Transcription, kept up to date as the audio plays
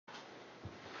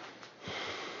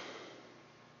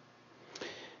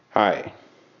Hi,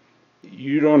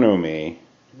 you don't know me.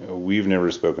 We've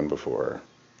never spoken before,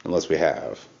 unless we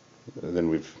have. Then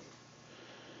we've.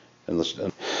 Unless,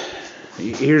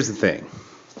 here's the thing.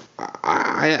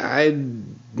 I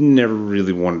never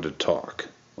really wanted to talk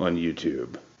on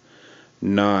YouTube.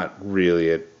 Not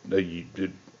really.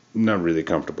 Not really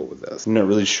comfortable with this. I'm not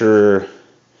really sure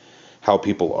how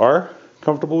people are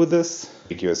comfortable with this.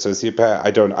 Make you a sociopath?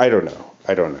 I don't know.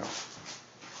 I don't know.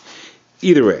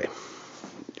 Either way,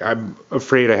 I'm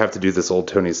afraid I have to do this old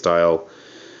Tony style.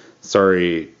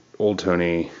 Sorry, old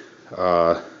Tony.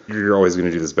 You're always going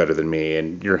to do this better than me,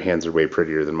 and your hands are way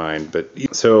prettier than mine.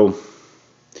 But so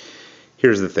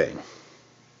here's the thing.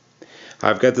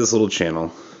 I've got this little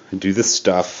channel. I do this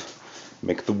stuff.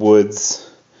 Make the woods.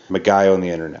 I'm a guy on the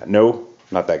internet. No,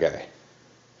 not that guy.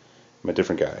 I'm a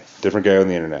different guy. Different guy on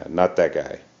the internet. Not that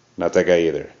guy. Not that guy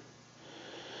either.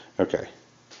 Okay.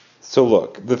 So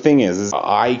look, the thing is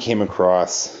I came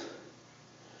across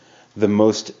the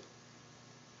most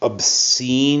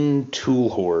obscene tool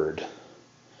hoard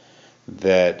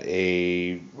that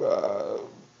a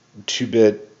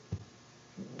 2-bit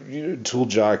tool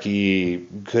jockey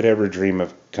could ever dream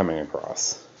of coming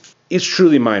across. It's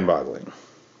truly mind-boggling.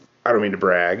 I don't mean to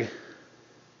brag,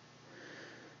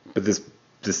 but this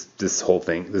whole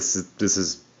thing,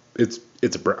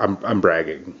 I'm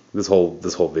bragging. This whole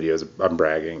video is, I'm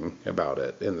bragging about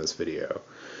it in this video.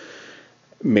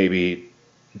 Maybe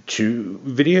 2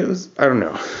 videos? I don't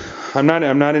know. I'm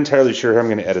not entirely sure how I'm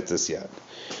going to edit this yet.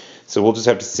 So we'll just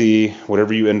have to see.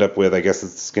 Whatever you end up with, I guess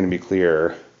it's going to be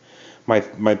clear. My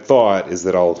thought is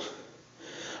that I'll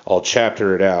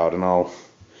chapter it out, and I'll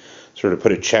sort of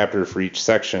put a chapter for each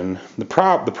section. The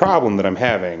problem that I'm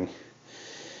having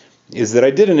is that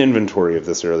I did an inventory of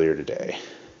this earlier today.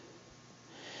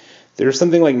 There's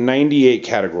something like 98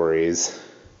 categories,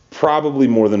 probably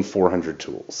more than 400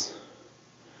 tools.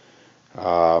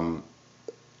 I'm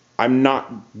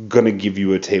not going to give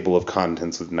you a table of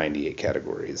contents with 98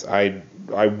 categories. I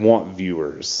want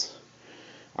viewers.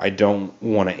 I don't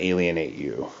want to alienate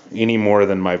you any more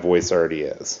than my voice already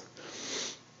is.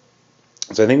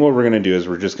 So I think what we're going to do is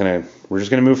we're just going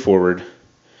to move forward.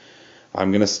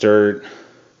 I'm going to start.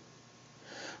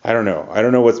 I don't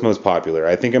know what's most popular.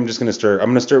 I think I'm going to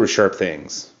start with sharp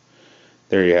things.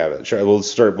 There you have it. We'll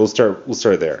start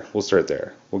there.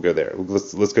 We'll go there.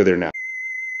 Let's go there now.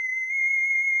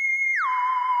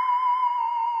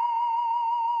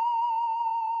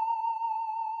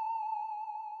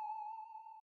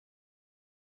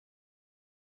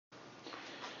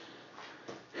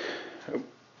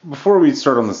 Before we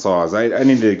start on the saws, I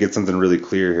need to get something really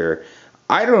clear here.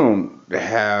 I'm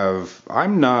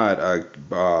not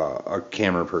a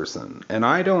camera person, and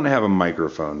I don't have a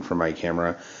microphone for my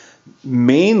camera,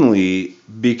 mainly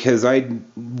because I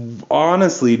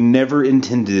honestly never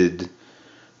intended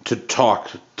to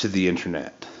talk to the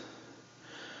internet.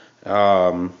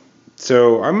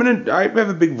 So I have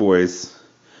a big voice.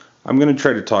 I'm gonna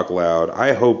try to talk loud.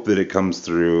 I hope that it comes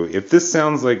through. If this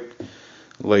sounds like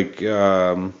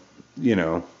if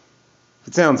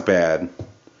it sounds bad,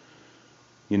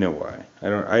 you know why.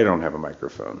 I don't have a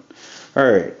microphone. All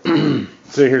right.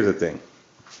 So here's the thing.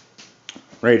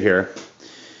 Right here,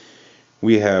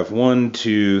 we have 1,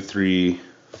 2, 3,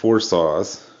 4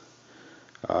 saws.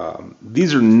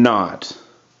 These are not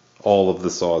all of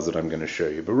the saws that I'm going to show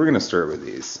you, but we're going to start with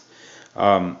these.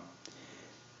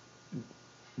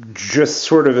 Just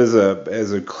sort of as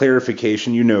a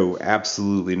clarification, you know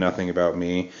absolutely nothing about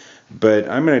me, but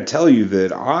I'm going to tell you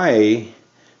that I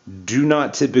do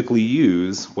not typically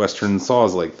use Western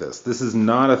saws like this. This is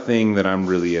not a thing that I'm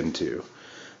really into.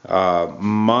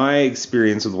 My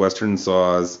experience with Western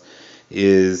saws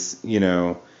is,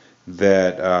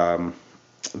 that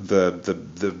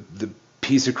the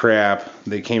piece of crap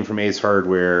that came from Ace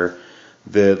Hardware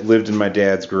that lived in my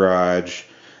dad's garage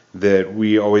that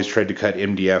we always tried to cut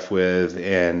MDF with,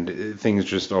 and things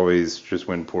just always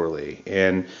went poorly.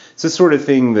 And it's the sort of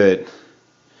thing that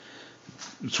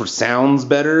sort of sounds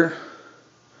better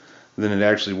than it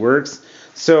actually works.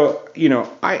 So,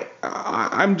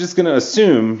 I'm just going to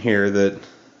assume here that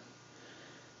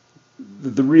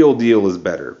the real deal is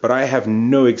better. But I have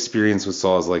no experience with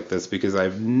saws like this because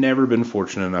I've never been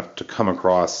fortunate enough to come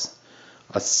across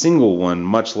a single one,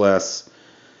 much less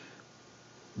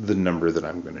the number that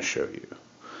I'm going to show you.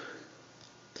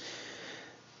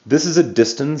 This is a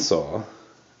distance saw.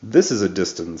 This is a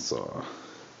distance saw.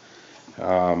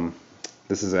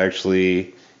 This is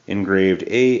actually engraved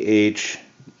AHDYE,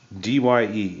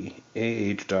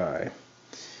 AH die.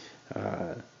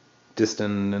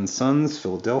 Diston and Sons,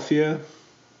 Philadelphia.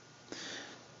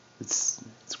 It's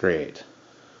great.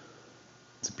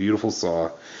 It's a beautiful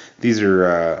saw. These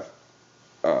are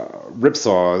rip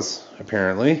saws,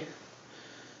 apparently.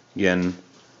 Again,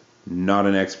 not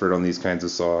an expert on these kinds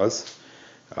of saws.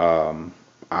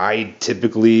 I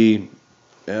typically,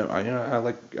 I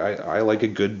like a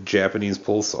good Japanese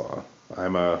pull saw.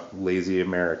 I'm a lazy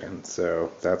American,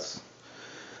 so that's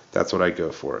what I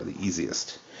go for, the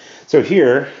easiest. So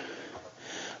here,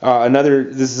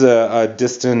 this is a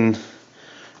Diston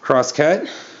crosscut.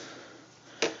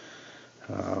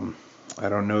 I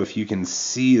don't know if you can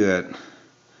see that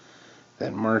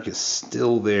mark is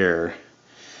still there.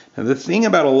 Now the thing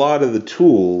about a lot of the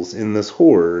tools in this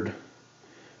Hoard,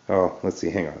 let's see,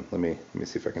 hang on, let me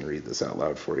see if I can read this out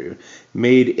loud for you.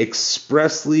 Made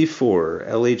expressly for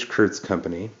L.H. Kurtz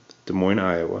Company, Des Moines,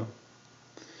 Iowa.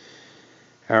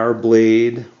 Our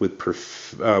blade with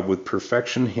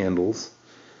perfection handles,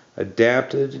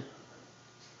 adapted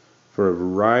for a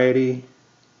variety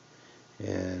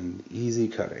and easy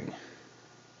cutting.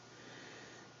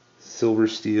 Silver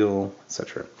steel,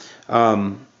 etc.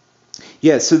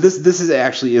 Yeah, so this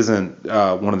actually isn't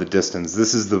one of the Distons.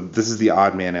 This is the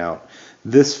odd man out.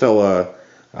 This fella,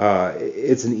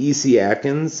 it's an E.C.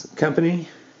 Atkins company,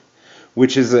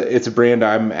 which is it's a brand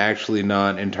I'm actually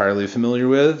not entirely familiar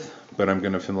with, but I'm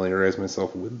going to familiarize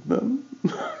myself with them.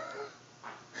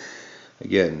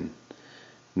 Again,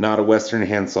 not a Western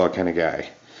handsaw kind of guy.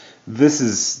 This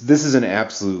is an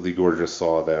absolutely gorgeous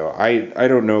saw, though. I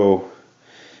don't know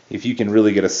if you can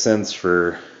really get a sense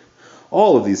for.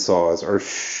 All of these saws are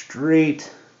straight.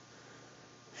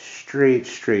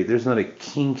 There's not a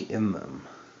kink in them.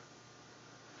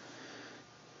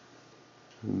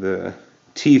 The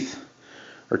teeth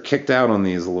are kicked out on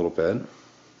these a little bit.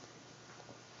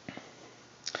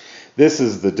 This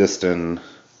is the Diston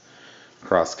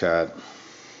crosscut.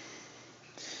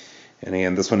 And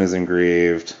again, this one is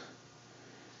engraved.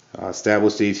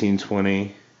 Established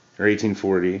 1820 or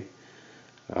 1840.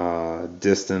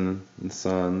 Diston and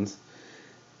Sons.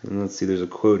 And let's see, there's a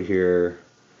quote here.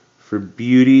 For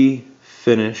beauty,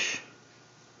 finish,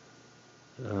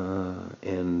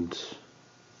 and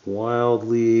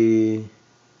wildly,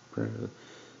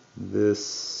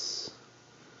 this,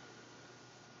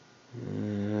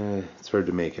 it's hard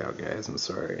to make out, guys, I'm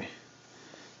sorry.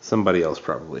 Somebody else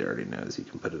probably already knows. You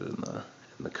can put it in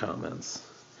the comments.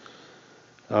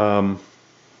 Take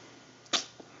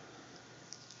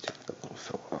that little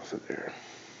fill off of there.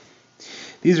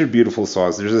 These are beautiful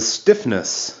saws. There's a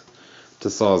stiffness to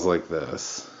saws like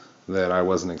this that I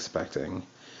wasn't expecting.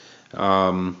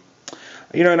 And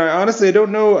I honestly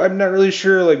don't know. I'm not really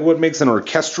sure like what makes an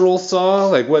orchestral saw.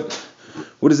 Like what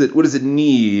does it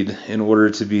need in order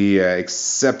to be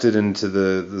accepted into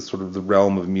the sort of the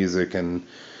realm of music and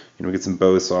get some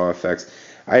bow saw effects.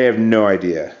 I have no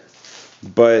idea,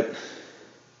 but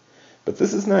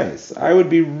this is nice. I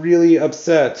would be really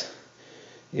upset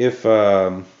if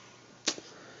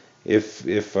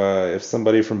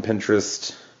somebody from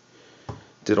Pinterest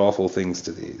did awful things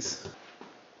to these.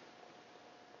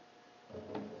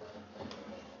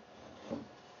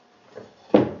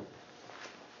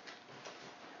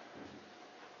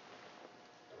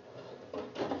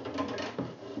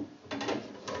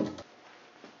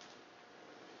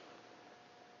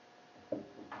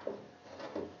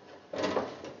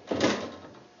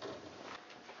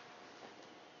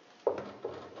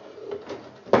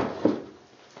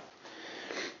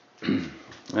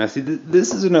 See,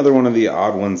 this is another one of the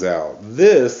odd ones out.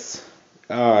 This,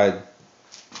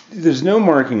 there's no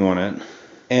marking on it,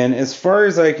 and as far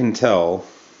as I can tell,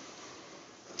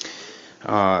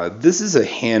 this is a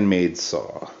handmade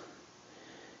saw.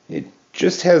 It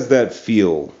just has that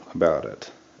feel about it.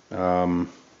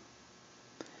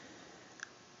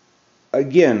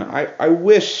 Again, I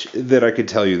wish that I could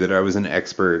tell you that I was an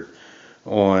expert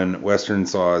on Western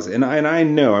saws, and I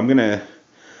know I'm gonna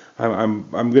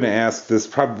ask this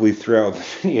probably throughout the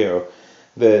video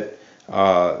that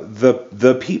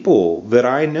the people that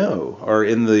I know are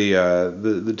in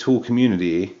the tool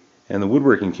community and the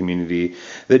woodworking community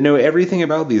that know everything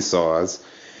about these saws.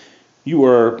 You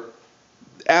are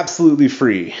absolutely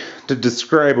free to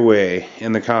describe away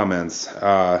in the comments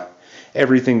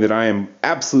everything that I am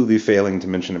absolutely failing to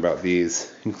mention about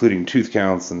these, including tooth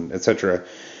counts and etc.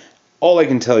 All I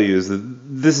can tell you is that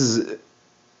this is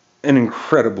an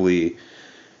incredibly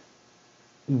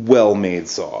well-made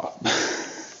saw.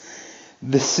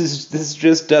 This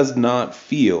just does not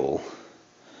feel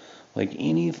like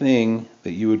anything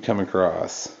that you would come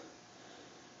across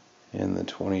in the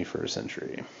 21st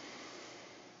century.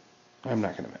 I'm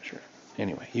not going to measure it.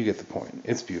 Anyway, you get the point.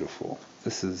 It's beautiful.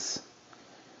 This is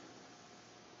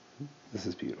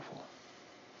beautiful.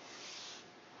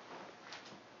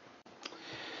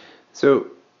 So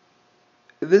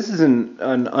this is an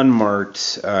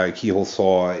unmarked keyhole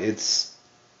saw. It's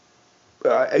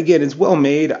again, it's well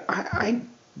made. I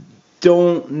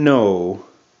don't know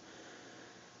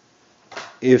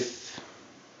if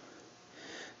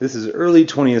this is early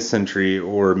 20th century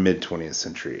or mid 20th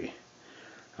century.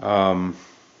 I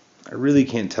really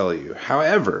can't tell you.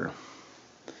 However,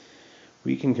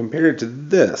 we can compare it to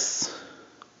this,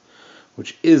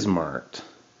 which is marked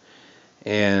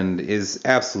and is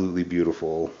absolutely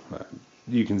beautiful.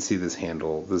 You can see this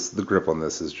handle. The grip on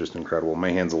this is just incredible. My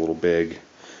hand's a little big,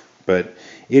 but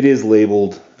it is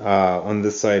labeled on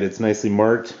this side. It's nicely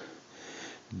marked.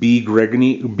 B.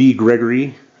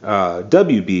 Gregory,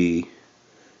 W.B.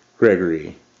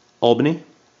 Gregory, Albany,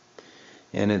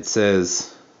 and it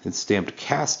says it's stamped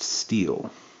cast steel.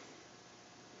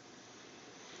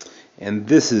 And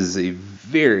this is a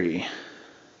very,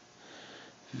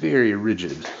 very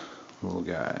rigid little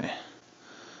guy.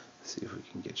 Let's see if we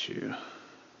can get you.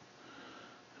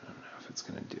 I don't know if it's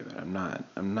gonna do it. I'm not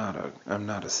a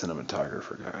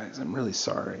cinematographer, guys. I'm really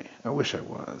sorry. I wish I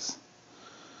was.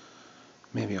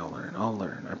 Maybe I'll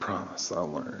learn. I promise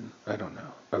I'll learn. I don't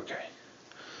know. Okay.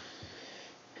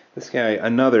 This guy,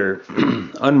 another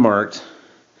unmarked.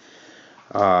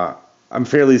 I'm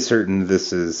fairly certain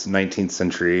this is 19th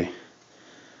century.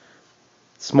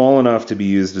 Small enough to be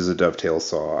used as a dovetail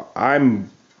saw. I'm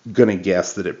gonna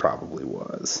guess that it probably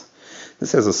was.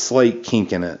 This has a slight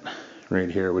kink in it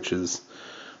right here, which is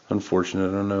unfortunate.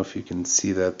 I don't know if you can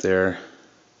see that there.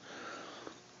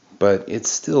 But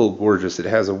it's still gorgeous. It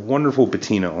has a wonderful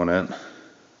patina on it.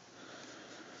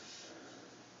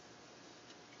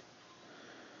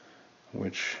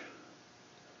 Which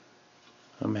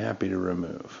I'm happy to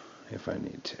remove if I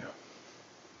need to.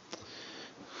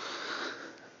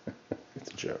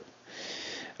 It's a joke.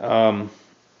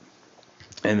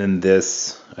 And then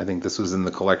this, I think this was in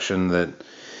the collection. That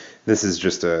this is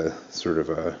just a sort of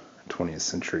a 20th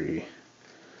century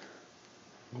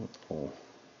little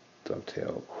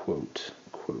dovetail, quote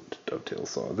dovetail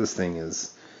saw. This thing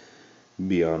is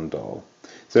beyond dull.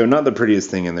 So not the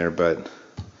prettiest thing in there, but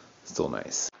still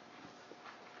nice.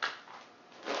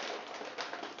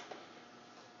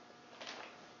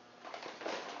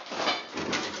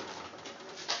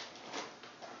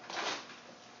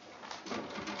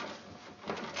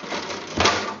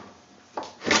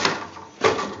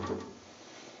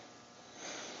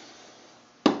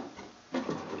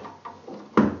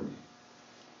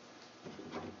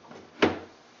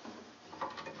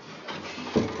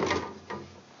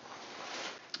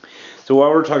 So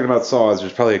while we're talking about saws,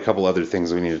 there's probably a couple other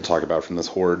things we need to talk about from this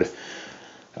Hoard.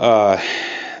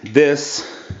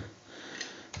 This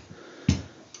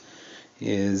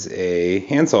is a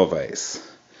handsaw vise.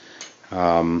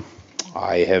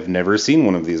 I have never seen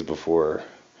one of these before.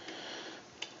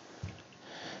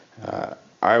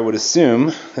 I would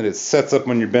assume that it sets up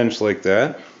on your bench like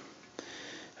that,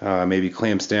 maybe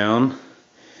clamps down,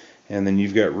 and then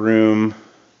you've got room.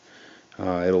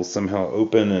 It'll somehow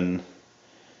open and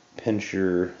pinch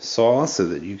your saw so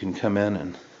that you can come in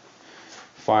and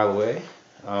file away.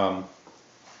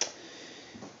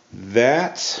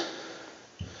 That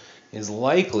is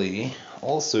likely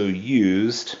also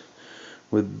used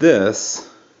with this,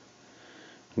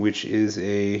 which is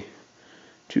a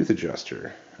tooth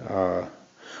adjuster. Yeah,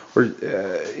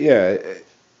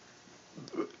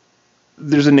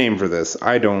 there's a name for this.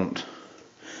 I don't.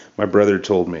 My brother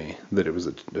told me that it was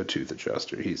a tooth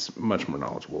adjuster. He's much more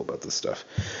knowledgeable about this stuff.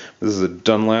 This is a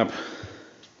Dunlap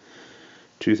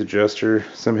tooth adjuster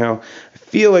somehow. I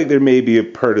feel like there may be a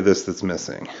part of this that's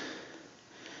missing.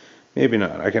 Maybe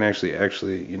not. I can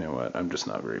actually, you know what? I'm just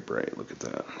not very bright. Look at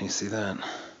that. You see that?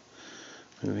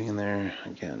 Moving in there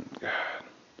again. God.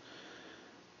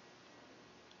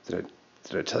 Did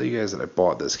I tell you guys that I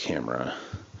bought this camera?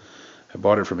 I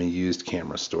bought it from a used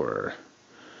camera store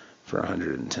for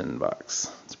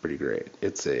 $110. It's pretty great.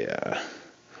 It's a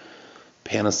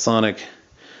Panasonic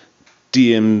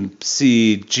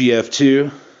DMC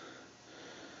GF2,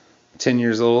 10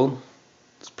 years old.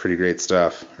 It's pretty great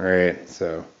stuff. All right,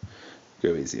 so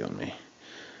go easy on me.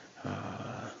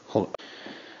 Hold on.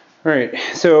 All right,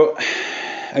 so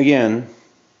again,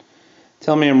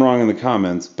 tell me I'm wrong in the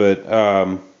comments, but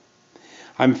I'm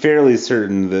fairly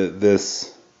certain that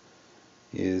this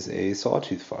is a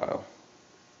sawtooth file.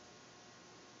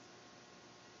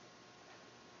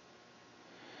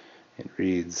 It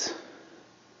reads,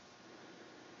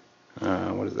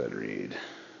 what does that read?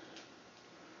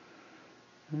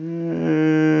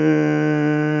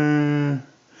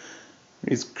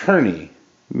 Reads Kearney,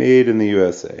 made in the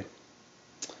USA.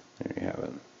 There you have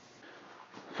it.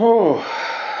 Oh,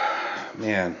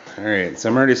 Man, all right. So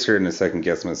I'm already starting to second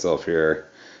guess myself here.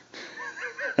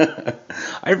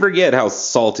 I forget how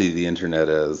salty the internet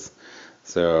is.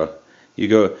 So you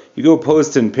go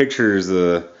posting pictures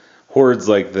of hoards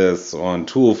like this on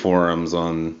tool forums,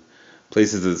 on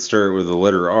places that start with the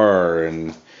letter R,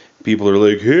 and people are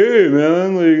like, "Hey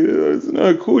man, like it's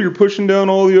not cool. You're pushing down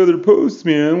all the other posts,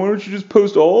 man. Why don't you just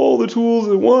post all the tools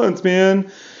at once,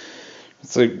 man?"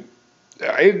 It's like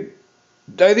I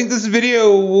think this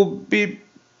video will be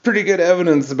pretty good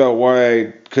evidence about why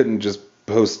I couldn't just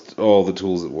post all the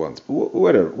tools at once. But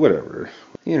whatever.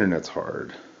 The internet's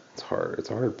hard. It's hard. It's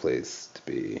a hard place to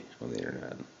be on the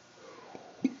internet.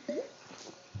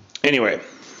 Anyway,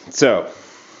 so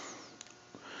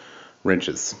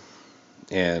wrenches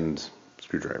and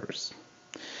screwdrivers.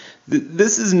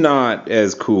 This is not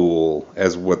as cool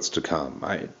as what's to come.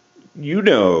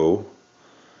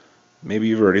 Maybe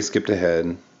you've already skipped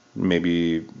ahead.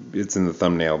 Maybe it's in the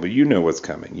thumbnail, but you know what's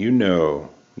coming. You know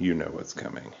what's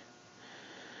coming.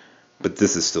 But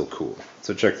this is still cool.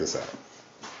 So check this out.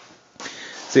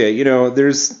 So yeah,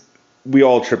 we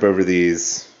all trip over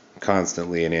these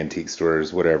constantly in antique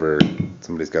stores, whatever.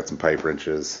 Somebody's got some pipe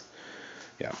wrenches.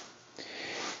 Yeah.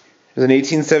 There's an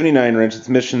 1879 wrench. It's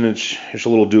Mitsubishi. It's a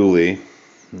little dually.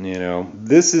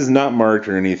 This is not marked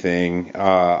or anything.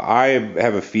 I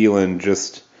have a feeling,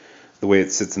 just the way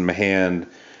it sits in my hand,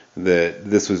 that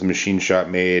this was machine shop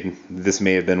made. This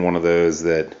may have been one of those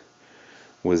that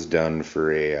was done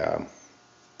for a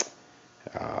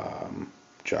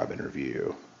job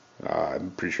interview.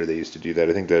 I'm pretty sure they used to do that.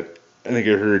 I think I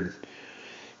heard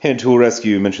Hand Tool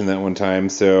Rescue mention that one time.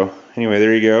 So anyway,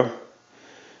 there you go.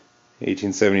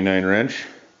 1879 wrench.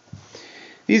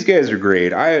 These guys are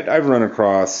great. I've run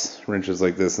across wrenches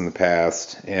like this in the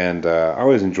past, and I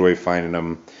always enjoy finding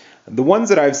them. The ones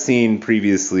that I've seen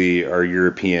previously are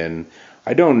European.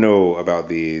 I don't know about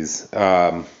these.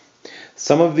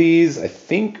 Some of these I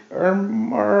think are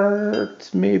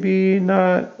marked, maybe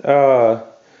not.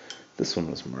 This one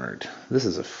was marked. This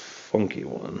is a funky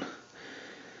one.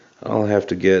 I'll have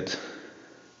to get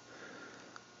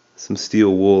some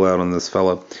steel wool out on this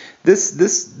fella.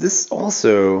 This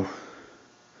also, man,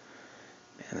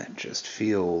 that just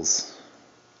feels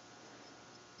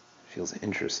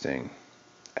interesting.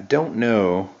 I don't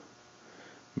know,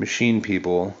 machine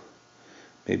people,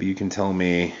 maybe you can tell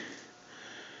me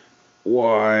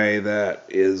why that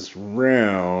is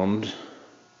round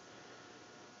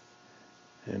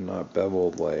and not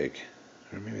beveled like,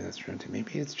 or maybe that's round too.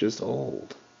 Maybe it's just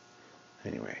old.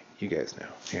 Anyway, you guys know.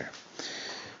 Here.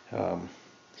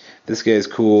 This guy's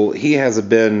cool. He has a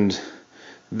bend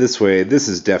this way. This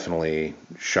is definitely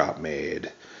shop made,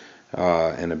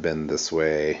 and a bend this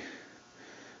way.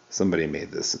 Somebody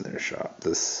made this in their shop.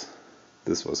 This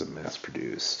wasn't mass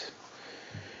produced.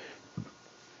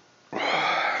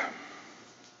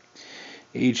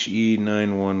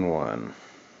 HE911.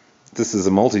 This is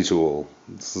a multi-tool.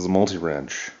 This is a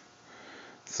multi-wrench.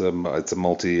 It's a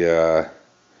multi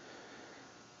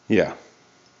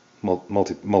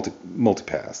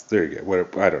multi-pass. There you go.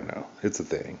 I don't know. It's a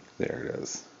thing. There it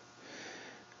is.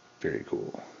 Very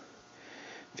cool.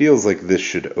 Feels like this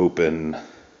should open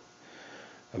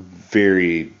a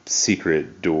very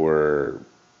secret door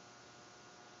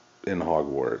in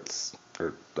Hogwarts,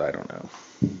 or I don't know.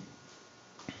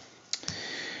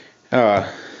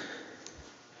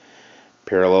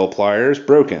 Parallel pliers,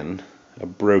 broken. A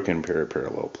broken pair of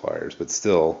parallel pliers, but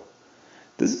still,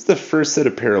 this is the first set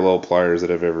of parallel pliers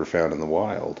that I've ever found in the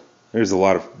wild. There's a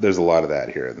lot of that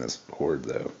here in this hoard,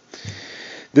 though.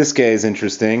 This guy is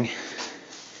interesting.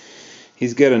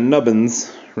 He's got a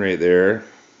nubbins right there,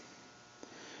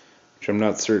 which I'm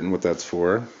not certain what that's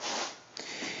for.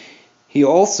 He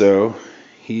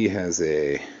has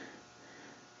a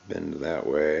bend that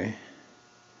way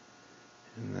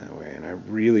and that way, and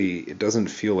it doesn't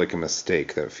feel like a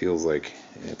mistake. That feels like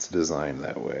it's designed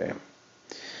that way.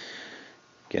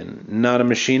 Again, not a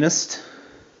machinist.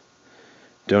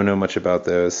 Don't know much about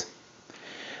those.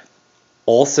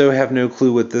 Also have no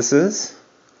clue what this is.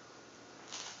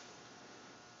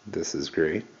 This is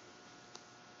great.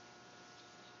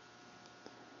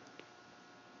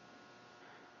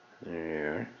 There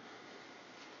you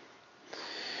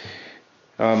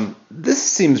are. This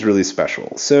seems really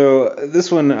special. So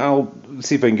this one, I'll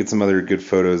see if I can get some other good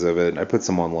photos of it. I put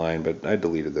some online, but I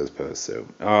deleted those posts. So,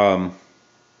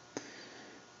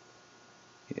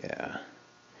 yeah.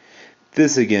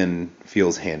 This again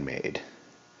feels handmade.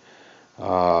 It's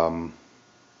an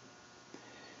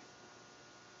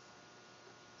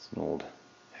old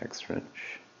hex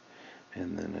wrench,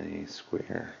 and then a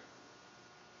square.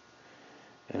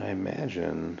 And I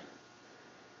imagine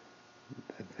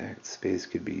That space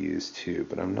could be used too,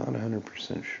 but I'm not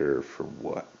 100% sure for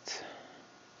what.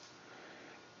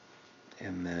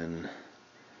 And then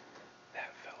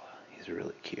that fella, he's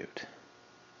really cute.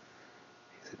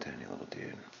 He's a tiny little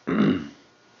dude.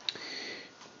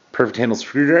 Perfect handle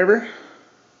screwdriver.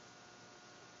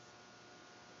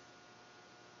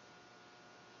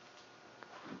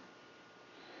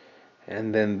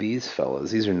 And then these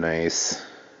fellas, these are nice.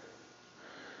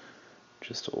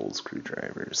 Just old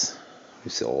screwdrivers.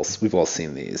 We've all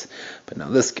seen these. But now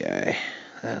this guy,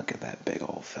 look at that big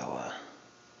old fella.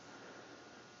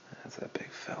 That's a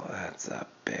big fella. That's a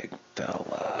big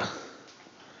fella.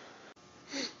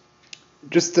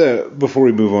 Just before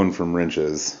we move on from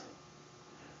wrenches,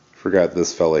 forgot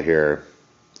this fella here.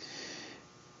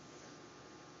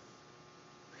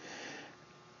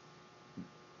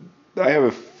 I have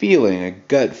a feeling, a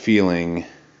gut feeling,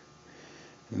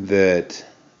 that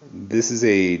this is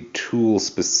a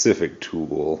tool-specific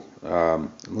tool.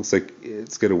 It looks like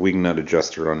it's got a wing nut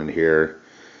adjuster on it here.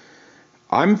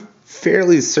 I'm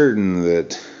fairly certain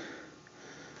that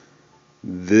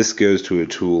this goes to a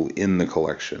tool in the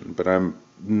collection, but I'm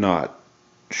not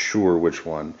sure which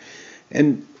one.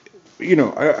 And, you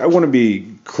know, I want to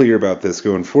be clear about this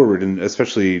going forward, and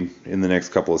especially in the next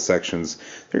couple of sections.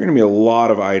 There are going to be a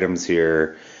lot of items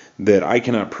here that I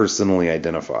cannot personally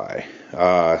identify.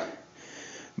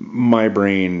 My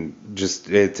brain just,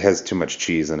 it has too much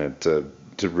cheese in it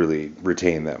to really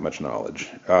retain that much knowledge.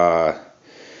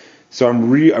 So I'm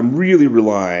really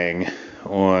relying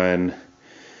on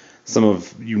some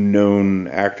of you known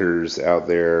actors out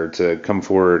there to come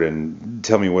forward and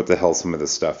tell me what the hell some of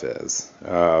this stuff is.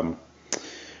 All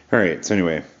right, so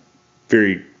anyway,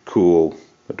 very cool,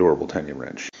 adorable tiny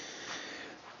wrench.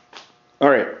 All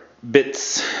right,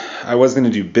 bits. I was going to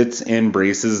do bits and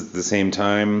braces at the same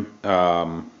time.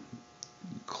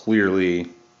 Clearly,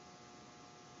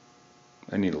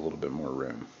 I need a little bit more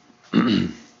room.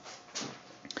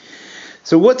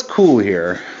 So what's cool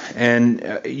here,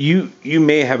 and you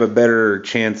may have a better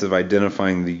chance of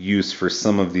identifying the use for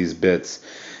some of these bits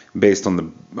based on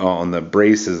the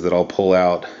braces that I'll pull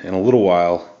out in a little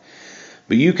while.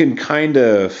 But you can kind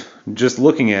of, just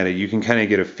looking at it, you can kind of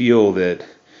get a feel that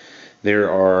there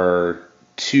are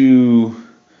two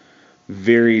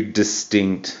very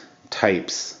distinct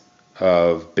types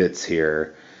of bits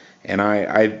here. And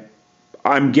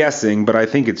I'm guessing, but I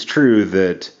think it's true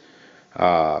that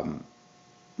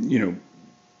you know,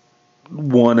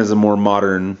 one is a more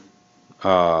modern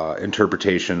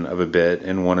interpretation of a bit,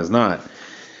 and one is not.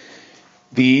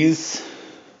 These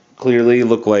clearly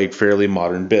look like fairly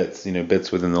modern bits, you know,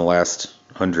 bits within the last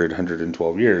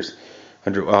 112 years,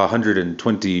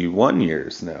 121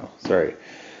 years now, sorry.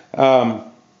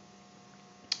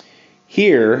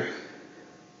 Here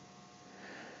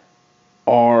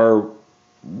are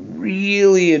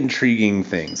really intriguing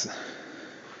things.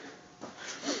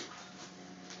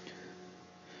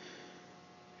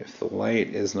 If the light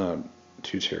is not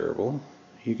too terrible,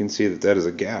 you can see that that is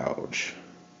a gouge.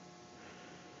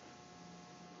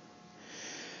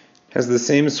 Has the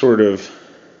same sort of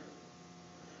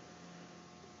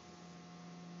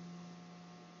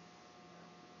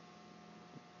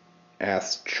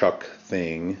ass chuck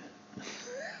thing.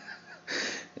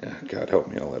 Yeah, God help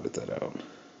me, I'll edit that out.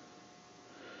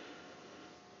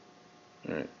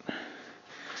 Alright.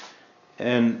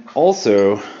 And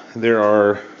also, there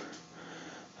are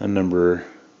a number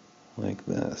like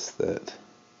this that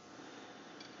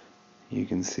you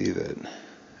can see that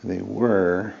they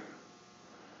were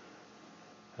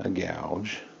a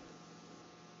gouge,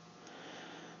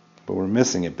 but we're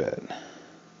missing a bit.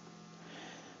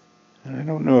 And I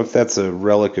don't know if that's a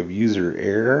relic of user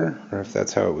error or if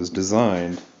that's how it was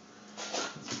designed. Let's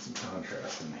get some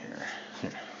contrast in here.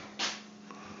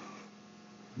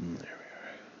 There we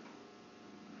are.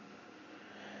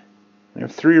 There are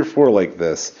 3 or 4 like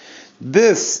this.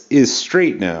 This is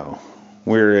straight now,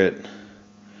 where it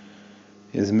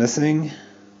is missing.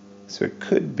 So it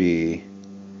could be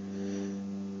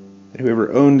that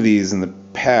whoever owned these in the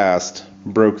past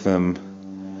broke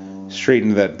them,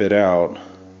 straightened that bit out,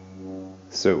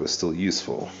 so it was still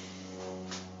useful.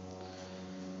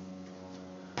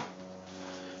 You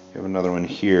have another one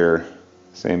here,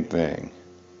 same thing,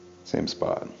 same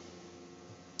spot.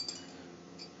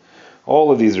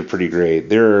 All of these are pretty great.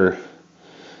 There are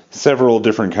several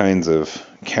different kinds of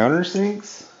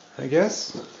countersinks, I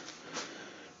guess.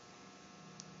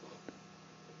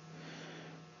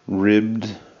 Ribbed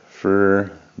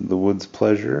for the wood's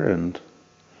pleasure and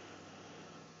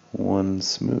one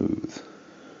smooth.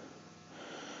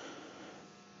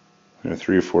 There are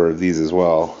 3 or 4 of these as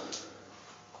well.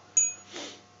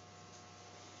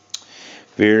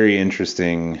 Very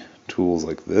interesting tools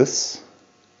like this.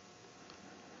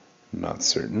 Not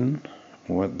certain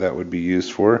what that would be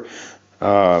used for.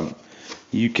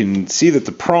 You can see that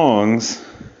the prongs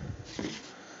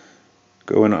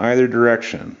go in either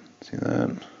direction. See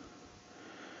that?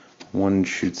 One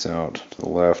shoots out to the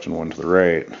left and one to the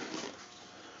right.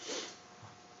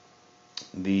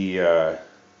 There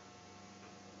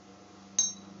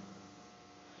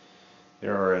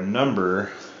are a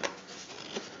number.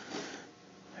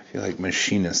 I feel like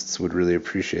machinists would really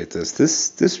appreciate this.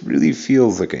 This really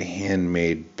feels like a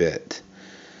handmade bit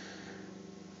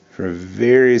for a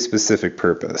very specific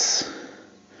purpose.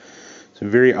 It's a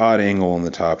very odd angle on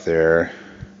the top there,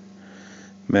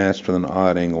 matched with an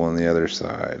odd angle on the other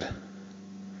side.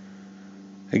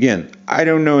 Again, I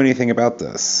don't know anything about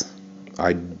this.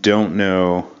 I don't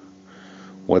know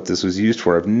what this was used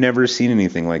for. I've never seen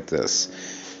anything like this.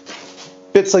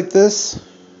 Bits like this,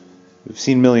 we've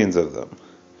seen millions of them.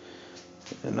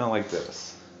 And not like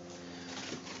this.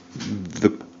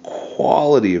 The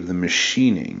quality of the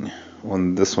machining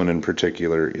on this one in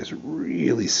particular is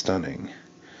really stunning.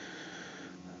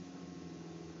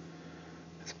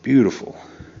 It's beautiful.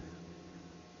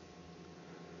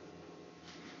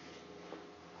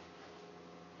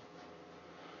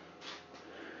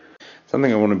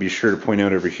 Something I want to be sure to point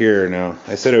out over here. Now,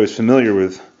 I said I was familiar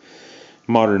with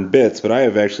modern bits, but I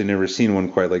have actually never seen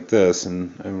one quite like this,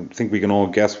 and I think we can all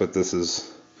guess what this is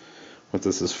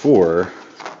for.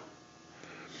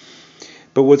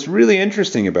 But what's really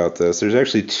interesting about this, there's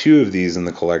actually two of these in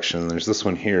the collection. There's this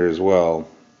one here as well.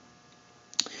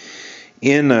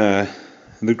 In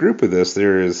the group of this,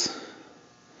 there is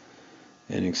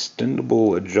an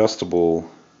extendable, adjustable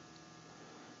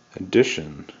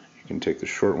addition. You can take the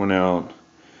short one out,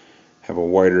 have a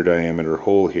wider diameter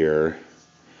hole here.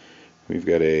 We've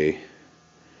got a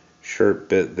sharp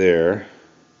bit there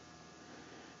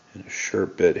and a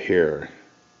sharp bit here.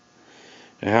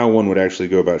 Now, how one would actually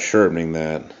go about sharpening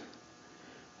that,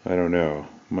 I don't know.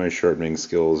 My sharpening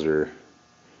skills are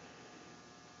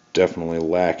definitely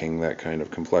lacking that kind of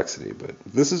complexity, but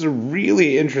this is a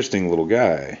really interesting little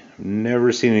guy. I've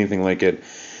never seen anything like it.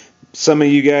 Some of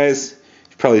you guys,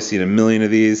 you've probably seen a million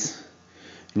of these,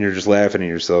 and you're just laughing at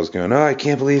yourselves going, oh, I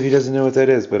can't believe he doesn't know what that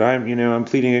is, but I'm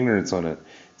pleading ignorance on it.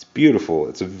 It's beautiful.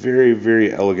 It's a very,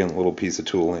 very elegant little piece of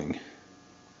tooling.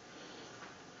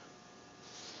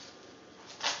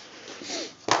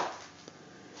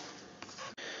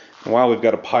 While we've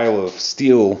got a pile of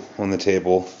steel on the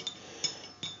table,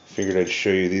 I figured I'd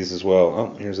show you these as well.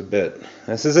 Oh, here's a bit.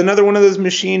 This is another one of those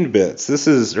machined bits. This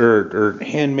is, or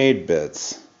handmade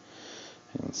bits.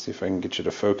 Let's see if I can get you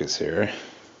to focus here.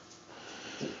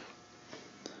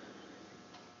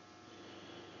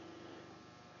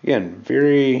 Again,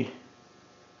 very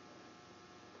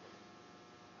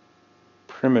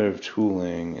primitive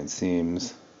tooling, it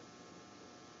seems.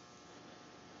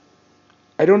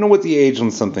 I don't know what the age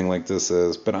on something like this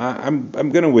is, but I'm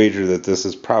going to wager that this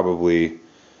is probably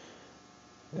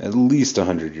at least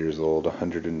 100 years old,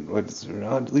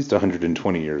 at least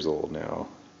 120 years old now.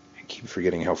 I keep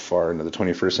forgetting how far into the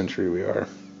 21st century we are.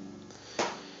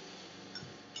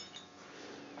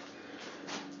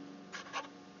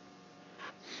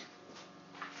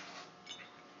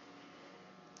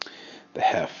 The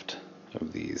heft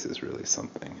of these is really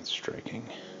something. It's striking.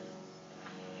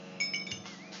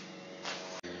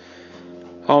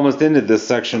 Almost ended this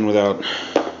section without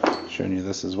showing you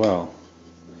this as well.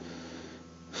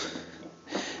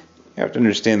 You have to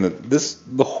understand that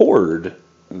the Hoard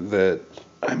that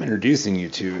I'm introducing you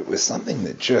to, it was something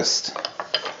that just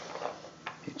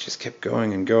kept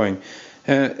going and going.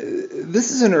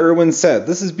 This is an Irwin set.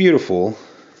 This is beautiful.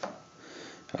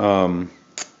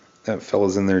 That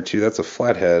fella's in there too. That's a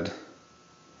flathead.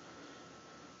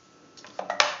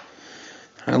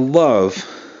 I love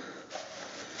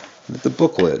that the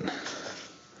booklet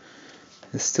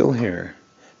is still here.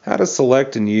 How to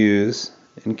select and use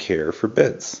and care for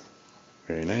bits.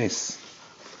 Very nice.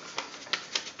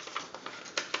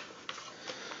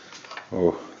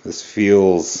 Oh, this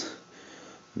feels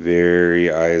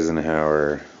very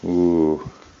Eisenhower. Ooh.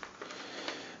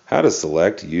 How to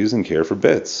select, use, and care for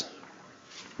bits.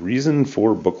 Reason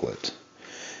for booklet.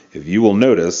 If you will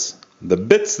notice, the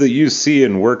bits that you see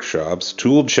in workshops,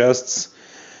 tool chests,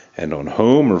 and on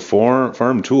home or farm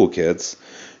toolkits,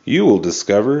 you will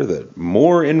discover that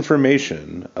more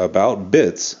information about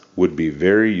bits would be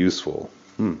very useful.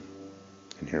 And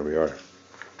here we are.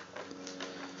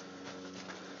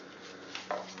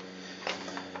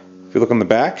 If you look on the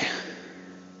back,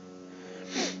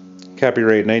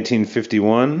 copyright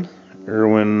 1951,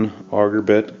 Irwin Auger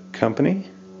Bit Company,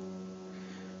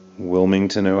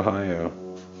 Wilmington, Ohio.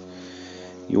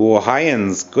 You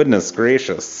Ohioans, goodness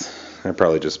gracious. I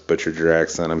probably just butchered your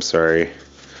accent, I'm sorry.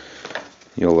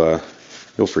 You'll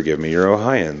forgive me, you're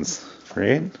Ohioans,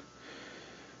 right?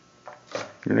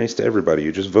 You're nice to everybody,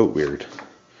 you just vote weird.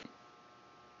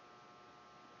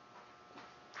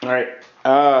 Alright,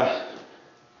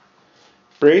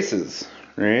 braces,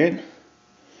 right?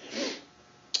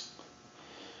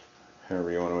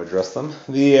 However you want to address them.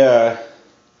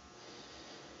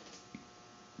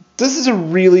 This is a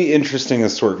really interesting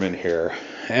assortment here,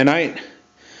 and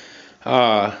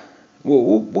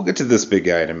we'll get to this big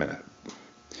guy in a minute.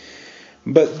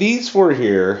 But these four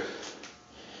here,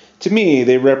 to me,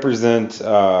 they represent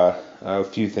a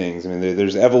few things. I mean,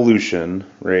 there's evolution,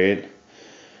 right?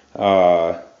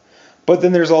 But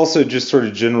then there's also just sort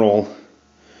of general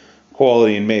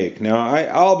quality and make. Now,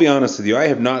 I'll be honest with you, I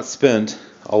have not spent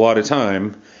a lot of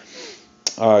time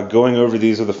going over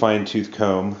these with a fine-tooth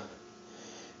comb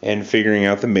and figuring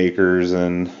out the makers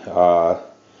and the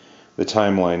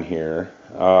timeline here.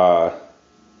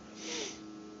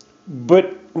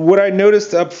 But what I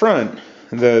noticed up front,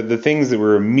 the things that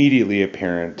were immediately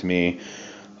apparent to me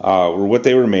were what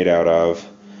they were made out of,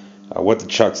 what the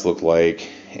chucks looked like,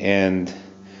 and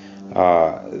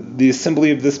the assembly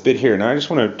of this bit here. Now I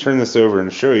just want to turn this over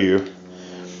and show you.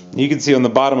 You can see on the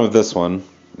bottom of this one,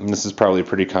 and this is probably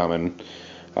pretty common,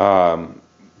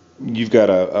 you've got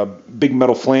a big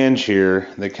metal flange here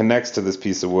that connects to this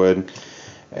piece of wood.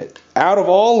 Out of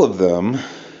all of them,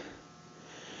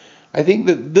 I think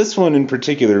that this one in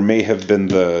particular may have been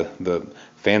the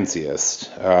fanciest.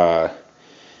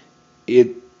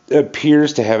 It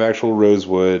appears to have actual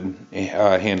rosewood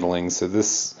handling, so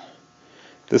this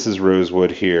is rosewood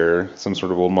here, some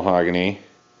sort of old mahogany.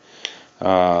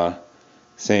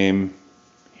 Same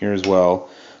here as well.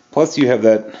 Plus you have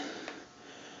that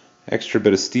extra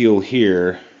bit of steel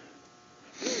here.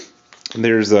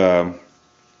 There's a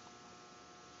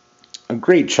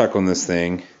great chuck on this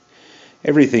thing.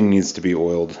 Everything needs to be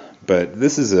oiled, but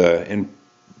this is in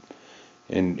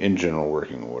general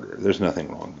working order. There's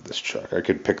nothing wrong with this chuck. I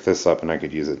could pick this up and I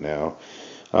could use it now.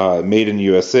 Made in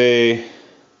USA.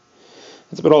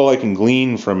 That's about all I can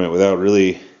glean from it without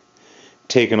really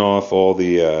taking off all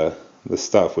the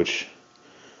stuff, which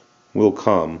will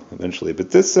come eventually.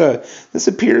 But this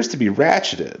appears to be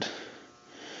ratcheted,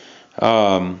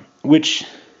 which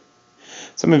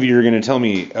some of you are going to tell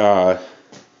me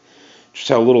just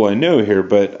how little I know here,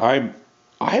 but I'm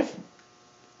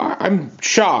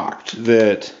shocked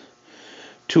that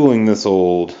tooling this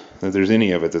old, that there's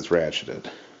any of it that's ratcheted.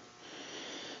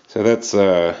 So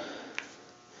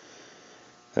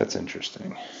that's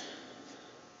interesting.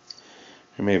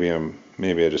 Or maybe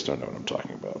I just don't know what I'm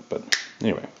talking about. But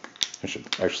anyway, I should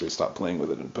actually stop playing with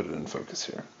it and put it in focus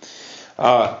here.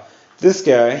 This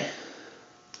guy, a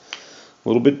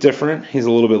little bit different. He's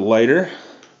a little bit lighter.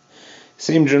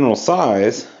 Same general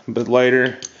size, but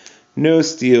lighter. No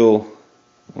steel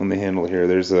on the handle here.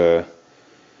 Looks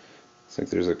like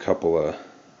there's a couple of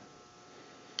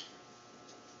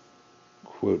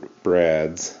quote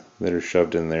brads that are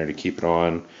shoved in there to keep it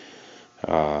on.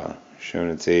 Showing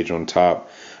its age on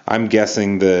top. I'm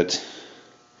guessing that,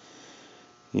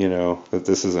 that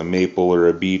this is a maple or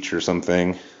a beech or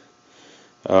something.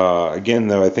 Again,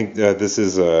 though, I think that this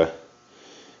is a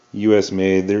U.S.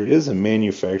 made. There is a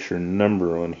manufacturer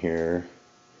number on here,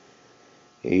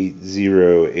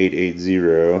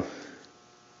 80880.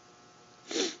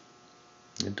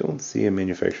 I don't see a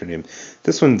manufacturer name.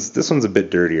 This one's a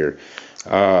bit dirtier.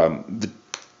 The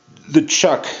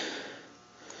chuck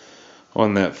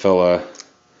on that fella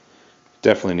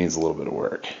definitely needs a little bit of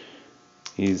work.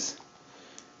 He's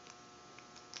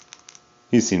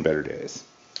seen better days.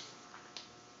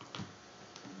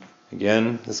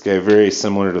 Again, this guy very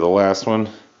similar to the last one.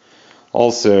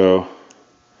 Also, I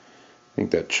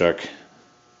think that chuck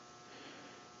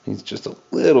needs just a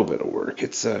little bit of work.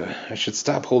 I should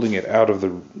stop holding it out of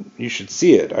the. You should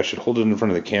see it. I should hold it in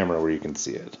front of the camera where you can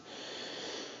see it.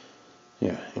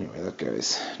 Yeah. Anyway, that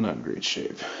guy's not in great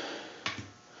shape.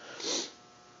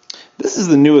 This is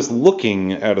the newest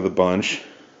looking out of the bunch.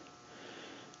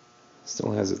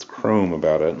 Still has its chrome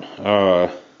about it.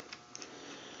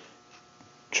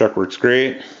 Chuck works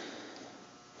great.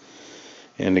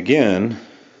 And again,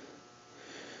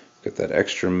 got that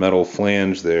extra metal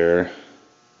flange there.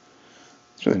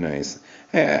 It's really nice.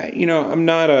 I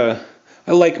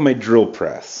like my drill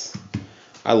press.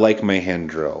 I like my hand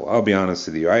drill. I'll be honest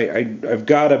with you. I've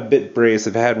got a bit brace.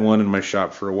 I've had one in my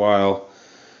shop for a while.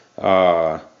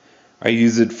 I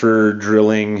use it for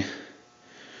drilling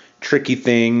tricky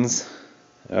things,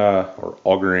 or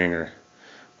augering, or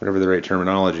whatever the right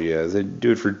terminology is. I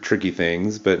do it for tricky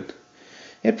things, but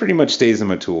it pretty much stays in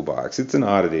my toolbox. It's an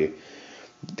oddity.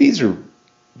 These are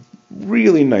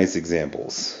really nice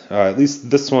examples. At least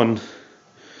this one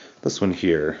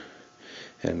here,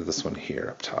 and this one here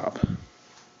up top.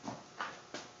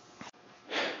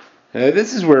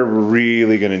 This is where we're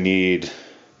really going to need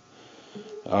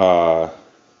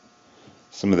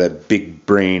some of that big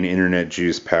brain internet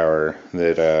juice power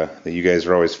that you guys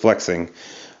are always flexing.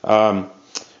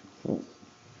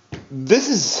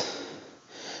 This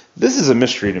is a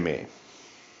mystery to me.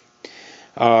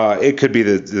 It could be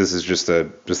that this is just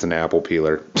an apple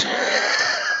peeler,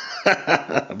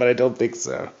 but I don't think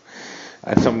so.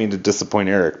 I don't mean to disappoint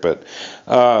Eric, but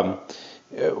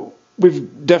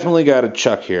we've definitely got a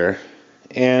chuck here,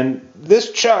 and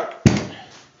this chuck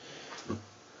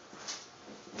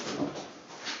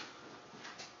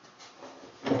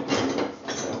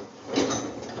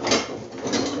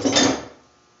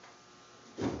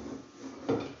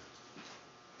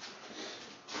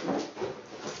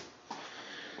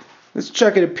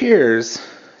it appears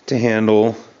to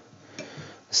handle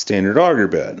a standard auger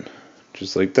bed,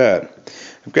 just like that.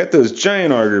 I've got those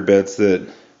giant auger beds that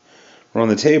were on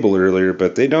the table earlier,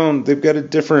 but they've got a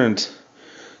different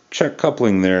chuck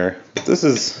coupling there. But this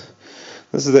is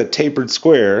that tapered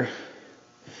square,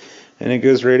 and it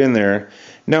goes right in there.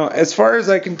 Now, as far as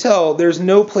I can tell, there's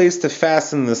no place to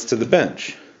fasten this to the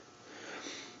bench.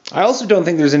 I also don't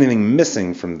think there's anything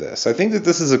missing from this. I think that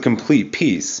this is a complete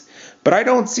piece, but I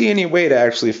don't see any way to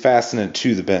actually fasten it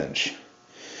to the bench.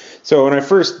 So when I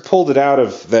first pulled it out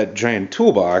of that giant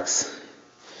toolbox,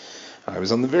 I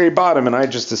was on the very bottom, and I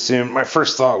just assumed, my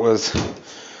first thought was,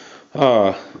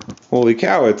 holy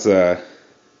cow, it's a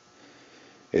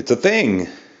thing.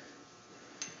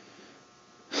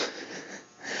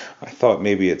 I thought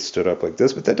maybe it stood up like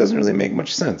this, but that doesn't really make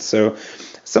much sense. So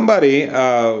somebody,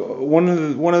 one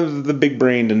of the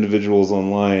big-brained individuals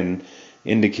online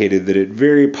indicated that it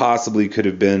very possibly could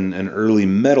have been an early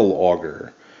metal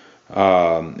auger,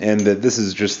 and that this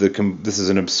is just this is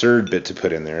an absurd bit to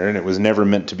put in there, and it was never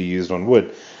meant to be used on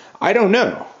wood. I don't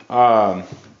know.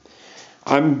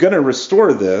 I'm gonna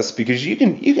restore this because you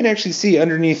can actually see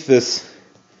underneath this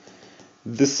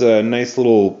nice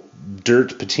little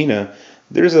dirt patina.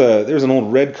 There's an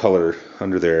old red color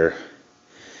under there,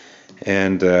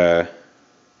 and I'm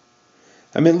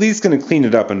at least gonna clean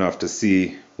it up enough to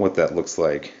see what that looks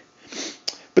like.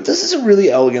 But this is a really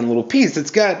elegant little piece.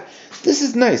 This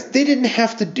is nice. They didn't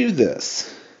have to do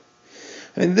this.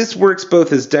 I mean, this works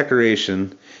both as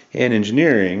decoration and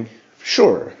engineering,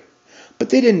 sure,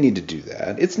 but they didn't need to do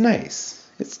that. It's nice.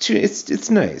 It's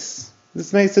nice.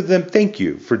 It's nice of them. Thank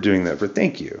you for doing that.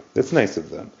 Thank you. That's nice of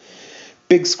them.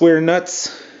 Big square nuts.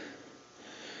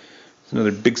 There's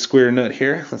another big square nut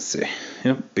here. Let's see.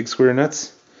 Yep, big square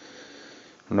nuts.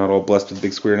 We're not all blessed with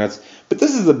big square nuts. But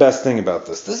this is the best thing about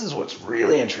this. This is what's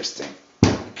really interesting.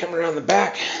 Come around the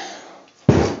back.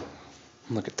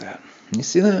 Look at that. You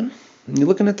see that? You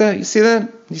looking at that? You see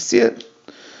that? You see it?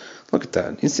 Look at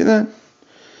that. You see that?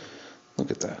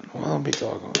 Look at that. Well, I'll be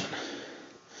doggone.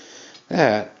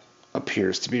 That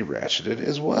appears to be ratcheted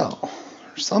as well.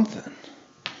 Or something.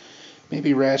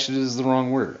 Maybe ratcheted is the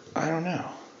wrong word. I don't know.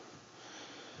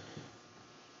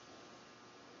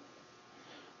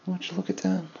 Would you look at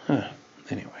that? Huh.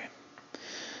 Anyway,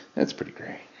 that's pretty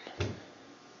great.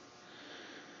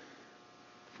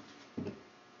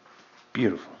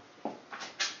 Beautiful.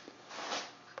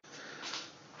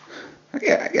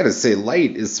 I gotta say,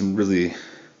 light is some really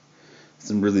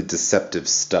deceptive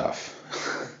stuff.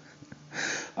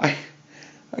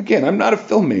 I'm not a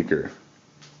filmmaker.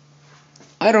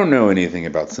 I don't know anything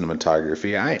about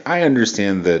cinematography. I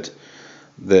understand that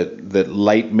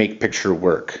light make picture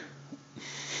work.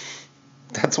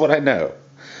 That's what I know.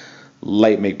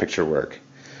 Light make picture work.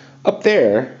 Up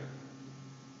there,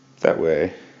 that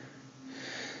way,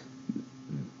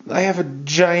 I have a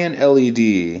giant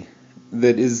LED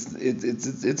that is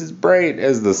it's as bright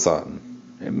as the sun.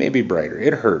 It may be brighter.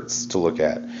 It hurts to look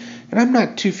at. And I'm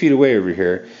not 2 feet away over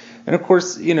here. And of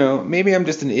course, maybe I'm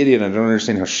just an idiot and I don't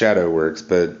understand how shadow works,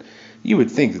 but you would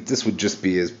think that this would just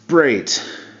be as bright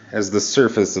as the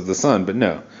surface of the sun, but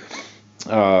no.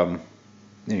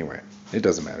 Anyway, it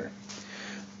doesn't matter.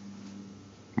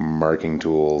 Marking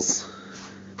tools.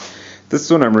 This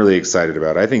is one I'm really excited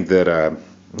about. I think that,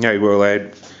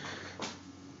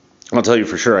 I'll tell you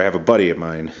for sure, I have a buddy of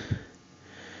mine.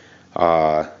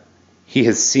 He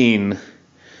has seen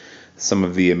some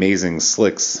of the amazing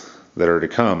slicks that are to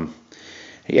come.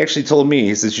 He actually told me,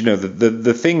 he says,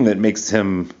 the thing that makes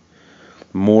him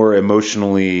more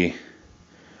emotionally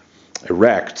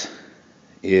erect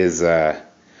is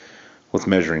with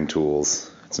measuring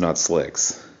tools. It's not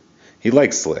slicks. He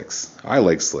likes slicks. I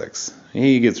like slicks.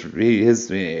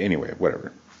 Anyway,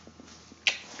 whatever.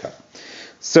 Okay.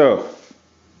 So,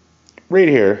 right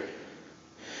here,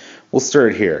 we'll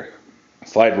start here.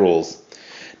 Slide rules.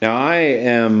 Now, I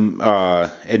am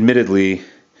admittedly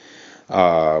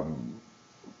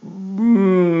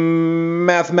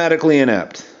mathematically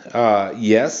inept.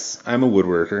 Yes, I'm a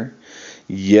woodworker.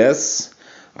 Yes,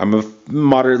 I'm a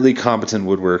moderately competent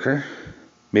woodworker.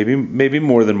 Maybe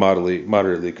more than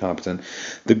moderately competent.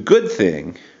 The good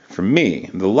thing for me,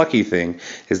 the lucky thing,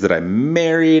 is that I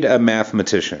married a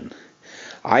mathematician.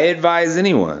 I advise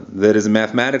anyone that is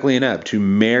mathematically inept to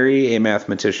marry a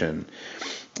mathematician.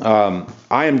 I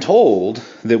am told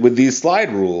that with these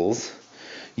slide rules,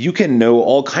 you can know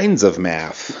all kinds of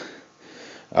math,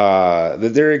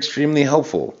 that they're extremely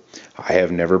helpful. I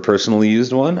have never personally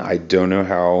used one. I don't know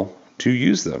how to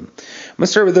use them. I'm going to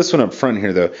start with this one up front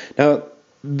here, though. Now,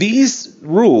 these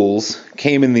rules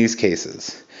came in these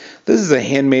cases. This is a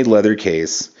handmade leather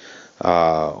case.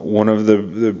 One of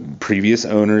the previous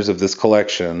owners of this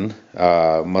collection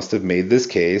must have made this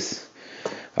case.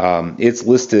 It's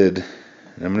listed,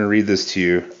 I'm going to read this to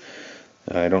you.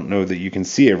 I don't know that you can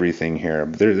see everything here,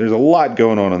 but there's a lot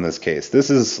going on in this case. This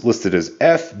is listed as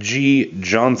F.G.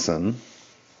 Johnson.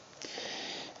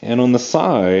 And on the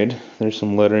side, there's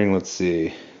some lettering, let's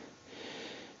see.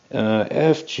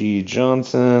 F.G.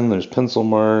 Johnson, there's pencil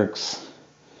marks.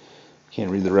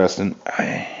 Can't read the rest, and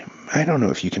I don't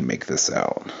know if you can make this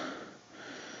out.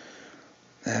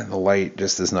 The light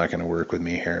just is not going to work with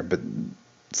me here, but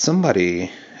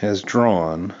somebody has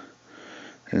drawn,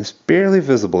 and it's barely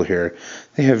visible here,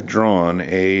 they have drawn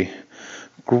a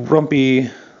grumpy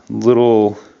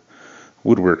little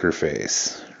woodworker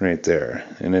face right there.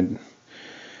 And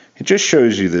it just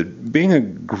shows you that being a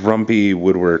grumpy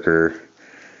woodworker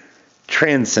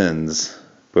transcends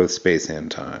both space and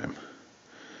time.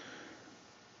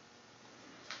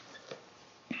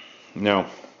 Now,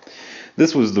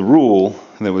 this was the rule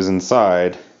that was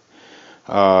inside.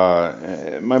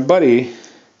 My buddy,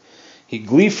 he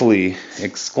gleefully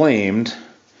exclaimed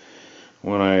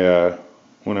when I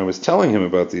was telling him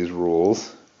about these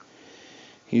rules.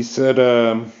 He said,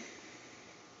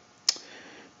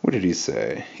 what did he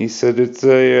say? He said it's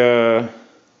a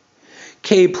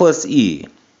K plus E.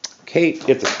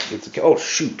 Oh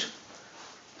shoot.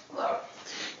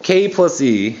 K plus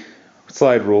E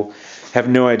slide rule. Have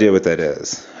no idea what that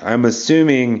is. I'm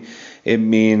assuming it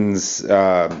means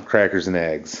crackers and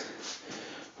eggs.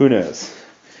 Who knows?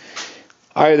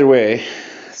 Either way,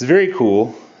 it's very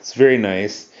cool. It's very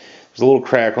nice. There's a little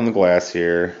crack on the glass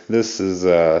here. This is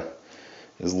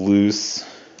loose.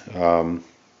 I'm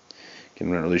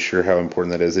not really sure how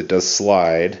important that is. It does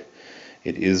slide.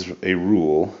 It is a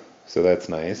rule, so that's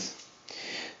nice.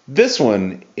 This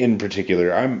one in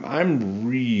particular, I'm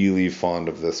really fond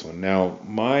of this one. Now,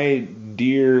 my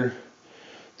dear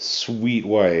sweet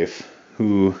wife,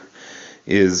 who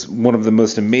is one of the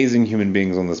most amazing human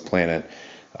beings on this planet,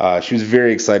 she was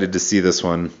very excited to see this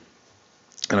one,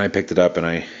 and I picked it up and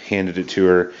I handed it to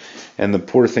her, and the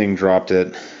poor thing dropped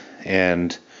it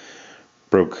and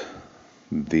broke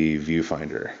the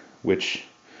viewfinder, which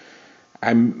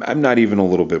I'm not even a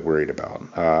little bit worried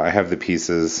about. I have the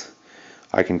pieces.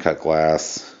 I can cut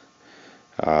glass.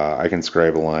 I can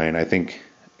scribe a line. I think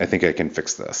I can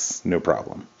fix this, no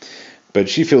problem. But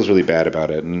she feels really bad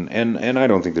about it, and I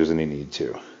don't think there's any need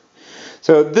to.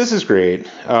 So this is great.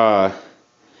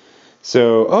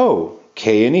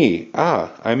 K and E.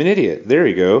 I'm an idiot. There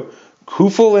we go.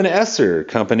 Kufel and Esser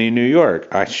Company, New York.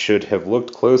 I should have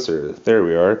looked closer. There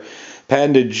we are.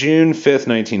 Patented June 5th,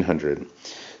 1900.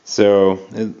 So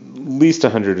at least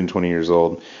 120 years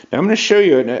old. Now I'm going to show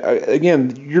you,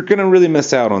 again, you're going to really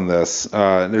miss out on this.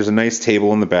 There's a nice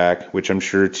table in the back, which I'm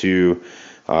sure to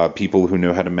people who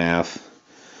know how to math,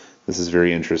 this is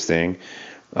very interesting.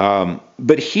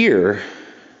 But here,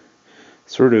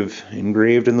 sort of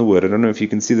engraved in the wood, I don't know if you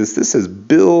can see this, this says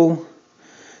Bill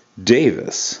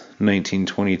Davis,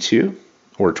 1922,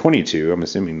 or 22, I'm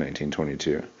assuming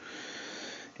 1922.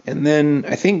 And then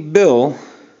I think Bill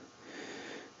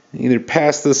either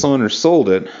passed this on or sold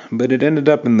it, but it ended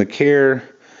up in the care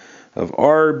of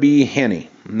R.B. Haney.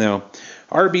 Now,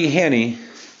 R.B. Haney,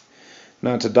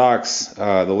 not to dox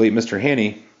the late Mr.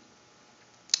 Haney,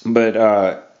 but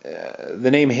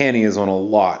the name Haney is on a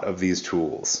lot of these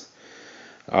tools.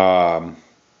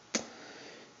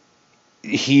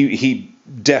 He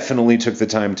definitely took the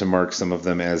time to mark some of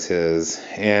them as his,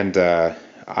 and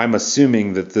I'm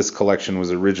assuming that this collection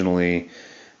was originally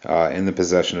in the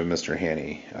possession of Mr.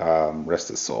 Haney, rest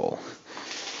his soul.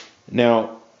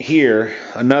 Now, here,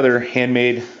 another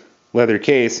handmade leather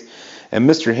case. And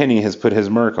Mr. Henney has put his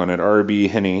mark on it, R.B.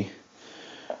 Henney,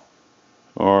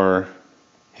 R.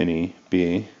 Henney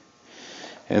B.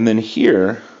 And then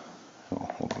here, oh,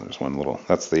 hold on, there's one little,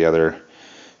 that's the other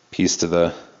piece to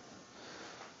the,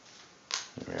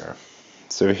 there we are.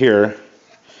 So here,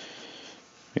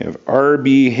 we have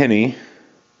R.B. Henney.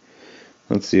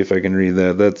 Let's see if I can read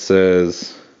that. That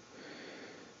says,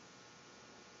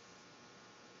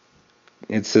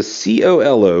 it says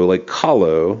C-O-L-O, like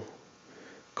Colo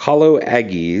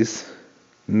Aggies,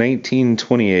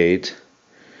 1928,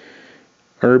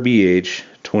 RBH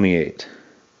 28.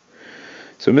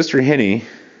 So Mr. Henney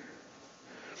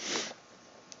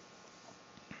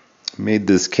made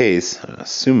this case, I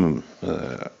assume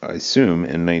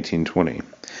in 1920.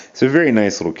 It's a very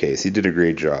nice little case. He did a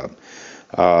great job.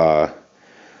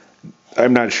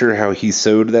 I'm not sure how he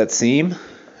sewed that seam,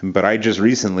 but I just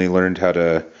recently learned how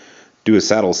to do a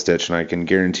saddle stitch, and I can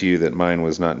guarantee you that mine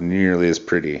was not nearly as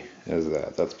pretty as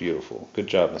that. That's beautiful. Good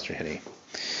job, Mr. Henney.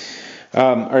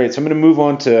 All right, so I'm going to move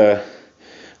on to,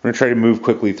 I'm going to try to move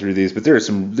quickly through these, but there's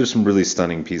some really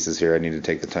stunning pieces here I need to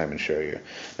take the time and show you.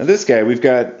 Now this guy, we've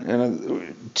got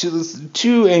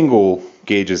two angle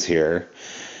gauges here.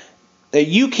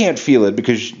 You can't feel it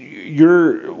because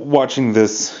you're watching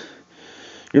this.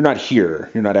 You're not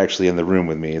here. You're not actually in the room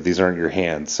with me. These aren't your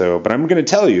hands. But I'm going to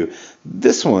tell you,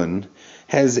 this one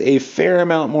has a fair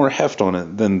amount more heft on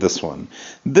it than this one.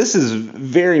 This is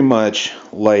very much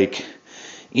like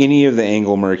any of the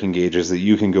angle marking gauges that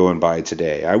you can go and buy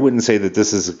today. I wouldn't say that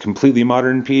this is a completely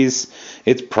modern piece.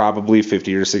 It's probably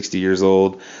 50 or 60 years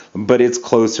old, but it's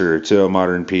closer to a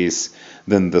modern piece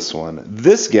than this one.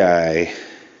 This guy,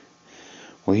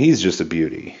 well, he's just a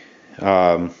beauty.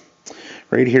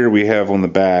 Right here we have on the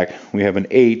back, we have an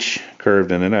H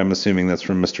curved in it. I'm assuming that's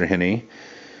from Mr. Henney.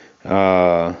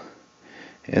 And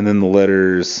then the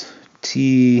letters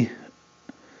T-O-S.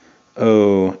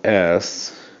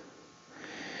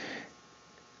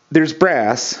 There's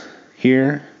brass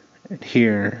here,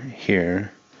 here,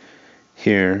 here,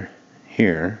 here,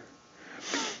 here.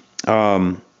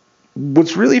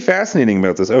 What's really fascinating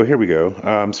about this, oh, here we go.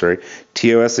 I'm sorry,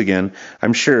 TOS again.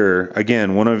 I'm sure,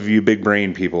 again, one of you big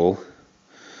brain people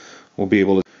will be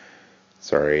able to,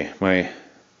 sorry, my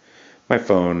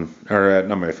phone, or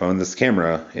not my phone, this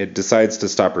camera, it decides to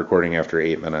stop recording after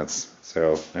 8 minutes,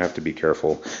 so I have to be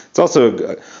careful. It's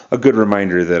also a good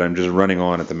reminder that I'm just running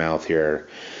on at the mouth here.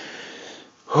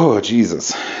 Oh,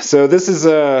 Jesus. So this is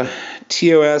a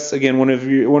TOS. Again, one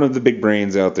of the big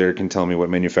brains out there can tell me what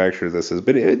manufacturer this is,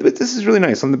 but this is really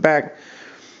nice. On the back,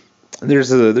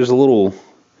 there's a little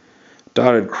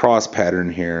dotted cross pattern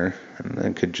here, and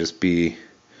that could just be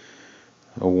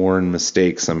a worn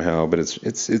mistake somehow, but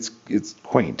it's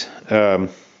quaint. Up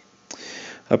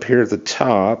here at the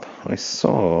top, I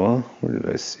saw, where did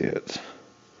I see it?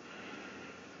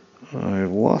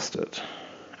 I've lost it.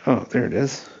 Oh, there it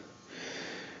is.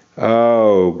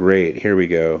 Oh, great. Here we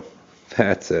go.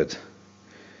 That's it.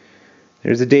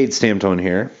 There's a date stamped on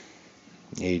here.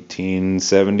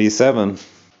 1877.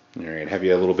 All right, have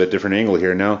you a little bit different angle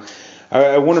here. Now,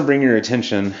 I want to bring your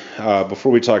attention,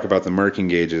 before we talk about the marking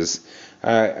gauges,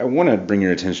 I want to bring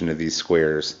your attention to these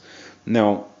squares.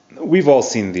 Now, we've all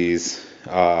seen these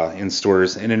in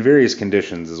stores and in various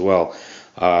conditions as well.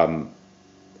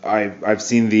 I've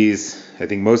seen these, I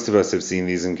think most of us have seen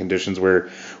these in conditions where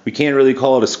we can't really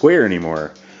call it a square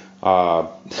anymore.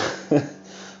 But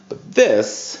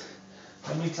this,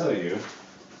 let me tell you,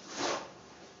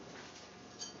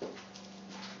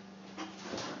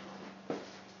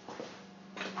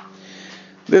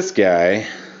 this guy,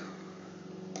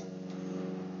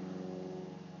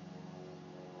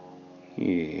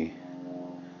 he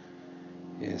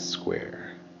is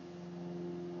square.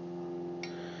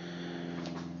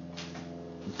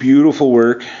 Beautiful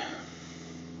work.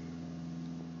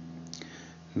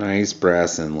 Nice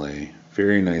brass inlay.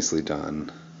 Very nicely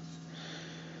done.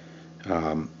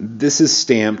 This is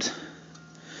stamped,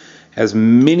 as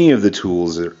many of the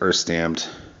tools are stamped,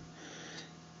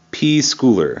 P.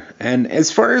 Schooler. And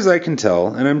as far as I can tell,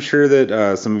 and I'm sure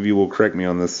that some of you will correct me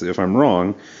on this if I'm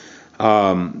wrong,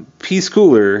 P.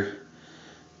 Schooler,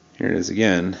 here it is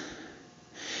again,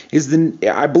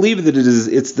 I believe that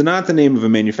it's not the name of a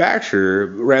manufacturer,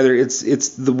 rather it's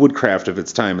the woodcraft of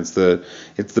its time. It's the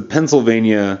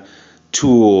Pennsylvania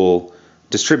tool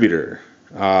distributor.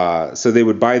 So they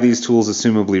would buy these tools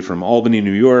assumably from Albany,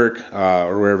 New York,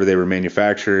 or wherever they were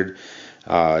manufactured,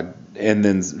 and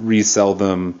then resell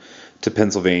them to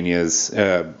Pennsylvania's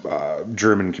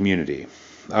German community.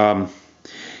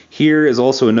 Here is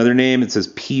also another name. It says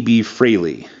P.B.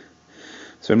 Fraley.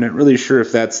 So I'm not really sure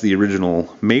if that's the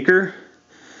original maker,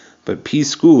 but P.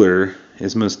 Schooler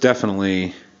is most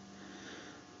definitely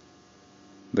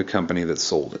the company that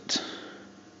sold it.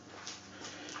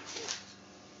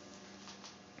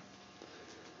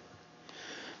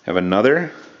 Have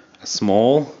another, a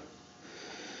small,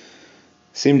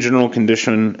 same general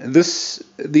condition.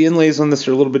 The inlays on this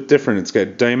are a little bit different. It's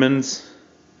got diamonds,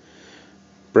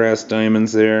 brass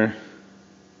diamonds there.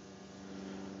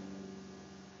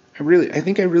 I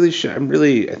think I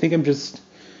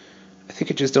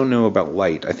just don't know about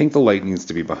light. I think the light needs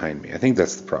to be behind me. I think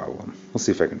that's the problem. We'll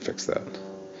see if I can fix that.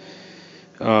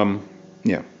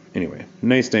 Yeah, anyway,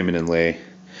 nice diamond inlay.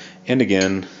 And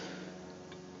again,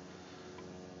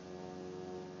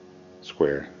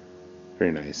 square.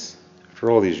 Very nice.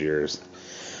 After all these years.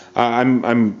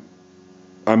 I'm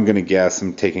gonna guess,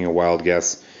 I'm taking a wild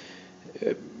guess,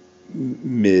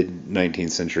 mid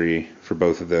 19th century for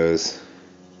both of those.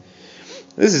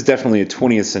 This is definitely a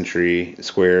 20th century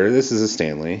square. This is a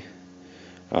Stanley.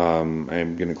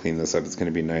 I'm going to clean this up. It's going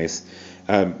to be nice.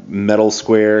 Metal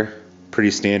square,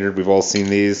 pretty standard. We've all seen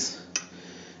these.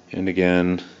 And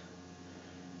again,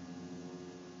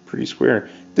 pretty square.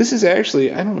 This is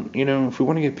actually, I don't, if we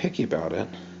want to get picky about it,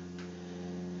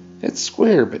 it's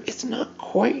square, but it's not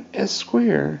quite as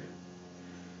square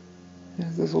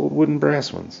as those old wooden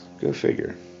brass ones. Go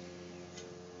figure.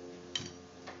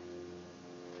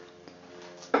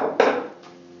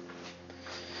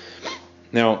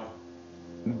 Now,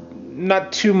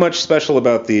 not too much special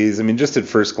about these. I mean, just at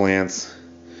first glance,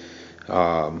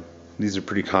 these are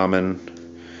pretty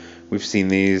common. We've seen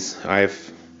these. I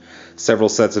have several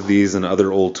sets of these in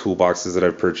other old toolboxes that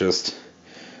I've purchased.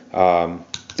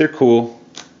 They're cool.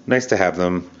 Nice to have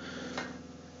them.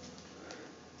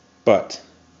 But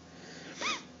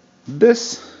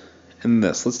this and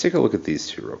this. Let's take a look at these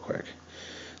two real quick.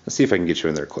 Let's see if I can get you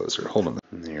in there closer. Hold on.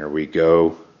 There we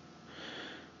go.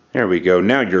 There we go.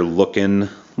 Now you're looking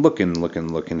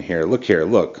here. Look here.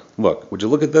 Look. Would you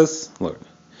look at this? Look.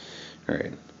 All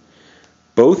right.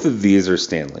 Both of these are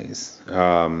Stanleys.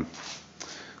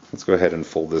 Let's go ahead and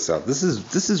fold this out. This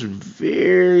is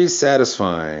very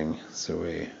satisfying. So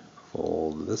we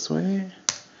fold this way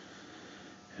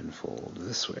and fold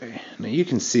this way. Now you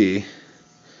can see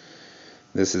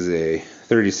this is a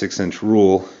 36-inch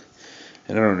rule,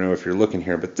 and I don't know if you're looking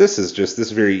here, but this is just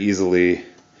this very easily.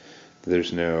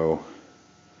 There's no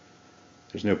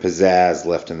pizzazz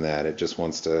left in that. It just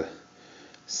wants to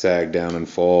sag down and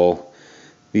fall.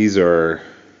 These are,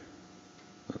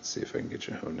 let's see if I can get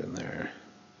you honed in there.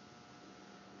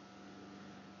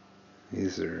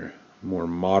 These are more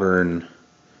modern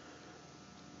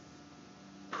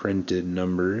printed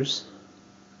numbers,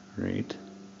 right?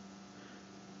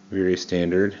 Very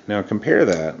standard. Now compare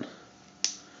that.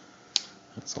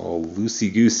 That's all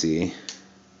loosey-goosey.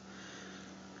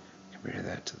 Compare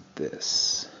that to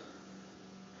this.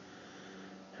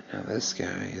 And now this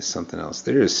guy is something else.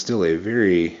 There is still a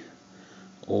very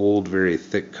old, very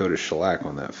thick coat of shellac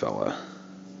on that fella.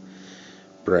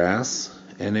 Brass.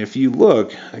 And if you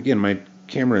look, again, my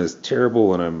camera is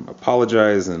terrible and I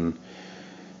apologize, and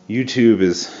YouTube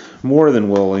is more than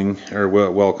willing or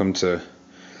welcome to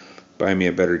buy me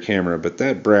a better camera, but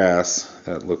that brass,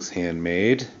 that looks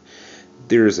handmade.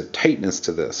 There's a tightness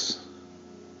to this.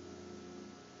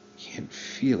 Can't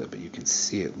feel it, but you can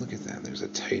see it. Look at that. There's a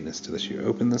tightness to this. You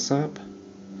open this up.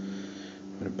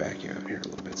 I'm going to back you out here a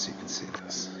little bit so you can see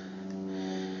this.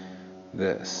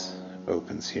 This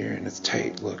opens here and it's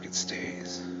tight. Look, it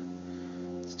stays.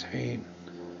 It's tight.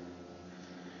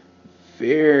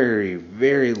 Very,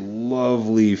 very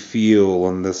lovely feel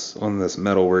on this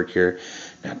metalwork here.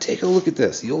 Now take a look at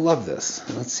this. You'll love this.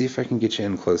 Let's see if I can get you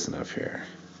in close enough here.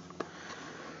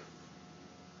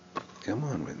 Come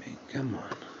on with me. Come on.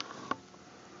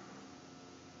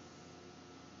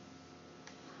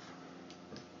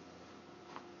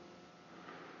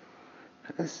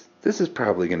 This is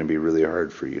probably going to be really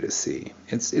hard for you to see.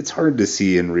 It's hard to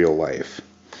see in real life.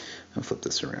 I'll flip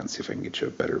this around, see if I can get you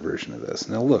a better version of this.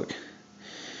 Now look.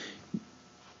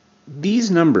 These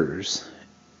numbers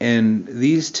and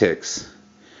these ticks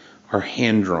are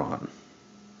hand-drawn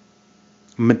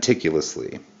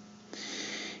meticulously.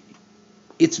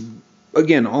 It's,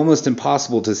 again, almost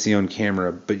impossible to see on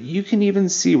camera, but you can even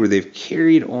see where they've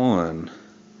carried on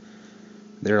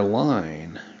their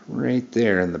line right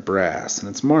there in the brass, and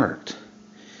it's marked.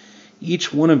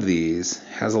 Each one of these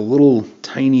has a little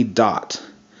tiny dot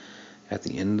at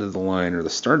the end of the line or the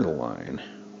start of the line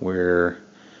where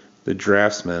the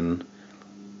draftsman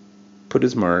put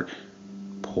his mark,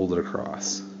 pulled it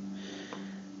across.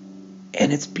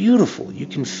 And it's beautiful. You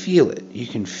can feel it. You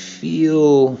can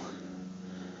feel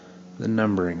the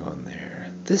numbering on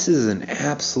there. This is an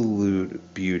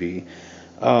absolute beauty.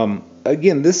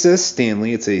 Again, this is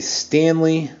Stanley. It's a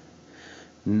Stanley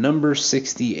number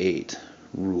 68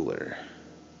 ruler.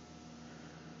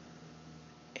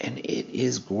 And it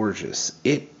is gorgeous.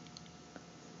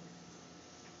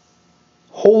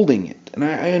 Holding it, and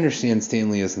I understand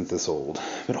Stanley isn't this old,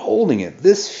 but holding it,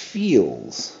 this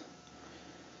feels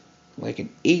like an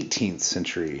 18th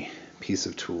century piece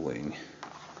of tooling,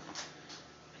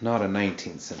 not a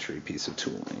 19th century piece of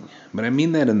tooling. But I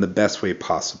mean that in the best way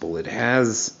possible.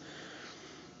 The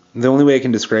only way I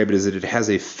can describe it is that it has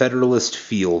a Federalist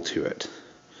feel to it,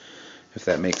 if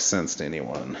that makes sense to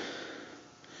anyone.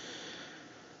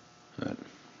 But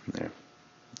there.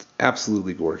 It's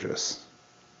absolutely gorgeous.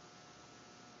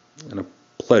 And a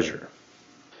pleasure.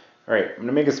 All right, I'm going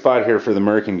to make a spot here for the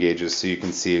Merkin gauges so you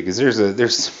can see it, because there's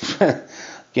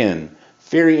again,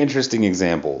 very interesting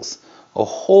examples. A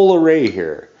whole array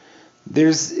here.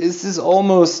 This is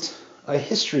almost a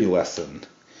history lesson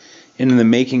in the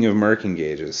making of Merkin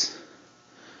gauges.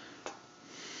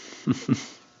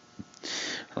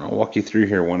 I'll walk you through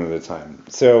here one at a time.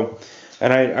 So,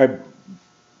 and I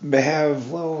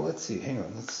have, well, let's see, hang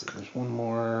on, let's see, there's one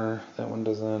more, that one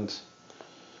doesn't,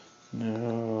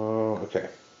 no, okay.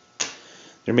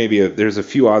 There's a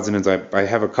few odds and ends. I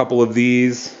have a couple of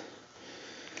these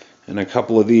and a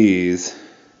couple of these.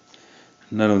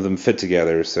 None of them fit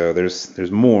together, so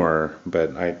there's more,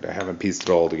 but I haven't pieced it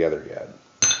all together yet.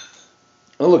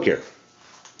 Oh, look here.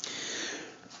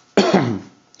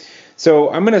 So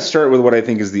I'm going to start with what I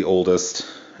think is the oldest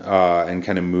and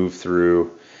kind of move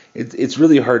through. It's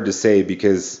really hard to say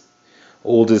because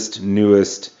oldest,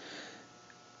 newest.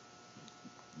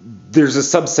 There's a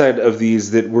subset of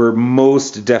these that were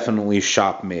most definitely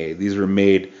shop made. These were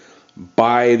made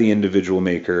by the individual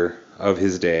maker of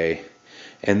his day.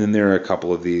 And then there are a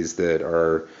couple of these that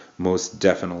are most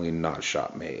definitely not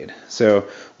shop made. So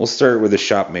we'll start with the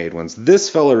shop made ones. This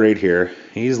fella right here,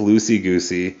 he's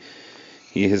loosey-goosey.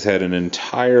 He has had an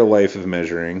entire life of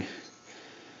measuring.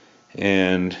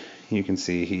 And you can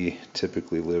see he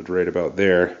typically lived right about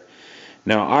there.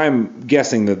 Now I'm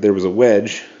guessing that there was a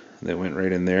wedge that went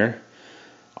right in there.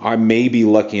 I may be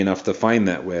lucky enough to find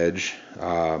that wedge.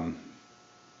 The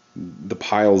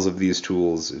piles of these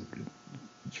tools,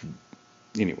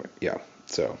 anyway, yeah.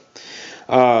 So,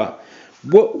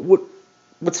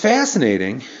 what's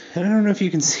fascinating, and I don't know if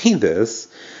you can see this,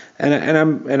 and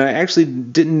I actually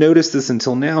didn't notice this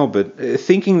until now, but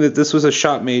thinking that this was a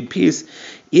shop-made piece,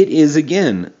 it is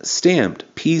again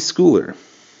stamped P. Schooler.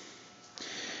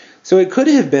 So it could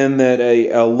have been that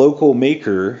a local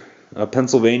maker, a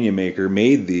Pennsylvania maker,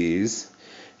 made these,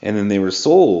 and then they were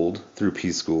sold through P.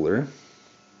 Schooler.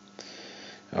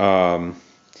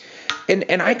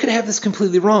 And I could have this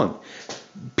completely wrong.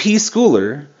 P.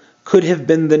 Schooler could have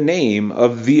been the name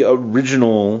of the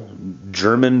original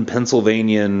German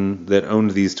Pennsylvanian that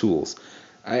owned these tools.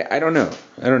 I don't know.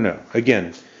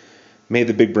 Again, may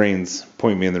the big brains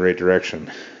point me in the right direction.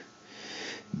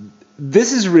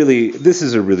 This is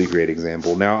a really great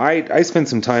example. Now, I spent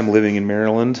some time living in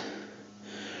Maryland,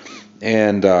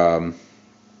 and I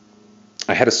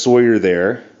had a sawyer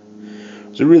there. He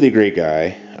was a really great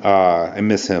guy. I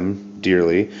miss him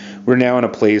dearly. We're now in a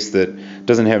place that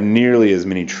doesn't have nearly as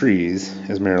many trees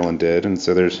as Maryland did, and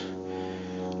so there's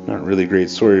not really great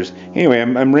sawyers. Anyway,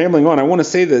 I'm rambling on. I want to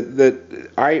say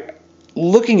that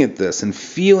looking at this and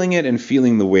feeling it and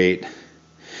feeling the weight,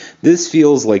 this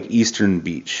feels like Eastern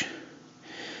Beach.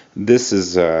 This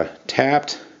is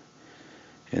tapped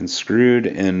and screwed,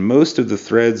 and most of the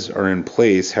threads are in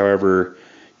place. However,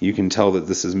 you can tell that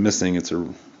this is missing its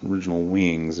original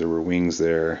wings. There were wings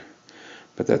there.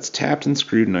 But that's tapped and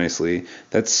screwed nicely.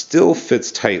 That still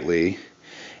fits tightly.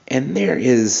 And there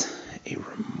is a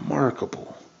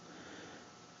remarkable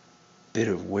bit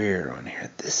of wear on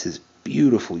here. This is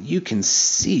beautiful. You can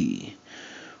see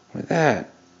where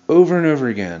that, over and over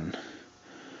again,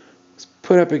 was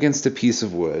put up against a piece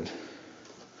of wood.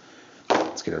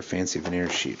 Let's get our fancy veneer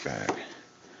sheet back.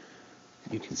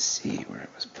 You can see where it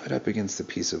was put up against a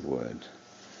piece of wood,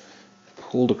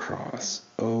 pulled across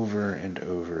over and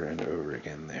over and over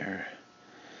again there.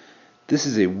 This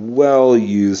is a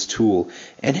well-used tool,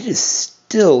 and it is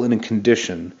still in a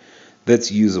condition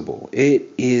that's usable. It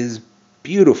is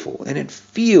beautiful, and it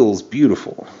feels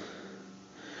beautiful.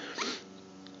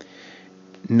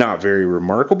 Not very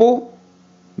remarkable,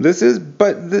 this is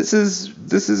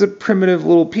a primitive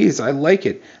little piece. I like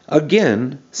it.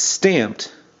 Again,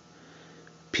 stamped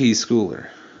P. Schooler.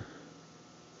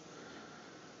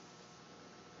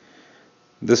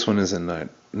 This one is in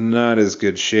not as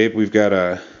good shape. We've got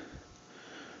a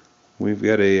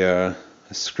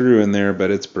screw in there,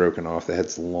 but it's broken off. The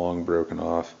head's long broken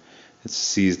off. It's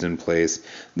seized in place.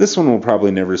 This one will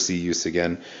probably never see use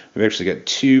again. We've actually got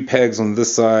 2 pegs on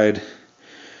this side,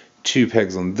 2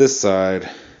 pegs on this side,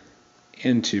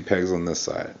 and 2 pegs on this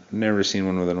side. Never seen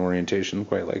one with an orientation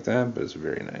quite like that, but it's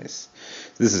very nice.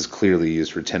 This is clearly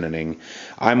used for tenoning.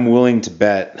 I'm willing to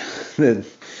bet that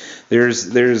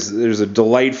there's a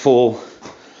delightful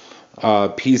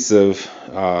piece of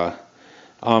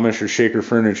Amish or Shaker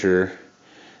furniture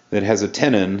that has a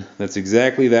tenon that's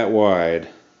exactly that wide,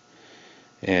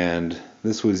 and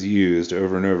this was used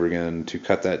over and over again to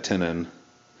cut that tenon.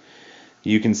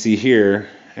 You can see here,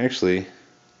 actually,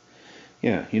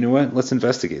 yeah, you know what? Let's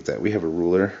investigate that. We have a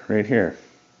ruler right here.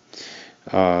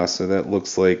 So that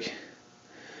looks like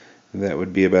that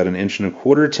would be about 1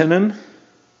 1/4 inch tenon,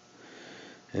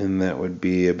 and that would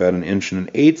be about 1 1/8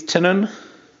 inch tenon.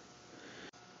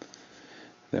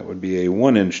 That would be a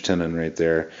 1 inch tenon right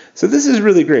there. So this is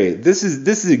really great. That's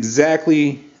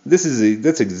exactly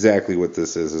what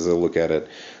this is as I look at it.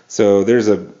 So there's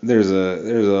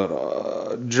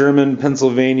a German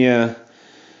Pennsylvania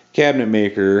cabinet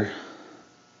maker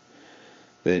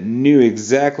that knew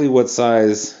exactly what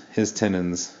size his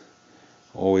tenons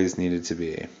always needed to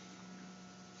be.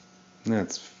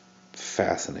 That's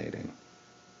fascinating.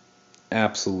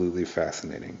 Absolutely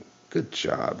fascinating. Good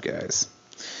job, guys.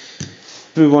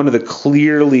 Move on to the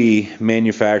clearly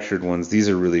manufactured ones. These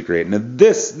are really great. Now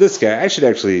this guy, I'm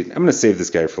going to save this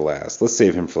guy for last. Let's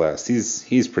save him for last.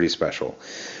 He's pretty special.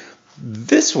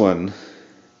 This one,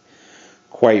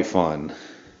 quite fun.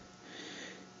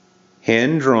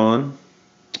 Hand-drawn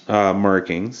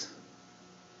markings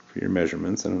for your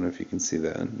measurements. I don't know if you can see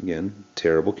that. Again,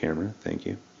 terrible camera. Thank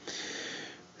you.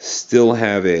 Still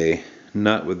have a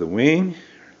nut with the wing,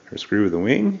 or screw with the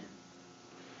wing.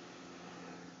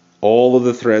 All of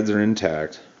the threads are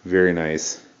intact. Very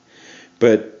nice.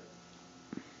 But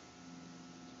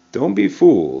don't be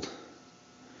fooled.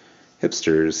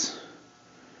 Hipsters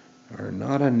are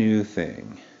not a new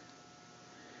thing.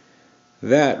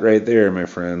 That right there, my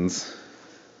friends,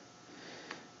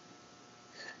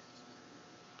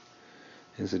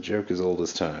 is a joke as old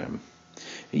as time.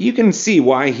 You can see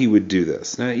why he would do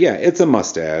this. Now, yeah, it's a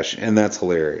mustache, and that's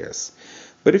hilarious.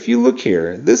 But if you look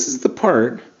here, this is the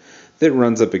part that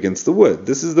runs up against the wood.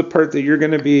 This is the part that you're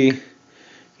going to be,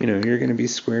 you're going to be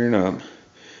squaring up.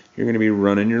 You're going to be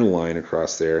running your line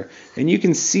across there. And you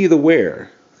can see the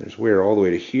wear. There's wear all the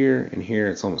way to here and here.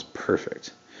 It's almost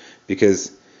perfect.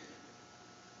 Because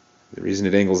the reason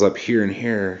it angles up here and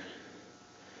here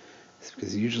is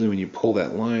because usually when you pull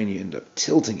that line, you end up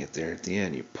tilting it there at the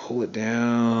end. You pull it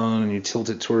down and you tilt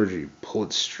it towards you. You pull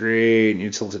it straight and you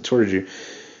tilt it towards you.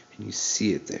 And you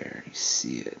see it there. You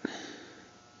see it.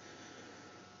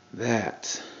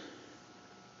 That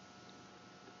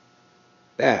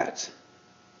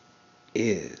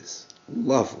is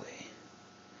lovely.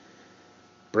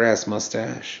 Brass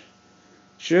mustache.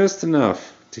 Just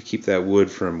enough to keep that wood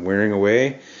from wearing away.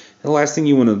 And the last thing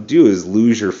you want to do is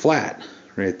lose your flat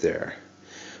right there.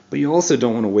 But you also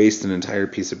don't want to waste an entire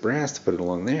piece of brass to put it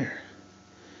along there.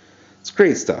 It's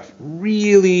great stuff.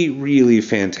 Really, really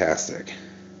fantastic.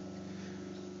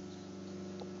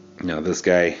 Now this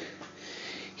guy,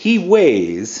 he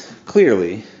weighs,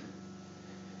 clearly,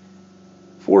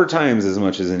 4 times as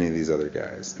much as any of these other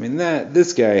guys. I mean,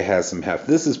 this guy has some heft.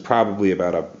 This is probably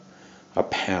about a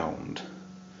pound.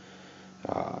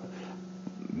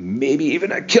 Maybe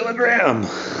even a kilogram.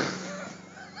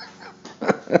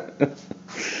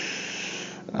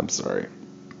 I'm sorry.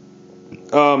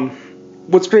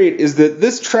 What's great is that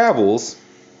this travels.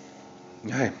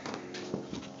 I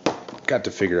got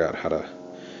to figure out how to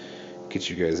get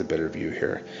you guys a better view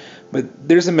here. But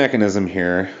there's a mechanism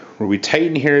here where we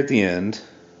tighten here at the end,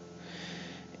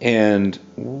 and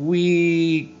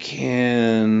we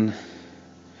can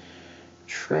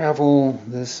travel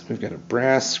this. We've got a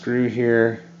brass screw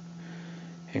here.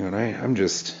 Hang on, I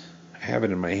have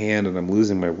it in my hand and I'm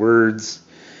losing my words.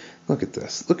 Look at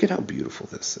this. Look at how beautiful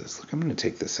this is. Look, I'm going to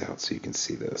take this out so you can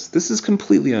see this. This is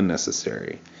completely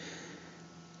unnecessary.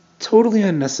 Totally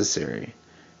unnecessary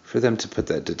for them to put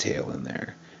that detail in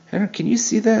there. And can you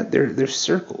see that? They're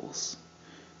circles.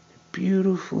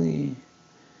 Beautifully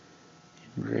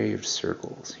engraved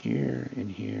circles here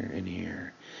and here and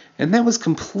here. And that was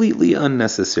completely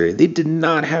unnecessary. They did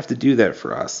not have to do that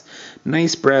for us.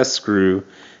 Nice brass screw,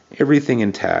 everything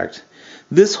intact.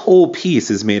 This whole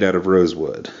piece is made out of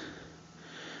rosewood.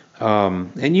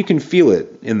 And you can feel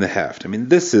it in the heft. I mean,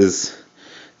 this is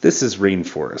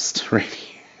rainforest right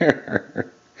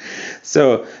here.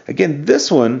 So again, this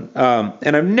one,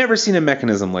 and I've never seen a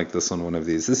mechanism like this on one of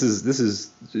these. This is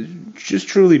just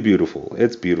truly beautiful.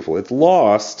 It's beautiful. It's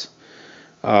lost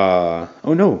Oh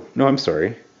no, I'm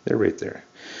sorry. They're right there.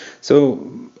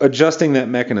 So adjusting that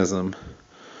mechanism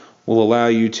will allow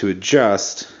you to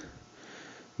adjust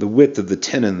the width of the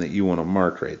tenon that you want to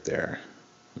mark right there.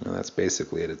 And that's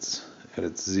basically at its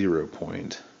 0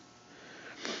 point.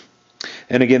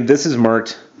 And again, this is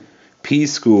marked P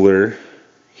schooler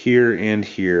here and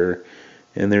here,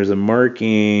 and there's a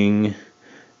marking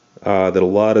that a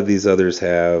lot of these others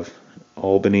have.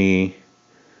 Albany,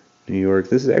 New York.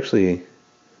 This is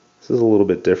a little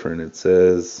bit different. It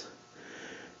says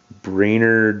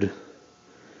Brainerd,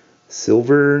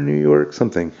 Silver, New York,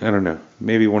 something. I don't know.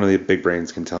 Maybe one of the big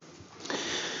brains can tell.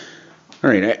 All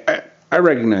right, I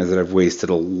recognize that I've wasted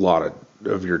a lot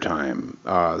of your time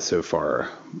so far,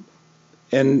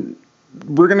 and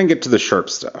we're gonna get to the sharp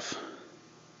stuff.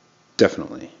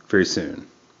 Definitely, very soon.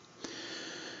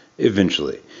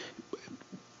 Eventually.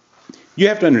 You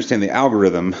have to understand the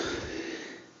algorithm.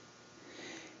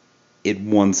 It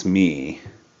wants me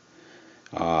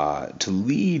to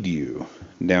lead you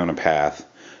down a path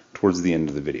towards the end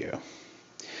of the video.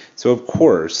 So of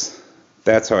course,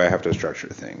 that's how I have to structure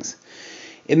things.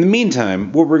 In the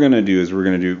meantime, what we're going to do is we're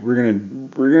going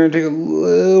to take a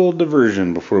little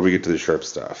diversion before we get to the sharp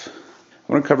stuff.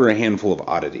 I want to cover a handful of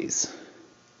oddities.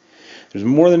 There's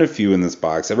more than a few in this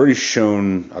box. I've already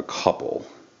shown a couple.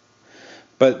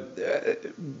 But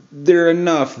they're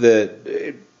enough that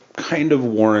it kind of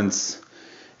warrants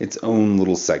its own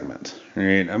little segment.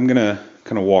 Right? I'm going to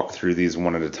kind of walk through these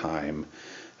one at a time.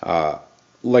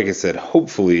 Like I said,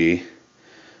 hopefully,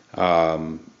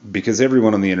 because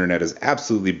everyone on the internet is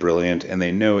absolutely brilliant and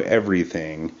they know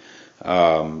everything,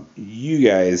 you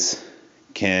guys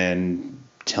can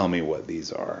tell me what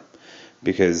these are.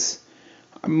 Because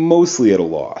I'm mostly at a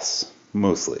loss.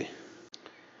 Mostly.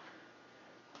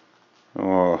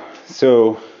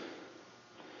 So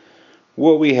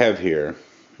what we have here,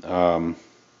 when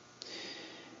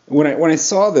I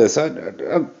saw this,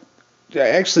 I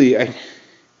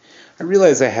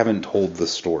realized I haven't told the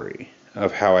story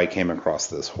of how I came across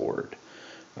this hoard.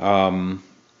 And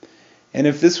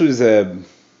if this was a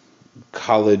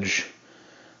college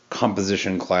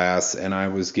composition class and I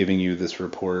was giving you this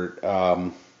report,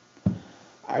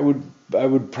 I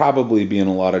would probably be in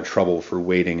a lot of trouble for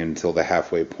waiting until the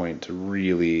halfway point to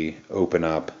really open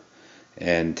up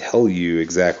and tell you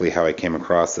exactly how I came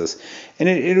across this. And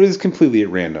it was completely at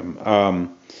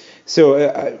random.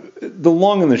 So the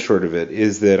long and the short of it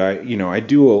is that I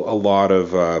do a lot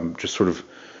of just sort of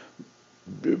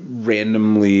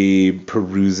randomly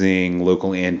perusing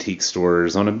local antique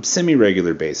stores on a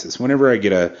semi-regular basis. Whenever I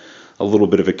get a little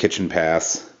bit of a kitchen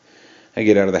pass, I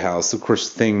get out of the house. Of course,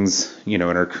 things, in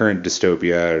our current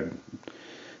dystopia are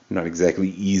not exactly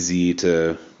easy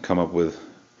to come up with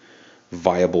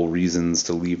viable reasons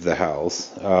to leave the house.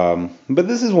 But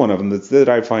this is one of them that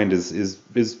I find is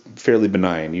fairly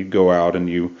benign. You go out and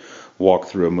you walk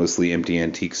through a mostly empty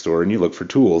antique store and you look for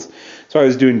tools. So I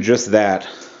was doing just that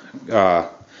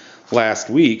last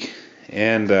week,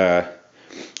 and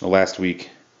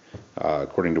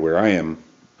according to where I am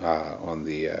on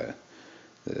the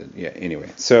anyway.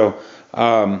 So,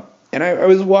 and I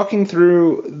was walking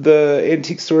through the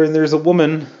antique store, and there's a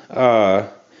woman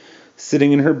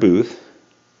sitting in her booth,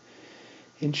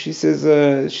 and she says,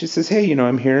 "Hey,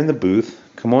 I'm here in the booth.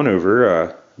 Come on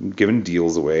over. I'm giving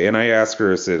deals away." And I asked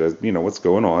her, I said, "What's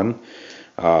going on?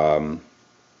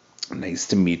 Nice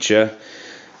to meet you."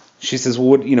 She says, "Well,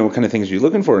 what kind of things are you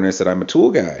looking for?" And I said, "I'm a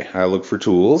tool guy. I look for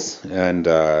tools and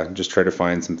just try to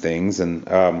find some things." And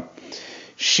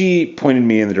she pointed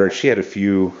me in the direction. She had a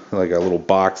little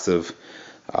box of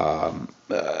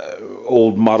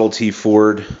old Model T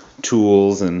Ford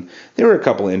tools, and there were a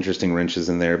couple of interesting wrenches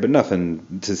in there, but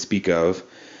nothing to speak of.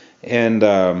 And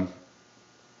I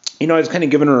was kind of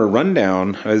giving her a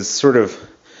rundown. I was sort of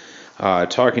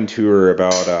talking to her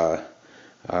about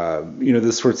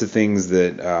the sorts of things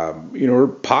that are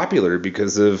popular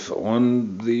because of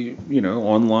online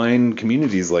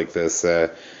communities like this. I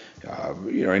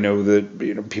know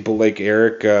that people like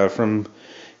Eric from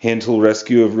Hand Tool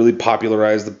Rescue have really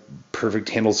popularized the perfect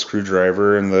handle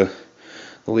screwdriver and the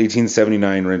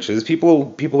 1879 wrenches.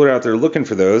 People are out there looking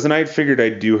for those, and I figured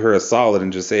I'd do her a solid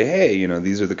and just say, hey,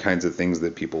 these are the kinds of things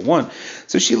that people want.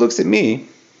 So she looks at me.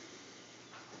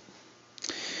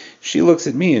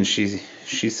 And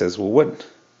she says, "Well, what?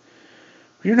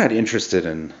 You're not interested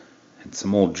in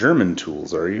some old German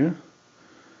tools, are you?"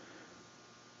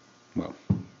 Well,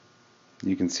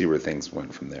 you can see where things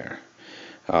went from there.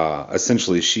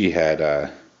 Essentially, she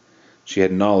had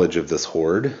knowledge of this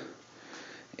hoard,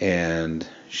 and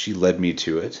she led me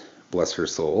to it. Bless her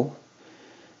soul.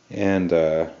 And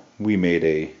we made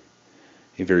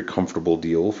a very comfortable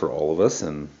deal for all of us,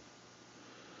 and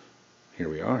here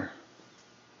we are.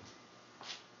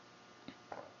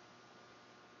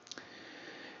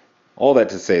 All that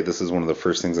to say, this is one of the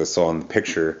first things I saw in the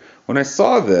picture. When I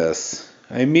saw this,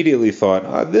 I immediately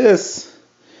thought, this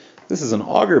is an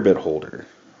auger bit holder.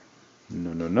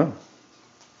 No, no, no.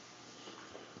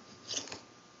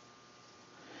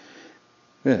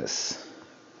 This.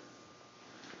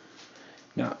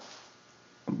 Now,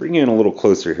 I'll bring you in a little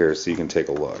closer here so you can take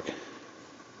a look.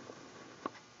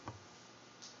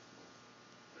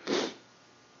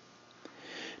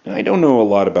 Now, I don't know a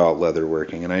lot about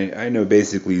leatherworking, and I know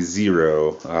basically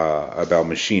zero about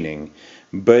machining,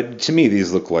 but to me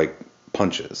these look like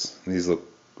punches. These look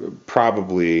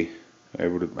probably,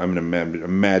 I'm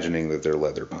imagining that they're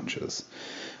leather punches.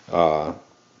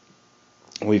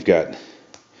 We've got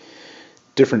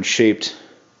different shaped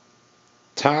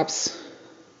tops.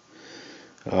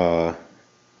 Let's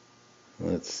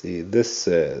see, this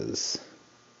says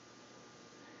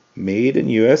made in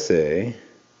USA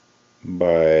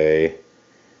by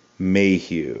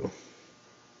Mayhew.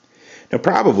 Now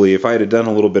probably if I had done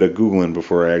a little bit of Googling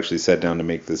before I actually sat down to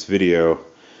make this video,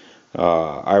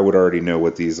 I would already know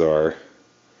what these are,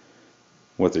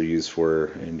 what they're used for,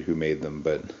 and who made them,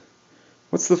 but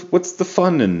what's the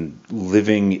fun in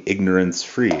living ignorance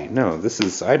free? No,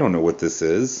 I don't know what this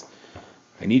is.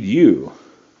 I need you.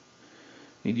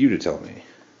 I need you to tell me.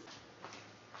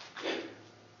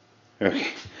 Okay.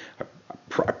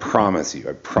 I promise you,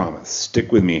 I promise.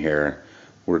 Stick with me here.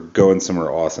 We're going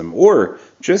somewhere awesome. Or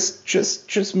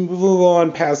just move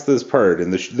on past this part,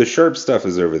 and the sharp stuff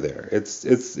is over there.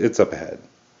 It's up ahead.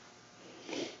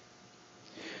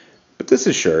 But this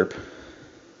is sharp.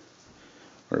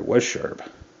 Or it was sharp.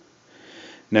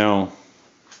 Now,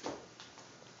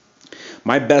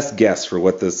 my best guess for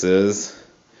what this is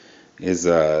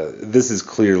this is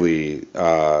clearly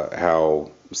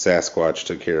how Sasquatch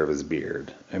took care of his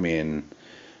beard. I mean,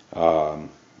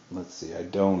 let's see. I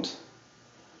don't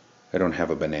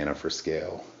have a banana for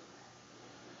scale.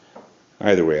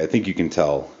 Either way, I think you can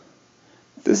tell.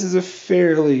 This is a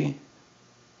fairly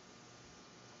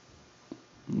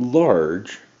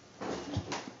large.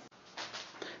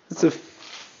 It's a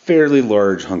fairly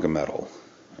large hunk of metal.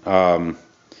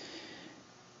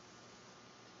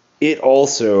 It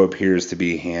also appears to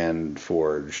be hand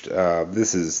forged.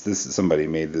 This is somebody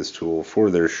made this tool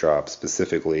for their shop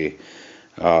specifically.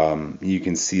 You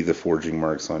can see the forging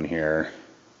marks on here.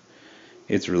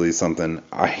 It's really something.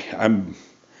 I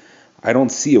don't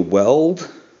see a weld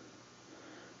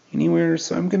anywhere,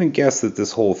 so I'm gonna guess that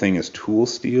this whole thing is tool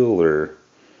steel or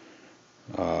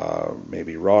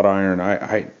maybe wrought iron.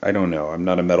 I don't know. I'm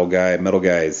not a metal guy. Metal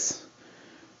guys,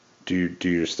 do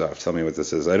your stuff. Tell me what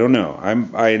this is. I don't know.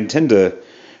 I intend to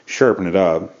sharpen it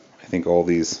up. I think all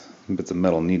these bits of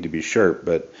metal need to be sharp,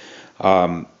 but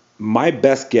my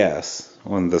best guess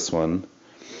on this one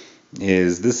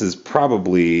is this is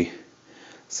probably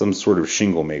some sort of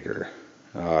shingle maker.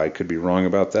 I could be wrong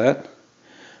about that.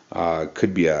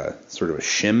 Could be a sort of a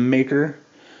shim maker,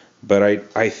 but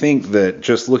I think that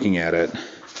just looking at it,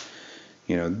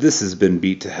 this has been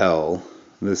beat to hell,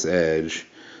 this edge.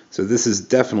 So this is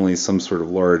definitely some sort of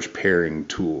large paring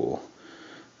tool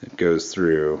that goes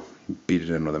through, beat it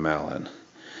in with a mallet.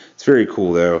 It's very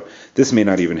cool though. This may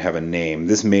not even have a name.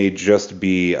 This may just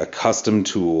be a custom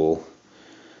tool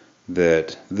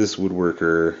that this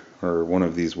woodworker or one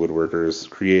of these woodworkers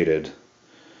created.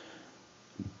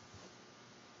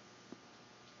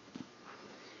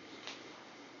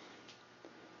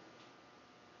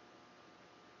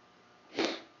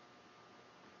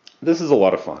 This is a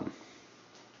lot of fun.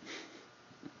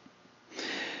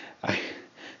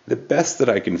 The best that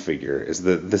I can figure is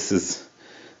that this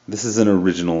is an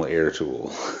original air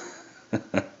tool.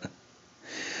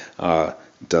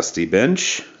 Dusty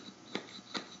bench.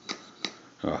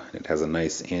 Oh, it has a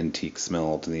nice antique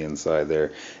smell to the inside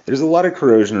there. There's a lot of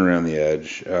corrosion around the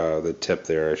edge, the tip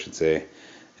there, I should say.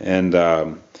 And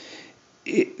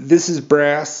this is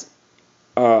brass.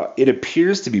 It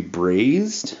appears to be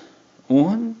brazed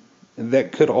on.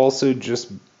 That could also just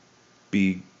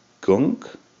be gunk.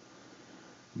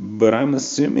 But I'm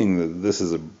assuming that this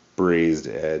is a brazed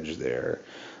edge there.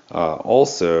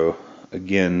 Also,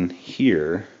 again,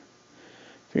 here,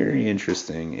 very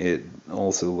interesting. It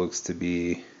also looks to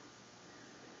be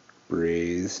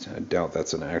brazed. I doubt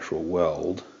that's an actual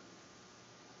weld.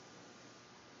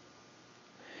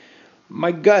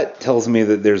 My gut tells me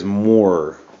that there's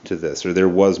more to this, or there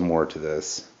was more to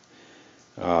this.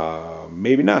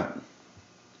 Maybe not.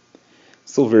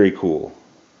 Still very cool.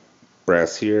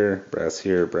 Brass here, brass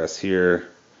here, brass here.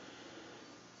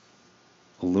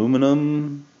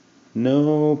 Aluminum,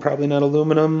 No, probably not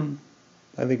aluminum.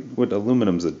 I think what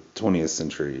aluminum's a 20th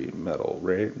century metal,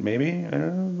 right? Maybe? I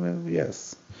don't know. Well,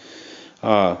 yes.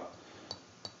 Uh,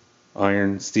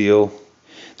 Iron, steel.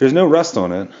 There's no rust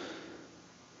on it.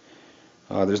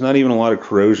 There's not even a lot of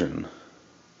corrosion.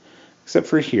 Except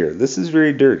for here. This is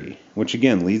very dirty, which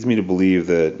again leads me to believe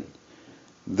that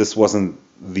this wasn't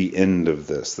the end of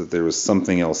this, that there was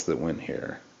something else that went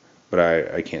here. But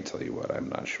I can't tell you what. I'm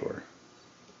not sure.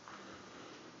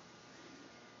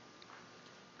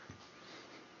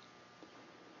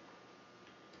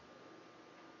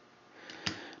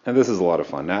 Now this is a lot of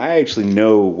fun. Now I actually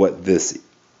know what this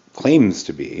claims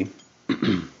to be.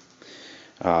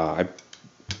 I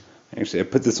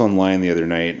put this online the other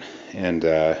night and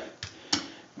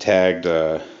tagged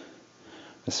a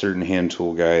certain hand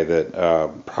tool guy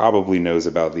that probably knows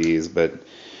about these, but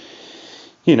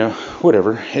you know,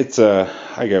 whatever. It's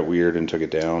I got weird and took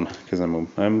it down because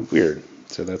I'm weird,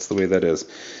 so that's the way that is.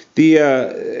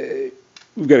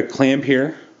 We've got a clamp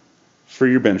here for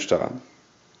your bench top.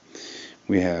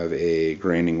 We have a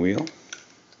grinding wheel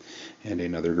and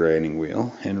another grinding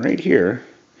wheel, and right here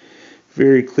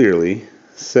very clearly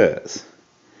says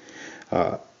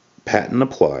patent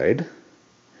applied,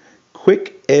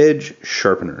 quick edge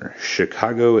sharpener,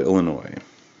 Chicago, Illinois.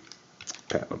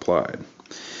 Patent applied.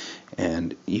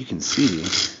 And you can see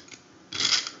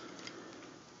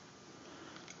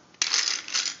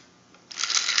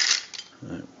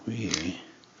that we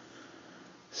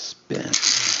spin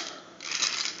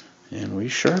and we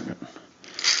sharpen.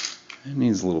 It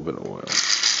needs a little bit of oil.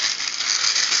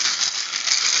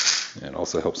 It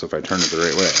also helps if I turn it the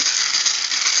right way.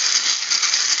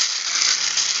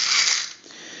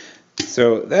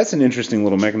 So that's an interesting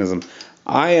little mechanism.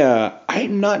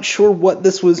 I'm not sure what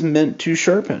this was meant to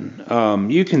sharpen.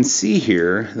 You can see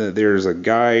here that there's a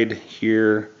guide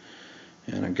here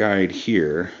and a guide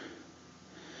here.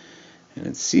 And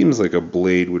it seems like a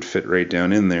blade would fit right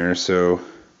down in there. So,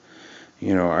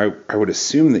 you know, I would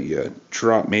assume that you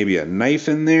drop maybe a knife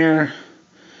in there.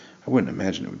 I wouldn't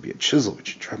imagine it would be a chisel,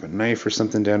 but you drop a knife or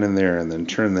something down in there and then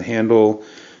turn the handle.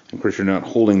 And of course, you're not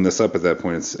holding this up at that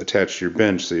point. It's attached to your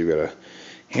bench, so you've got a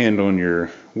hand on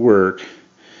your work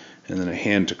and then a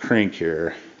hand to crank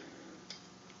here.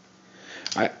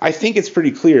 I think it's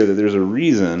pretty clear that there's a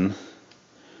reason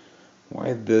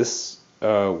why this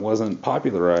wasn't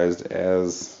popularized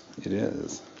as it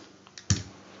is.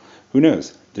 Who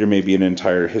knows? There may be an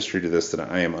entire history to this that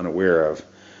I am unaware of.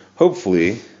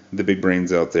 Hopefully, the big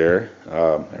brains out there,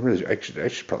 I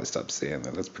should probably stop saying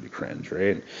that. That's pretty cringe,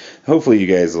 right? Hopefully, you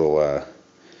guys will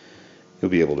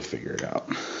you'll be able to figure it out.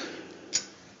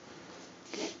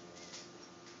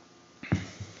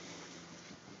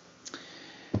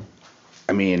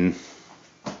 I mean,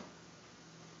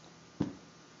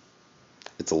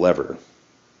 it's a lever,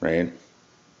 right?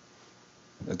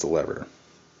 It's a lever.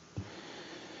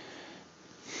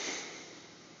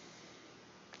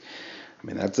 I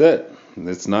mean, that's it.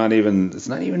 It's not even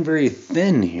very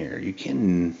thin here. You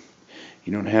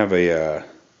don't have a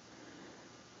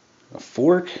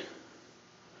fork.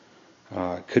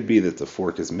 It could be that the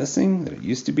fork is missing, that it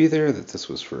used to be there, that this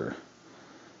was for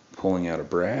pulling out a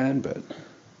brad, but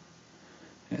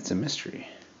it's a mystery.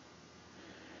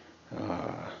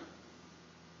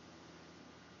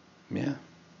 Yeah,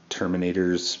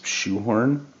 Terminator's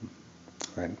shoehorn.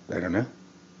 I don't know.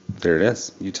 There it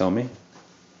is. You tell me.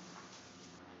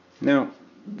 Now,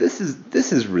 this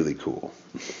is really cool.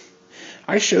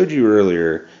 I showed you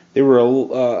earlier there were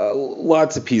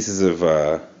lots of pieces of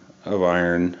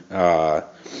iron,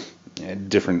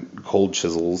 different cold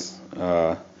chisels.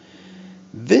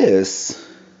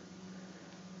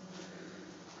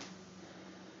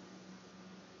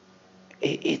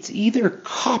 It's either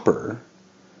copper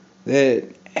that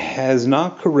has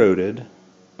not corroded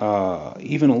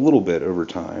even a little bit over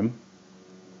time,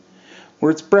 or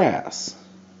it's brass.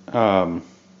 I'm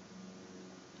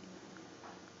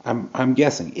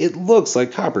guessing. It looks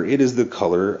like copper. It is the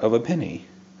color of a penny.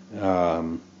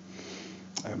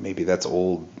 Maybe that's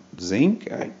old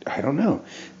zinc. I don't know.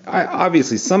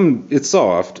 Obviously, it's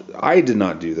soft. I did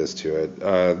not do this to it.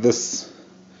 This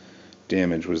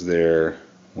damage was there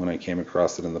when I came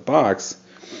across it in the box.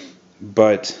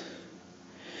 But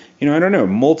I don't know.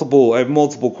 I have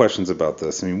multiple questions about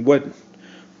this. I mean, what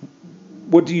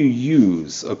do you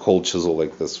use a cold chisel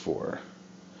like this for?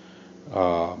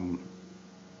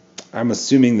 I'm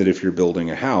assuming that if you're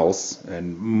building a house,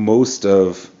 and most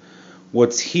of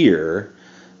what's here,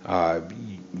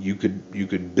 you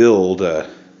could build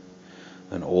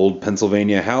an old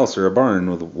Pennsylvania house or a barn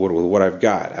with what I've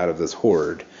got out of this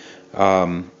Hoard.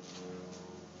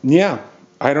 Yeah,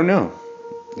 I don't know.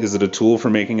 Is it a tool for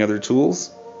making other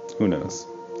tools? Who knows?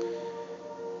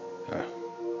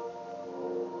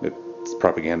 It's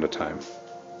propaganda time.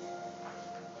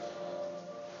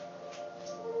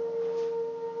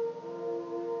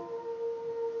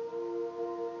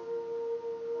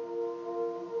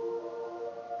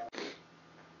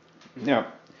 Now,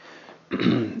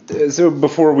 so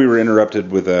before we were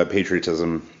interrupted with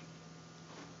patriotism,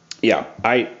 yeah,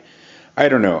 I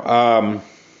don't know.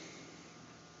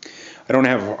 I don't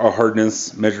have a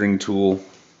hardness measuring tool.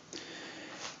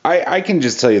 I can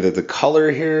just tell you that the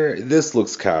color here, this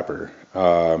looks copper.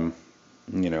 You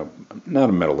know, I'm not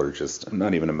a metallurgist. I'm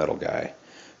not even a metal guy.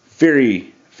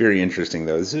 Very, very interesting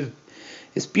though.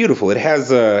 It's beautiful. It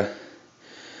has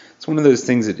it's one of those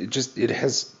things that it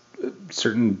has a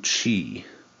certain chi.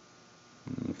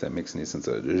 If that makes any sense.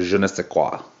 Je ne sais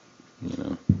quoi. You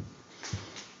know.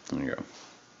 There you go.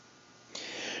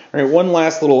 All right, one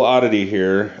last little oddity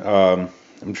here.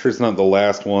 I'm sure it's not the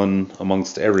last one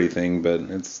amongst everything, but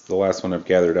it's the last one I've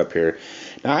gathered up here.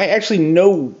 Now, I actually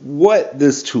know what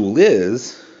this tool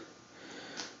is.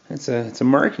 It's a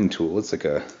marking tool. It's like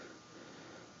a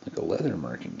leather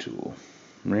marking tool,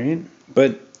 right?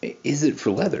 But is it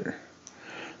for leather?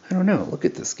 I don't know. Look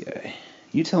at this guy.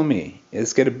 You tell me.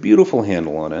 It's got a beautiful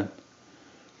handle on it.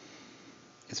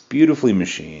 It's beautifully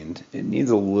machined. It needs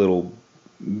a little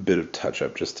bit of touch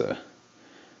up just to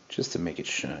make it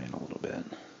shine a little bit.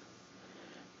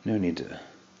 No need to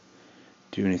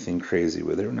do anything crazy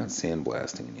with it. We're not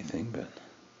sandblasting anything, but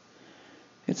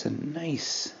it's a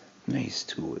nice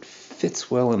tool. It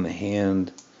fits well in the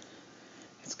hand.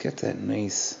 It's got that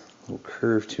nice little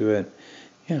curve to it.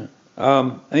 Yeah.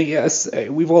 Yes,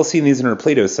 we've all seen these in our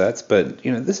Play-Doh sets, but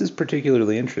you know, this is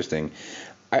particularly interesting.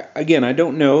 I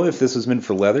don't know if this was meant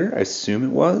for leather. I assume it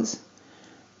was.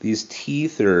 These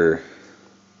teeth are,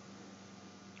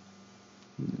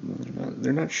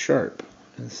 they're not sharp.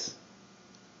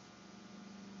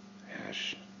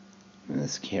 Gosh,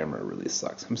 this camera really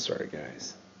sucks. I'm sorry,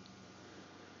 guys.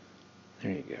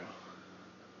 There you go.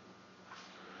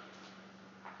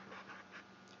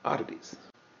 Oddities.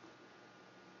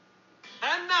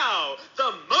 And now,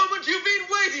 the moment you've been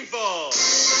waiting for.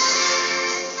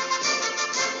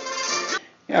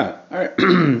 Yeah. All right.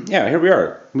 Yeah. Here we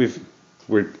are.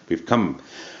 We've come.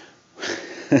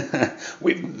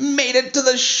 We've made it to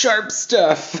the sharp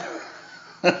stuff.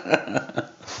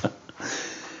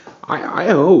 I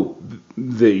hope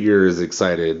that you're as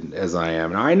excited as I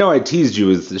am. And I know I teased you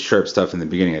with the sharp stuff in the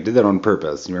beginning. I did that on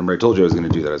purpose. You remember I told you I was going to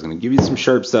do that. I was going to give you some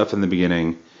sharp stuff in the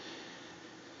beginning.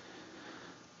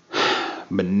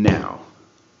 But now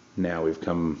we've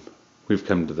come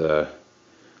to the.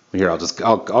 Here,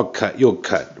 I'll cut. You'll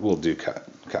cut. We'll do cut.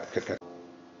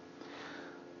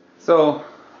 So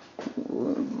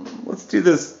let's do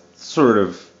this sort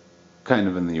of, kind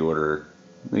of in the order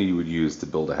that you would use to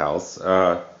build a house.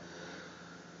 I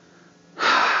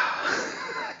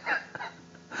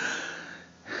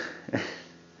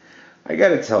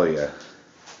gotta tell you,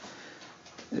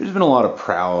 there's been a lot of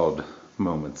proud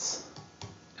moments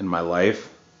in my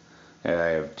life. I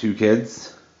have 2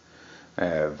 kids. I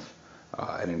have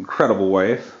an incredible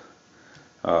wife.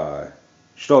 You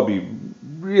should all be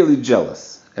really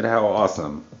jealous at how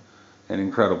awesome and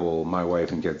incredible my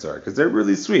wife and kids are, because they're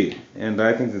really sweet, and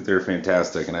I think that they're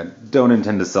fantastic, and I don't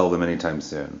intend to sell them anytime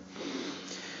soon.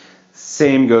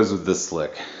 Same goes with this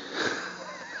slick.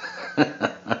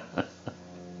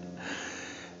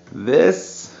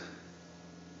 This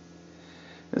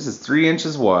is 3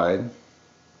 inches wide.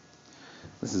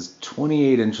 This is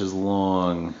 28 inches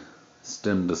long,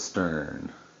 stem to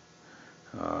stern.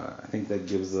 I think that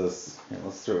gives us, here,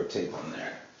 let's throw a tape on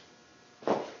there.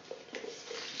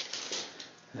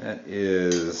 That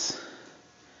is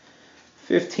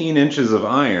 15 inches of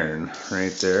iron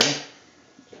right there.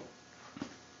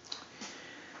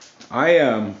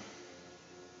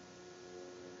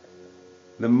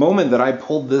 The moment that I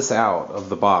pulled this out of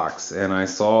the box and I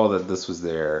saw that this was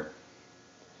there,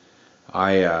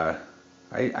 I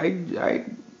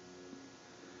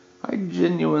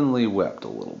genuinely wept a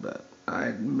little bit.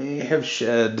 I may have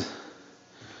shed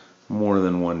more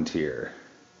than one tear.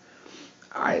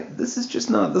 This is just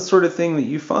not the sort of thing that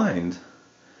you find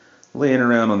laying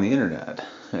around on the internet.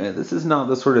 This is not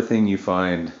the sort of thing you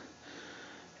find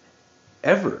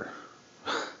ever.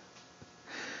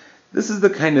 This is the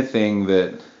kind of thing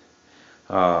that,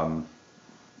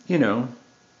 you know,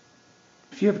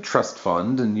 if you have a trust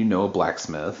fund and you know a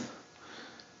blacksmith,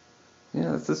 you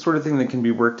know, it's the sort of thing that can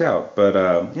be worked out.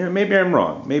 But, you know, maybe I'm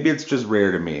wrong. Maybe it's just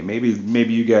rare to me. Maybe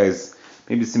you guys,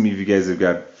 maybe some of you guys have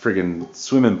got friggin'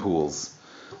 swimming pools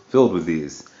filled with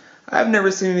these. I've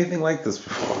never seen anything like this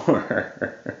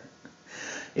before.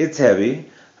 It's heavy.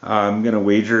 I'm gonna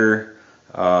wager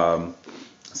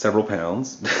several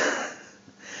pounds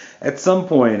at some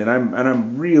point, and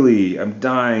I'm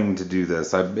dying to do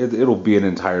this. It'll be an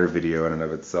entire video in and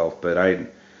of itself, but I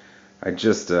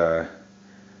just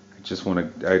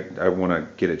want to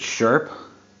get it sharp,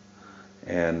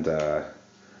 and I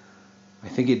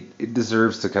think it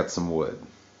deserves to cut some wood.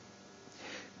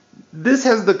 This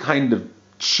has the kind of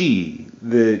chi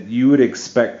that you would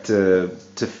expect to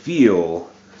feel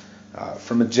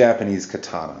from a Japanese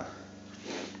katana.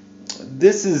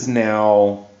 This is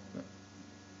now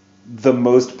the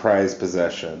most prized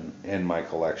possession in my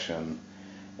collection,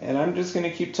 and I'm just going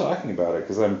to keep talking about it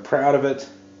because I'm proud of it.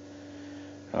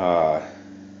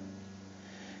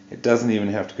 It doesn't even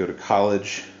have to go to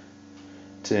college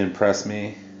to impress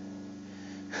me.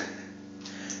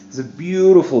 There's a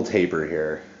beautiful taper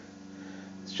here.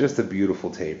 It's just a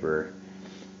beautiful taper.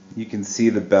 You can see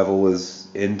the bevel is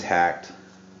intact.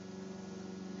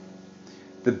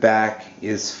 The back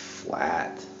is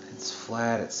flat. It's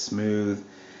flat, it's smooth.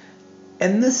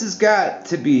 And this has got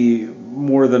to be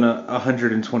more than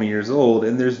 120 years old,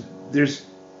 and this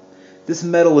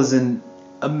metal is in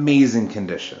amazing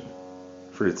condition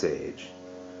for its age.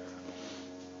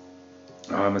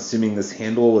 I'm assuming this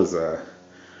handle is a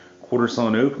quarter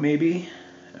sawn oak, maybe.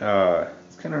 It's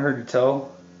kind of hard to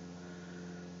tell.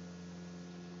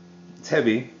 It's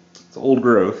heavy. It's old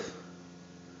growth.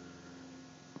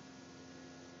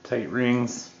 Tight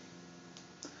rings.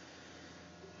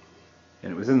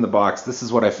 And it was in the box. This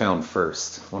is what I found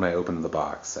first when I opened the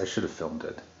box. I should have filmed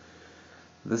it.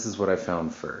 This is what I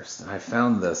found first. I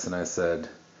found this and I said,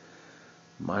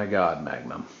 my God,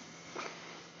 Magnum.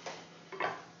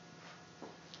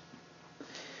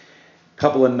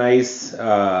 Couple of nice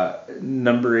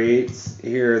number 8s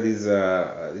here. These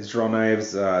draw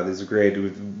knives. These are great.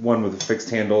 One with a fixed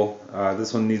handle.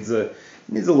 This one needs a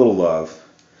little love.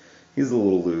 He's a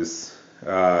little loose.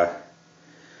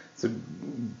 It's a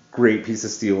great piece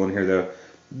of steel in here, though.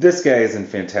 This guy is in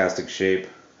fantastic shape.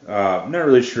 I'm not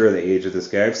really sure of the age of this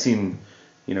guy. I've seen,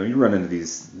 you run into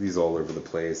these all over the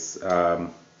place.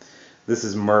 This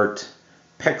is marked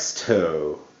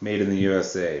Pexto, made in the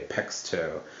USA.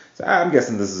 Pexto. So I'm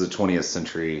guessing this is a 20th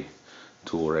century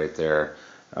tool right there.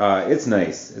 It's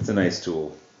nice. It's a nice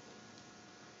tool.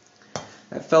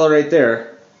 That fella right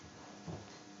there,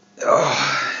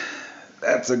 oh,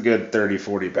 that's a good 30,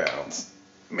 40 pounds.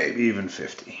 Maybe even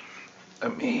 50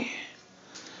 of me.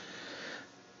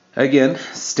 Again,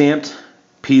 stamped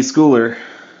P schooler.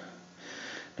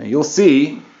 Now you'll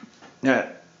see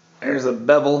that there's a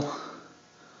bevel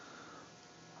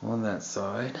on that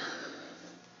side.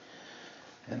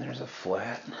 And there's a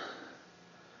flat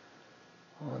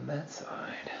on that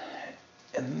side.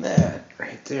 And that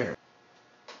right there.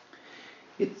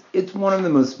 It's one of the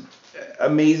most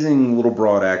amazing little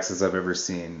broadaxes I've ever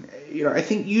seen. I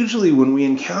think usually when we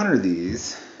encounter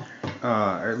these,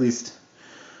 or at least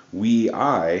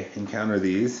I encounter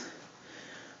these,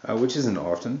 which isn't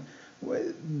often,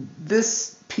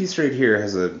 this piece right here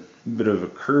has a bit of a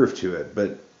curve to it,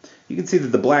 but you can see that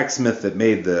the blacksmith that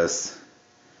made this,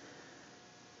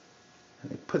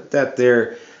 I put that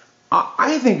there.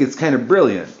 I think it's kind of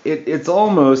brilliant. It's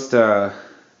almost,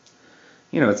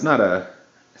 it's not a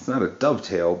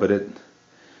dovetail, but it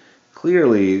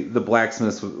clearly the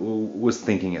blacksmith was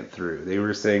thinking it through. They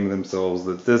were saying to themselves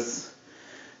that this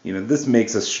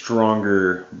makes a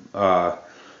stronger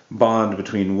bond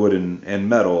between wood and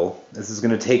metal. This is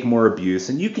going to take more abuse,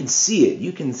 and you can see it.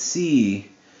 You can see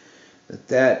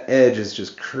that edge is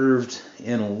just curved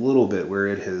in a little bit where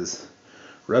it has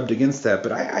rubbed against that.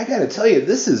 But I got to tell you,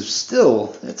 this is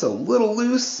still, it's a little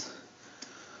loose,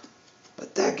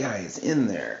 but that guy is in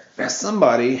there. Now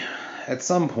somebody, at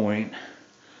some point,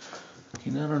 I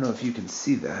don't know if you can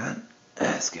see that.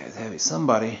 This guy's heavy.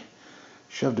 Somebody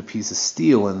shoved a piece of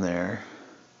steel in there,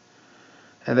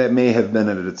 and that may have been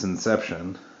at its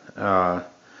inception. But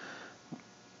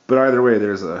either way,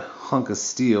 there's a hunk of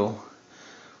steel.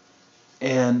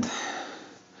 And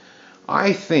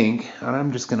I think, and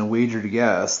I'm just going to wager to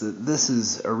guess, that this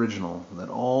is original, that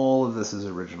all of this is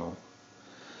original.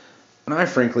 And I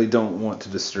frankly don't want to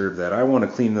disturb that. I want to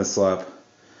clean this up.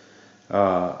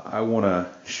 I want to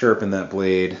sharpen that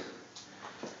blade.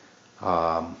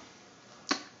 And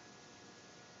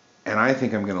I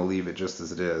think I'm going to leave it just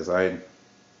as it is.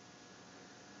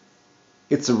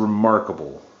 It's a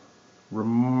remarkable,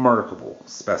 remarkable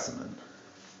specimen.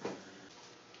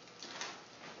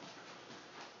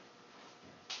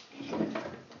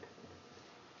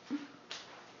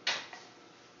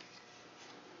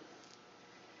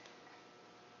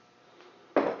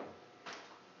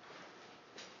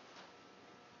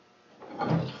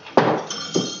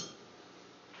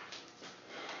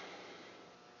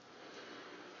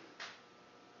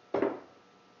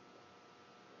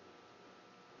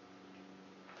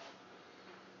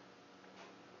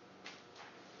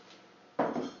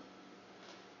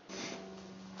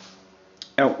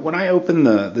 Now, when I opened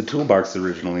the toolbox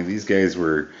originally, these guys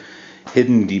were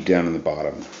hidden deep down in the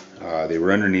bottom. They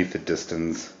were underneath the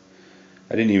distance.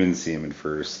 I didn't even see them at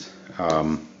first.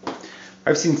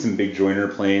 I've seen some big joiner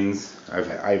planes.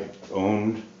 I've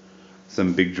owned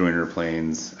some big joiner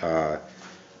planes.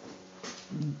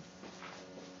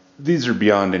 These are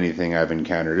beyond anything I've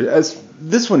encountered. As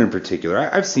this one in particular,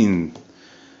 I've seen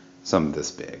some this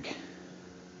big.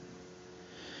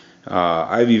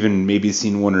 I've even maybe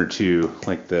seen one or two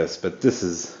like this, but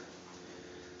this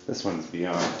one's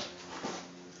beyond.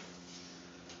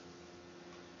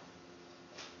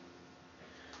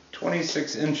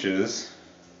 "26"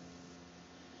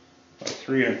 by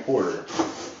 3¼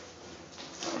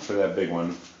 for that big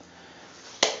one.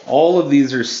 All of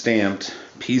these are stamped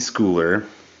P. Schooler,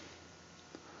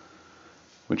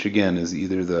 which again is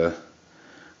either the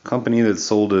company that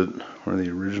sold it or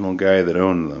the original guy that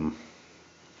owned them.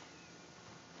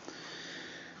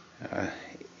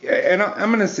 And I'm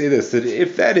going to say this, that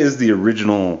if that is the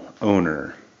original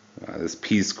owner, this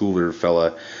P. Schooler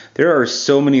fella, there are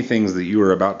so many things that you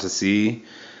are about to see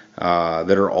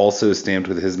that are also stamped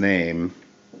with his name.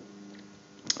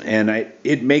 And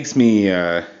it makes me,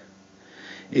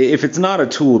 if it's not a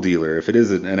tool dealer, if it is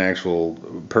an actual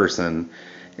person,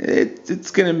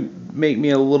 it's going to make me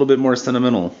a little bit more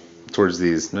sentimental towards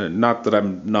these. Not that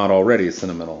I'm not already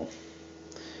sentimental.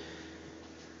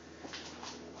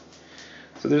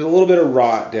 So there's a little bit of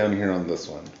rot down here on this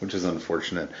one, which is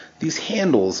unfortunate. These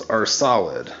handles are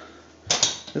solid.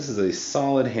 This is a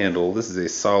solid handle. This is a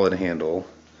solid handle.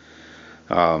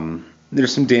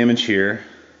 There's some damage here.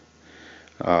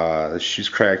 The shoe's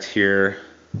cracked here.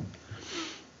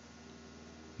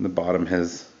 The bottom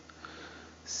has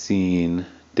seen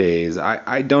days.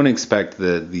 I don't expect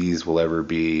that these will ever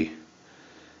be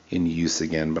in use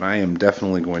again, but I am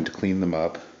definitely going to clean them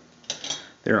up.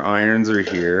 Their irons are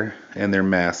here, and they're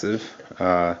massive.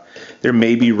 There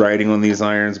may be writing on these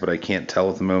irons, but I can't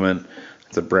tell at the moment.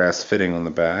 It's a brass fitting on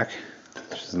the back,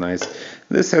 which is nice.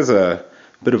 This has a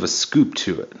bit of a scoop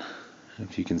to it,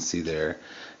 if you can see there.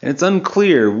 And it's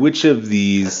unclear which of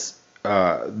these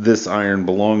this iron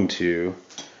belonged to,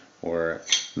 or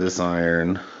this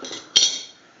iron,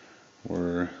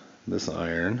 or this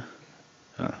iron.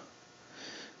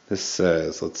 This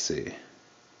says, let's see.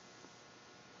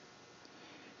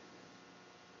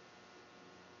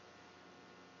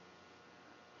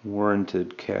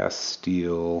 Warranted cast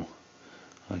steel.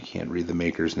 I can't read the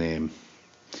maker's name.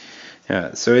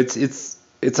 Yeah, so it's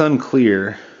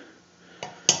unclear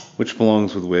which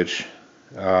belongs with which.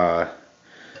 We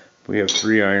have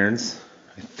 3 irons.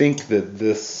 I think that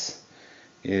this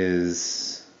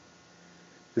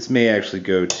may actually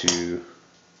go to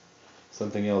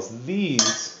something else.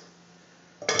 These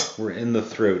were in the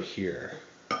throat here.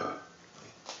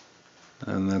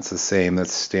 And that's the same,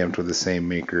 that's stamped with the same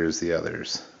maker as the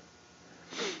others.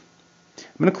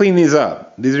 I'm going to clean these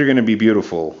up. These are going to be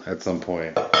beautiful at some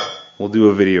point. We'll do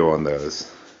a video on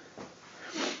those.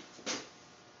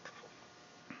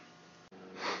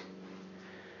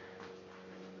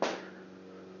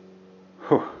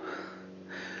 Whew.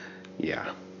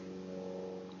 Yeah.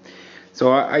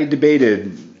 So I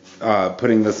debated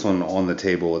putting this one on the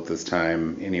table at this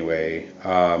time anyway.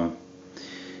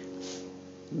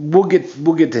 We'll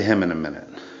get to him in a minute.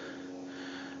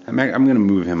 I'm going to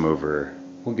move him over.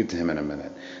 We'll get to him in a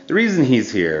minute. The reason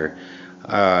he's here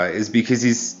is because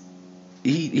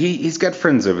he's got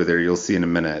friends over there. You'll see in a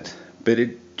minute. But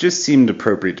it just seemed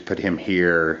appropriate to put him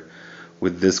here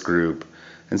with this group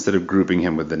instead of grouping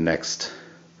him with the next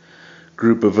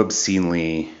group of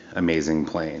obscenely amazing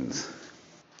planes.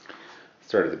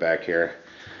 Start at the back here.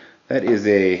 That is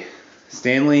a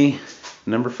Stanley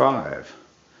number 5.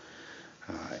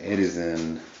 It is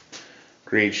in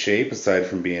great shape aside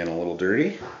from being a little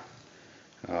dirty.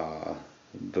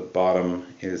 The bottom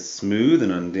is smooth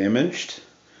and undamaged.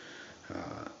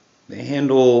 The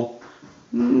handle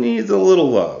needs a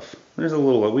little love. There's a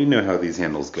little love. We know how these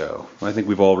handles go. I think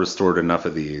we've all restored enough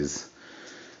of these.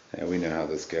 Yeah, we know how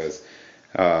this goes.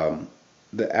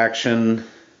 The action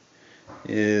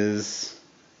is,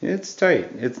 it's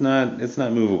tight. It's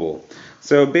not movable.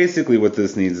 So basically what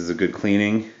this needs is a good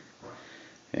cleaning.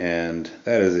 And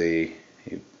that is a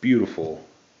beautiful,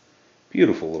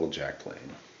 beautiful little jack plane.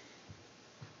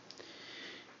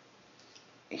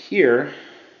 Here,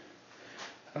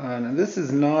 now this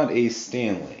is not a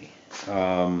Stanley.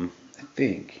 I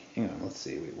think, hang on, let's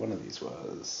see, wait, one of these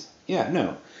was, yeah,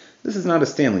 no, this is not a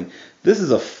Stanley. This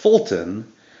is a Fulton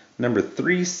number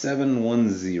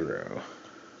 3710.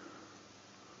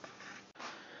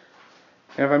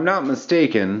 Now, if I'm not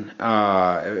mistaken,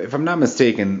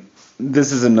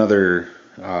 this is another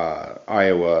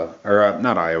Iowa, or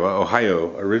not Iowa,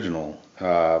 Ohio original.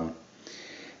 I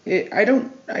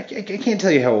can't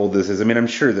tell you how old this is. I mean, I'm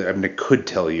sure that, I mean, I could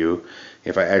tell you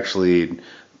if I actually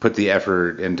put the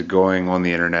effort into going on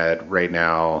the internet right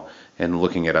now and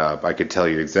looking it up. I could tell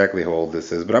you exactly how old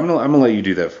this is, but I'm gonna let you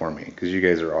do that for me because you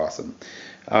guys are awesome.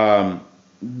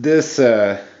 This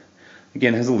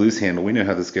again has a loose handle. We know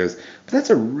how this goes, but that's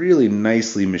a really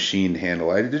nicely machined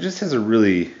handle. It just has a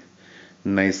really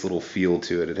nice little feel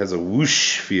to it. It has a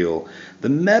whoosh feel. The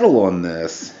metal on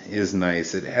this is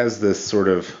nice. It has this sort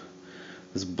of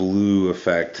this blue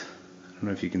effect. I don't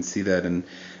know if you can see that. And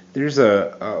there's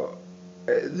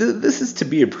this is to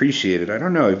be appreciated. I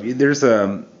don't know if there's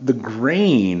the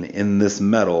grain in this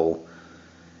metal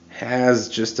has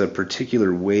just a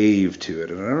particular wave to it,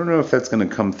 and I don't know if that's going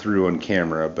to come through on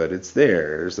camera, but it's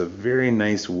there. There's a very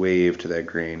nice wave to that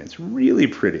grain. It's really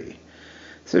pretty.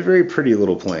 It's a very pretty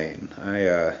little plane.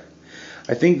 I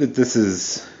think that this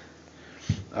is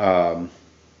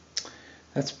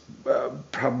that's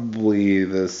probably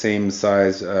the same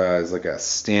size as like a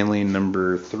Stanley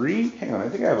number 3. Hang on, I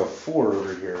think I have a 4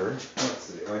 over here. Let's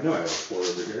see. I know I have a 4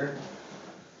 over here.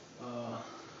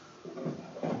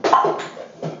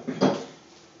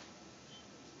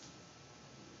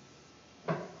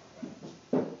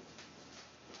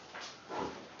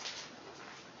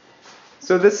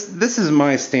 So this is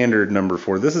my standard number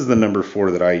 4. This is the number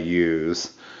 4 that I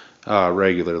use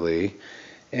regularly,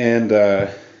 and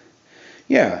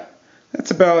yeah,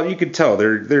 that's about. You could tell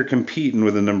they're competing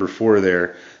with the number 4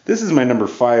 there. This is my number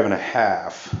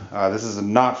 5.5. This is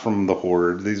not from the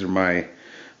Hoard. These are my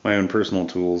own personal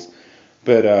tools,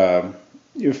 but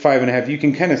 5.5. You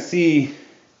can kind of see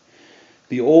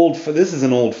the old. This is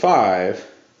an old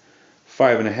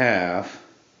 5.5.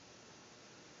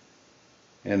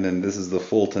 And then this is the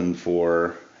Fulton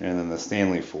 4, and then the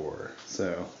Stanley 4.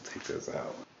 So I'll take those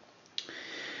out.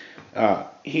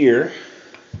 Here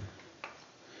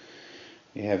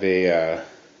you have a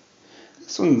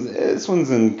this one's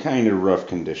in kind of rough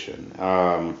condition.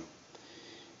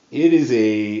 It is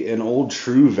an old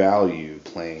True Value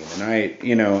plane,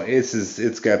 and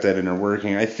it's got that inner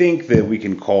working. I think that we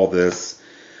can call this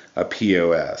a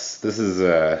POS. This is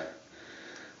a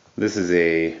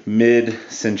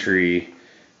mid-century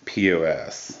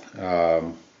POS,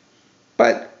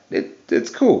 but it's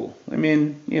cool. I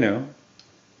mean,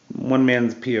 one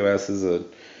man's POS is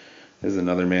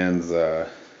another man's. I'm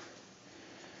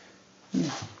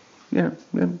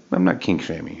not kink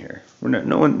shaming here.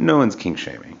 No one's kink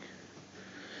shaming.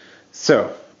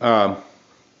 So,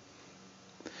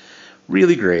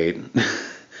 really great.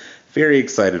 Very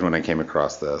excited when I came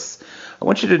across this. I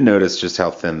want you to notice just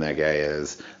how thin that guy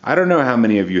is. I don't know how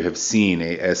many of you have seen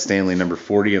a Stanley number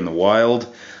 40 in the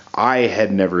wild. I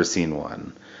had never seen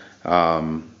one.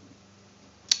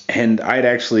 And I'd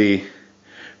actually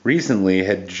recently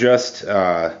had just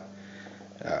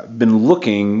been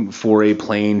looking for a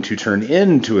plane to turn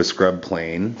into a scrub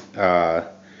plane.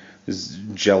 Was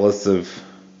jealous of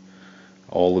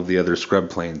all of the other scrub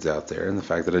planes out there and the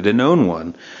fact that I didn't own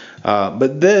one.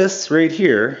 But this right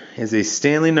here is a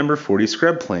Stanley number 40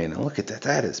 scrub plane. And look at that.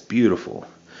 That is beautiful.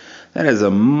 That is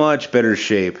a much better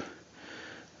shape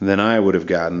than I would have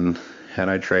gotten had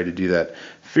I tried to do that.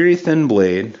 Very thin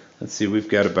blade. Let's see, we've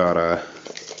got about a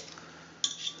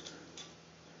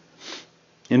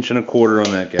 1.25 inches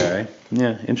on that guy.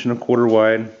 Yeah, 1.25 inches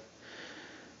wide.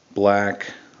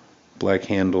 Black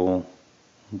handle.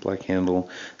 Black handle.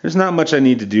 There's not much I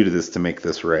need to do to this to make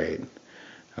this right.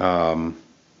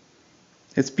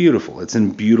 It's beautiful. It's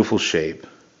in beautiful shape.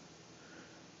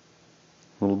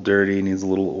 A little dirty, needs a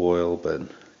little oil, but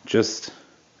just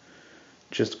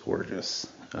gorgeous.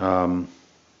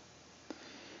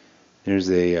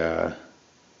 There's a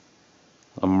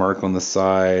mark on the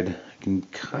side. I can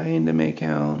kind of make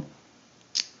out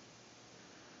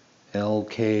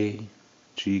LK,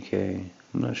 GK.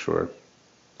 I'm not sure.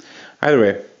 Either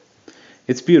way,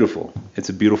 it's beautiful. It's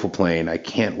a beautiful plane. I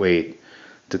can't wait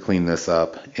to clean this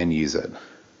up and use it.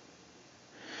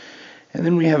 And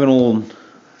then we have an old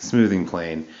smoothing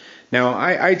plane. Now,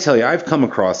 I tell you, I've come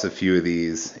across a few of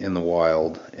these in the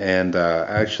wild, and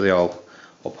actually I'll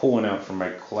pull one out from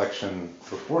my collection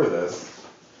before this.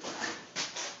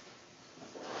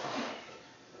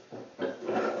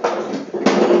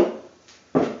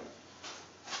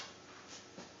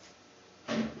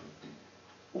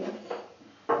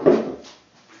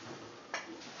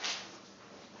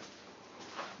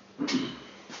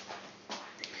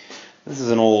 This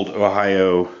is an old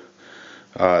Ohio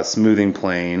smoothing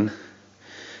plane,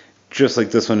 just like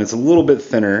this one. It's a little bit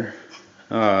thinner.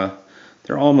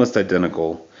 They're almost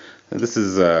identical. This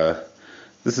is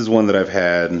This is one that I've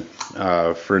had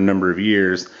for a number of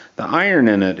years. The iron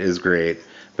in it is great,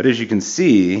 but as you can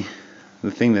see,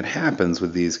 the thing that happens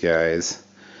with these guys,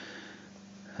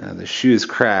 the shoe is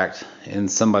cracked and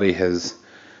somebody has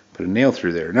put a nail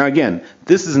through there. Now again,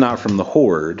 this is not from the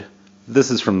Hoard.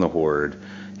 This is from the Hoard.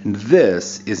 And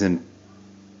this is in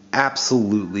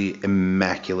absolutely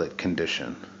immaculate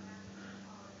condition.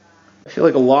 I feel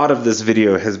like a lot of this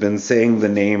video has been saying the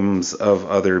names of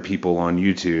other people on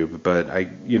YouTube, but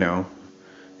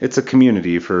it's a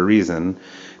community for a reason.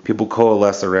 People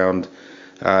coalesce around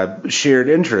shared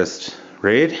interest,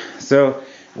 right? So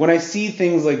when I see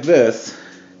things like this,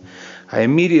 I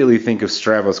immediately think of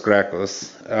Stravos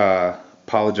Gracchus.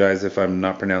 Apologize if I'm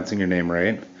not pronouncing your name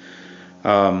right.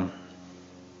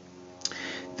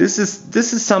 This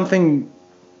is something,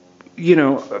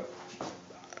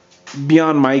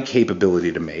 beyond my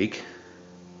capability to make.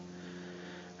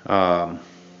 The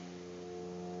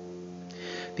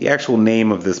actual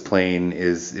name of this plane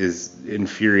is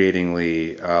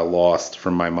infuriatingly lost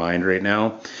from my mind right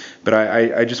now, but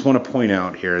I just want to point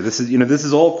out here, this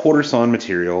is all quarter sawn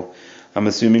material. I'm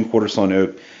assuming quarter sawn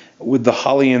oak with the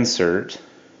holly insert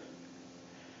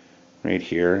right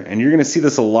here, and you're going to see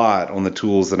this a lot on the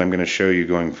tools that I'm going to show you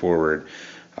going forward.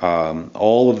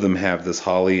 All of them have this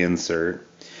holly insert.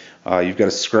 You've got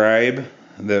a scribe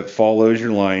that follows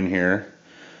your line here,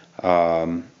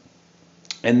 and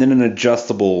then an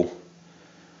adjustable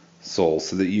sole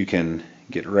so that you can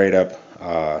get right up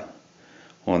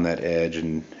on that edge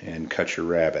and cut your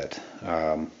rabbet.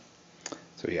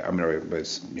 So yeah, I'm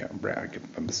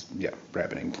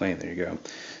rabbiting plane. There you go.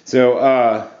 So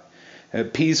a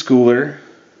P schooler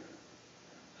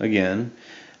again.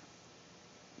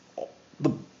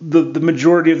 The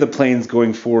majority of the planes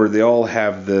going forward, they all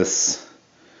have this,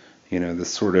 this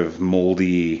sort of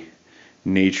moldy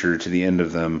nature to the end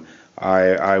of them.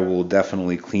 I will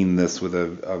definitely clean this with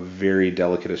a very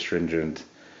delicate astringent.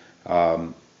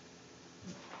 Wow,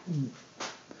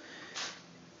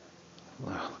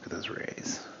 look at those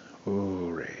rays. Ooh,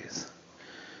 rays.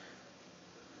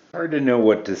 Hard to know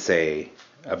what to say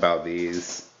about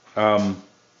these.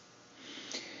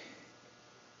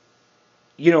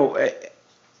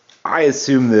 I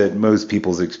assume that most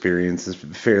people's experience is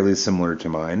fairly similar to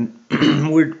mine.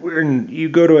 You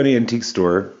go to an antique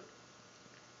store,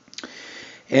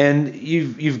 and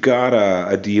you've got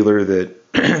a dealer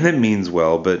that that means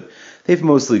well, but they've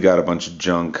mostly got a bunch of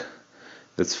junk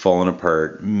that's fallen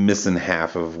apart, missing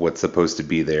half of what's supposed to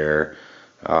be there,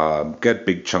 got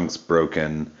big chunks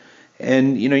broken,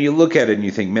 and you look at it and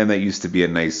you think, man, that used to be a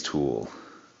nice tool,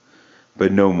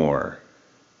 but no more.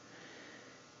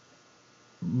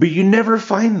 But you never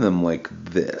find them like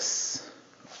this.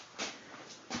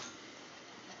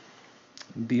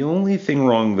 The only thing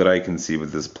wrong that I can see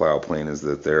with this plow plane is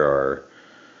that there are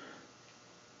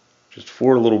just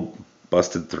 4 little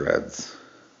busted threads.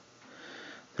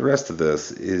 The rest of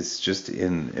this is just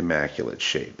in immaculate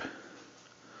shape.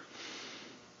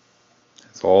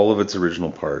 It's all of its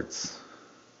original parts.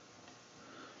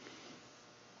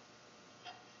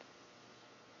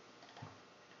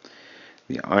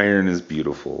 The iron is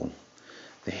beautiful.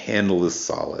 The handle is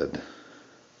solid.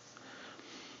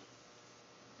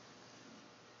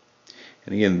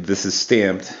 And again, this is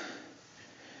stamped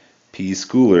P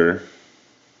Schooler.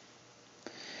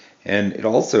 And it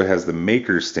also has the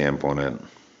maker stamp on it,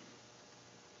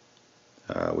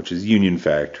 which is Union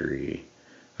Factory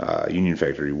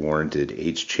warranted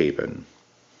H. Chapin.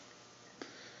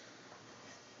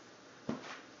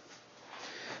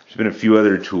 There's been a few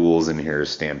other tools in here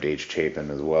stamped H. Chapin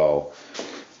as well.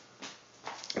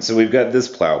 So we've got this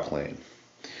plow plane.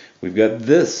 We've got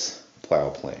this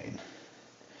plow plane.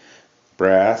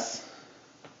 Brass.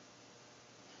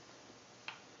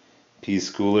 P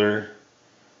Schooler.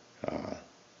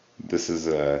 This is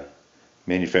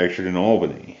manufactured in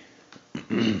Albany.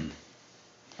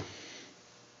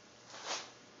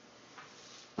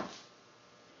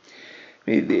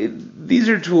 These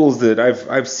are tools that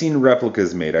I've seen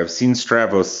replicas made. I've seen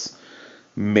Stravos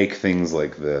make things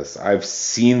like this. I've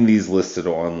seen these listed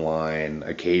online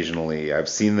occasionally. I've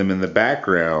seen them in the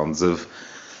backgrounds of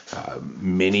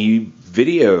many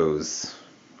videos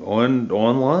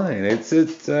online. It's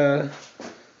to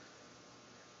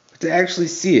actually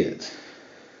see it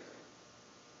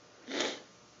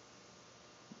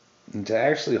and to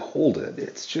actually hold it,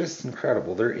 it's just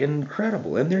incredible. They're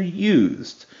incredible, and they're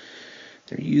used.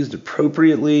 They're used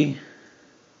appropriately.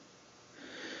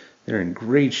 They're in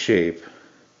great shape.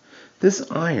 This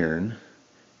iron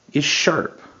is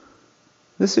sharp.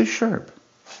 This is sharp.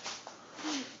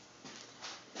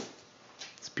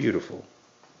 It's beautiful.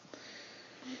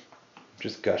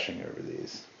 just gushing over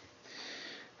these.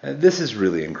 This is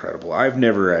really incredible. I've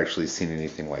never actually seen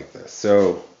anything like this.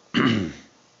 So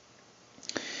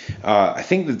I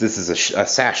think that this is a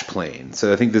sash plane.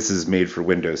 So I think this is made for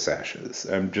window sashes.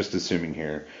 I'm just assuming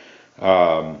here.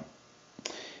 But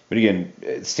again,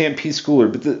 Stampede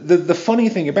Schooler. But the funny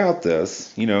thing about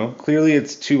this, you know, clearly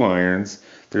it's 2 irons.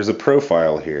 There's a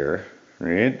profile here,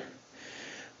 right?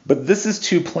 But this is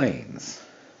 2 planes.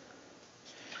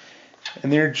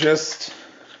 And they're just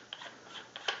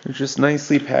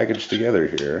nicely packaged together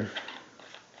here.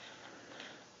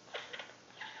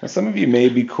 Now, some of you may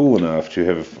be cool enough to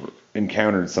have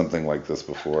encountered something like this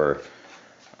before.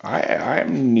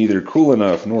 I'm neither cool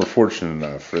enough nor fortunate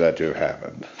enough for that to have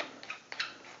happened.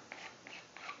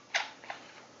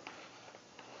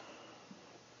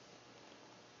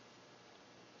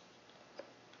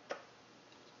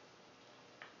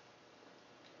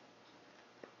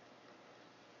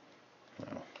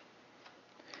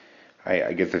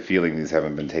 I get the feeling these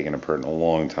haven't been taken apart in a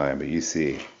long time, but you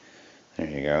see. There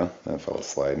you go. That fella's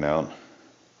sliding out.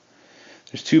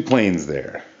 There's 2 planes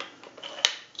there.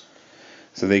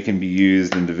 So they can be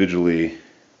used individually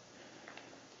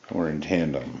or in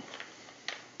tandem.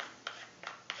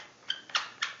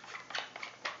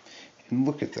 And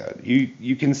look at that.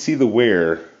 You can see the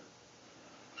wear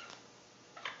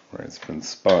where it's been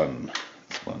spun.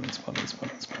 Spun.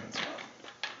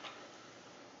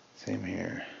 Same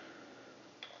here.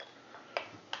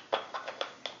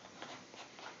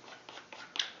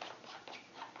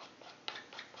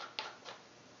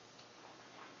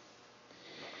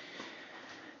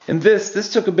 And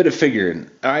this took a bit of figuring.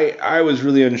 I was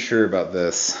really unsure about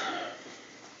this.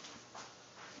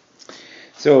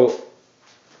 So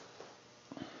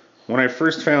when I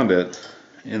first found it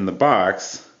in the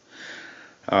box,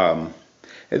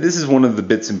 this is one of the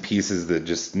bits and pieces that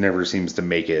just never seems to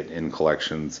make it in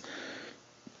collections,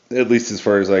 at least as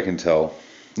far as I can tell.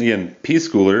 Again,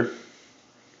 P-Schooler,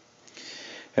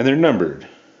 and they're numbered.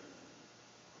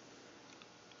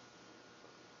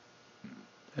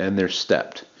 And they're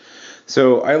stepped.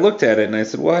 So I looked at it and I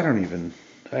said, well, I don't even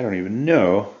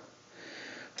know.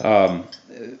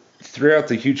 Throughout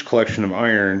the huge collection of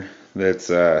iron that's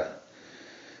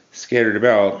scattered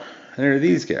about, there are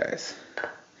these guys.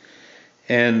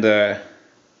 And it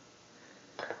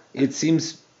just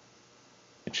seems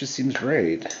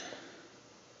right.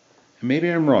 Maybe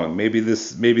I'm wrong. Maybe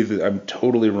I'm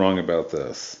totally wrong about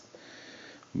this.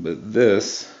 But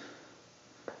this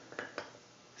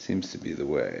seems to be the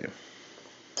way.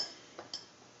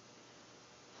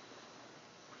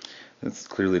 That's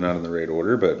clearly not in the right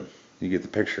order, but you get the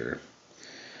picture.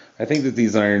 I think that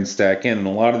these irons stack in, and a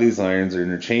lot of these irons are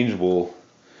interchangeable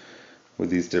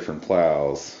with these different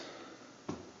plows.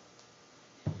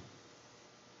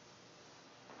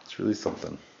 It's really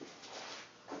something.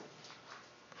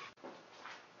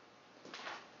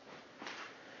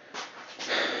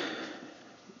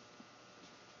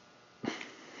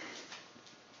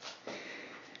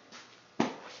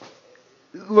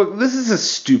 Look, this is a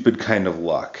stupid kind of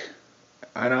luck.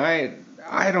 And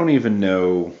I don't even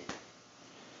know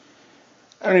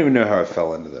how I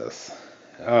fell into this.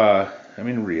 I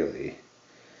mean, really.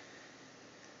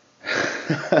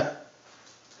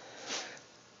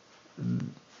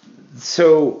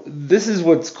 So this is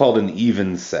what's called an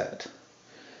even set.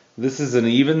 This is an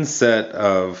even set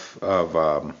of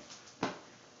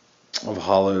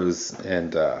hollows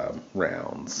and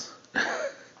rounds.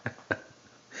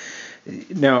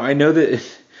 Now I know that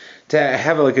to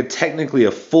have like technically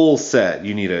a full set,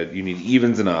 you need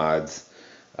evens and odds.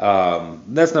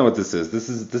 That's not what this is. This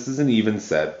is an even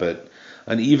set, but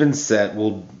an even set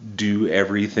will do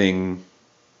everything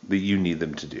that you need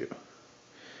them to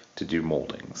do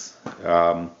moldings.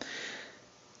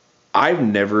 I've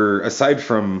never, aside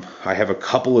from I have a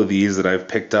couple of these that I've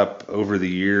picked up over the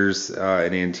years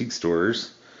in antique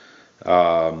stores.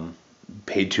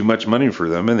 Paid too much money for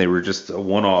them, and they were just a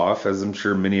one-off, as I'm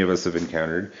sure many of us have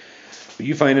encountered. But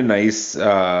you find a nice,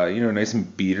 nice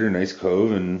beater, nice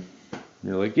cove, and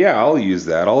you're like, yeah, I'll use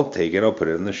that. I'll take it. I'll put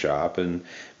it in the shop, and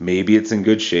maybe it's in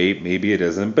good shape, maybe it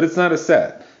isn't, but it's not a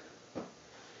set.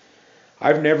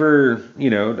 I've never,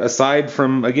 aside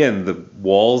from, again, the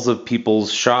walls of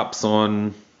people's shops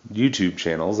on YouTube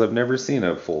channels, I've never seen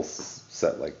a full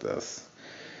set like this.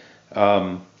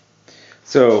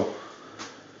 So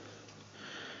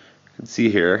see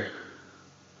here,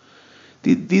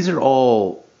 these are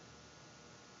all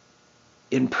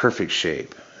in perfect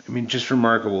shape. I mean, just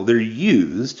remarkable. They're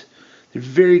used. They're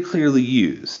very clearly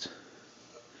used.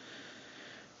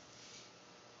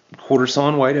 Quarter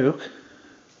sawn white oak.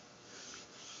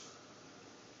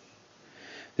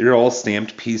 They're all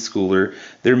stamped P schooler.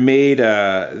 They're made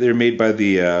by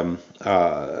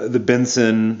the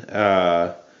Benson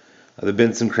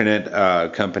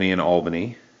Crennet company in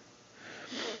Albany.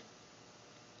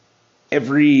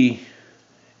 Every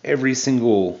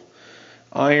single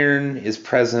iron is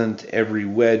present. Every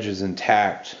wedge is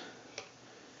intact.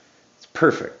 It's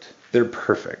perfect. They're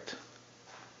perfect.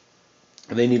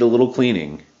 They need a little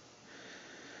cleaning.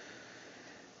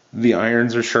 The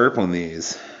irons are sharp on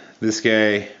these. This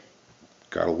guy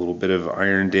got a little bit of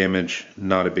iron damage.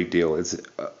 Not a big deal. It's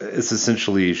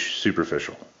essentially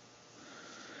superficial.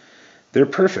 They're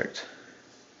perfect.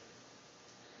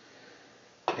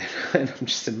 And I'm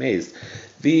just amazed.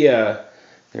 There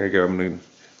you go. I'm going to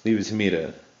leave it to me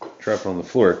to drop it on the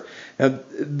floor. Now,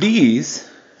 these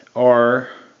are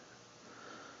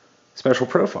special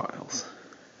profiles.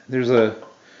 There's a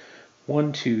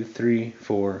 1, 2, 3,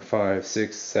 4, 5,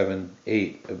 6, 7,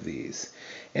 8 of these.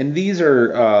 And these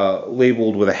are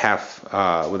labeled with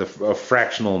a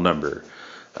fractional number.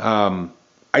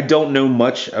 I don't know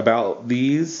much about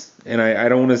these, and I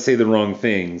don't want to say the wrong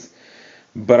things,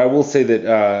 but I will say that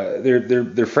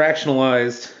they're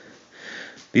fractionalized.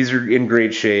 These are in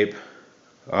great shape.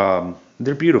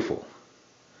 They're beautiful.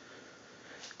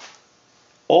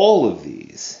 All of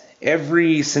these,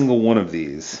 every single one of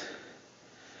these,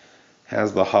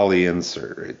 has the holly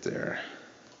insert right there.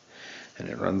 And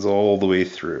it runs all the way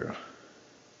through.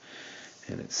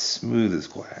 And it's smooth as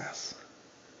glass.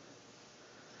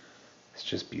 It's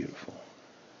just beautiful.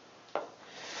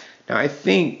 Now, I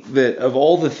think that of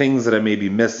all the things that I may be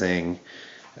missing,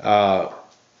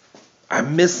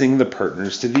 I'm missing the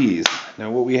partners to these.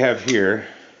 Now, what we have here,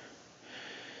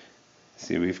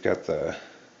 see, we've got and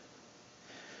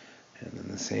then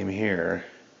the same here.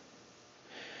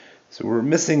 So we're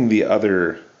missing the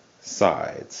other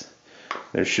sides.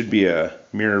 There should be a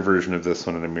mirror version of this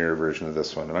one and a mirror version of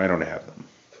this one, and I don't have them.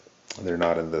 They're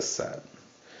not in this set.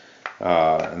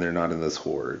 And they're not in this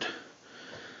hoard.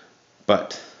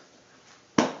 But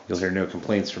you'll hear no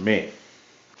complaints from me.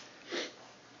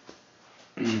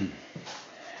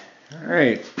 All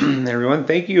right, everyone.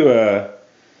 Thank you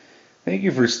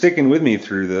for sticking with me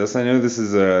through this. I know this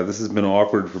has been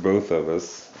awkward for both of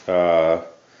us.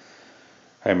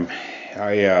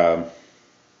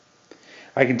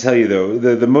 I can tell you though,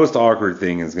 the most awkward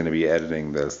thing is going to be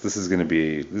editing this. This is going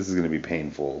to be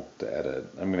painful to edit.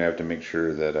 I'm going to have to make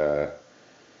sure that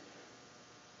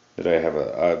I have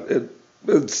a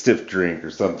stiff drink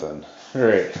or something. All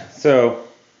right, so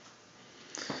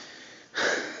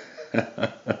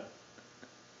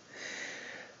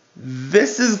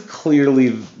this is clearly,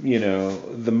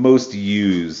 the most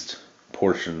used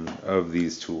portion of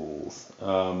these tools.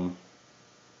 And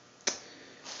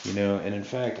in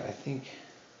fact, I think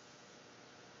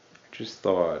I just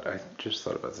thought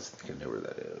about this. I think I know where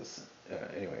that is.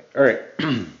 Anyway, all right.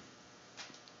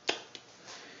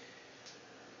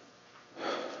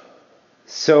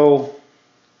 So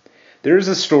there's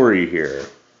a story here.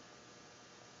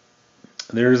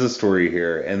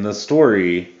 And the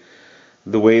story,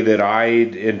 the way that I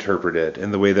interpret it,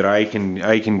 and the way that I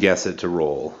can guess it to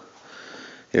roll,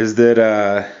 is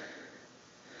that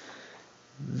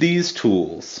these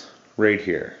tools right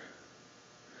here,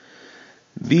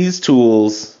 these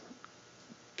tools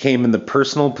came in the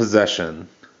personal possession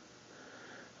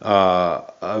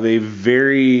of a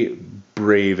very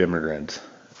brave immigrant.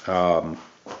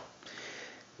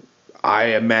 I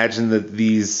imagine that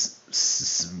these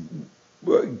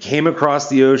came across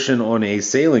the ocean on a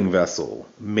sailing vessel,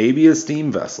 maybe a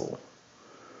steam vessel.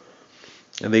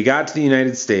 And they got to the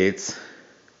United States,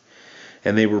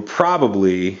 and they were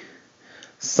probably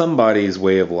somebody's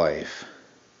way of life.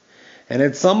 And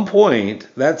at some point,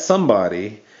 that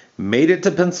somebody made it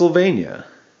to Pennsylvania,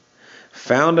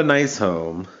 found a nice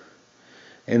home,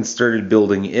 and started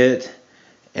building it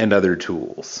and other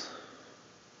tools.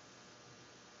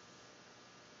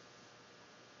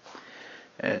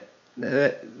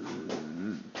 That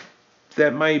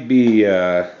might be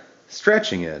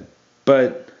stretching it,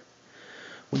 but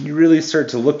when you really start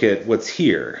to look at what's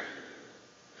here,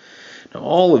 now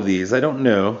all of these, I don't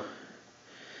know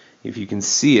if you can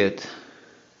see it,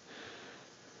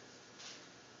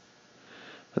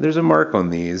 but there's a mark on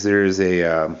these. There's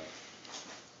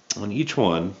on each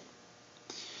one,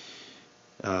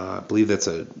 I believe that's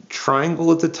a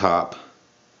triangle at the top,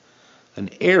 an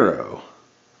arrow,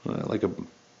 like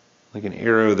an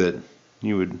arrow that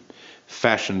you would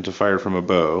fashion to fire from a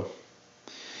bow,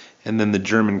 and then the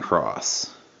German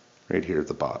cross right here at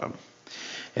the bottom.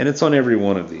 And it's on every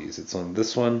one of these. It's on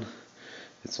this one,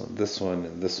 it's on this one,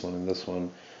 and this one, and this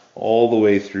one, all the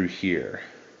way through here.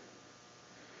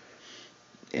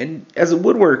 And as a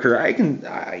woodworker,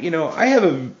 I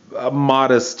have a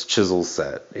modest chisel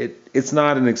set. It's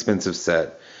not an expensive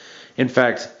set. In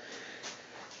fact,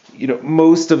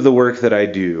 most of the work that I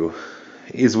do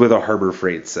is with a Harbor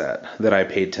Freight set that I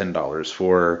paid $10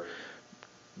 for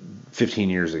 15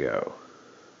 years ago.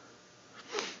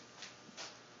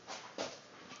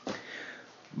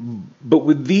 But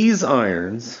with these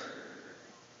irons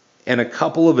and a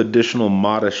couple of additional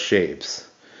modest shapes,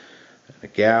 a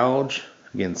gouge,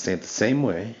 again stamped the same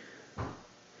way,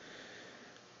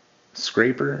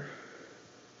 scraper,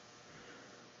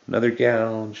 another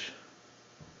gouge,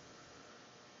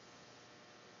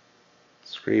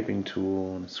 scraping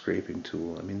tool, and a scraping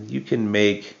tool. I mean, you can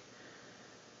make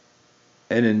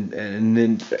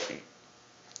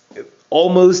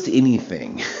almost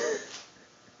anything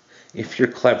if you're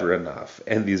clever enough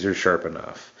and these are sharp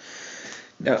enough.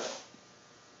 Now,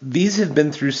 these have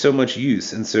been through so much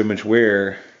use and so much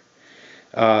wear.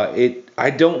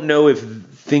 I don't know if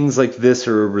things like this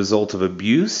are a result of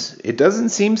abuse. It doesn't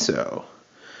seem so.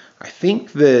 I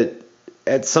think that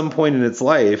at some point in its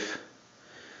life,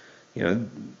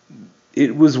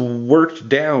 it was worked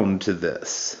down to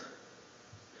this.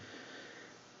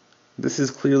 This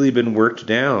has clearly been worked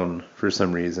down for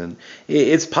some reason.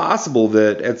 It's possible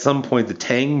that at some point the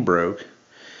tang broke,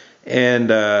 and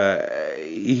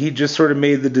he just sort of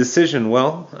made the decision,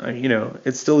 well,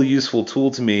 it's still a useful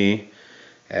tool to me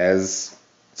as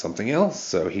something else.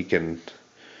 So he can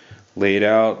lay it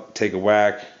out, take a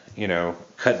whack,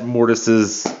 cut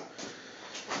mortises.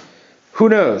 Who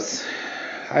knows?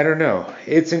 I don't know.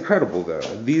 It's incredible, though.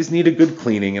 These need a good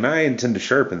cleaning, and I intend to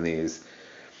sharpen these.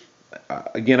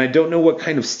 Again, I don't know what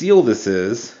kind of steel this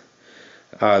is.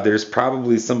 There's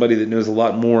probably somebody that knows a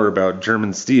lot more about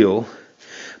German steel.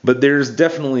 But there's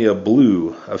definitely a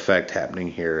blue effect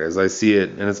happening here as I see it.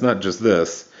 And it's not just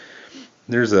this.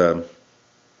 There's a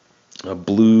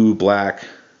blue, black,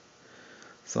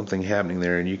 something happening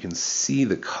there. And you can see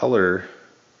the color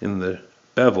in the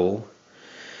bevel.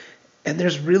 And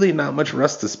there's really not much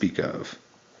rust to speak of.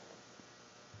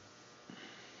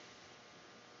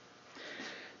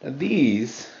 Now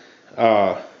these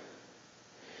are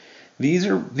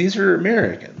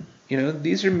American.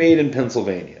 These are made in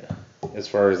Pennsylvania, as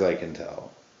far as I can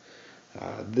tell.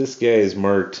 This guy is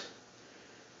marked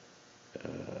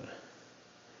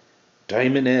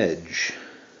Diamond Edge,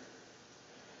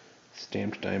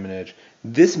 stamped Diamond Edge.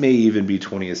 This may even be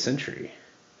 20th century.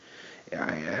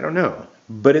 I don't know,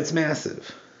 but it's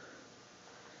massive.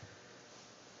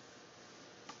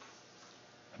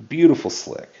 A beautiful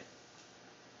slick.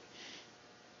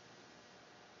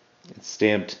 It's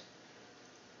stamped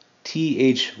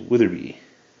T.H. Witherby.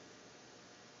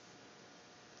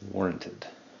 Warranted.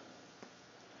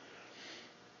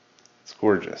 It's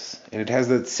gorgeous. And it has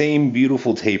that same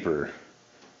beautiful taper.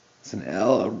 It's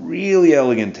a really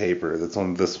elegant taper that's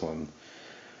on this one.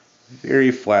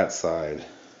 Very flat side.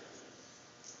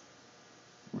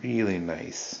 Really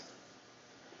nice.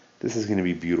 This is going to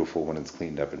be beautiful when it's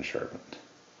cleaned up and sharpened.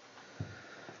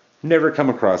 Never come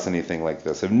across anything like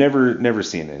this. I've never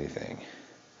seen anything.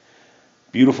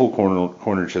 Beautiful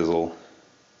corner chisel.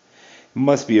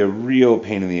 Must be a real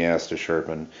pain in the ass to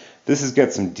sharpen. This has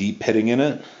got some deep pitting in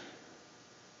it.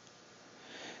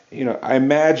 I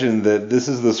imagine that this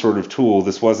is the sort of tool.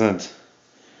 This wasn't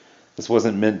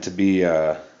meant to be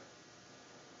a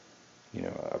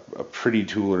pretty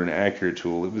tool or an accurate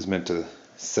tool. It was meant to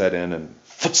set in and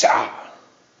I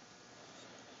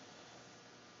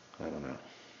don't know.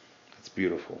 It's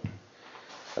beautiful.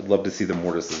 I'd love to see the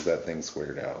mortises that thing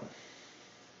squared out.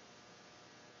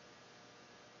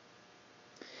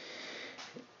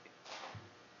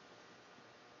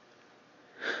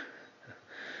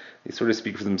 They sort of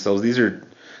speak for themselves. These are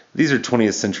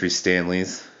 20th century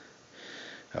Stanleys.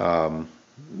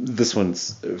 This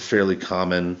one's fairly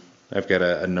common. I've got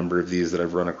a number of these that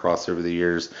I've run across over the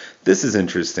years. This is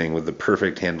interesting with the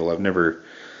perfect handle. I've never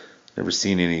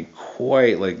seen any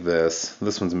quite like this.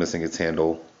 This one's missing its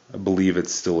handle. I believe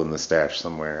it's still in the stash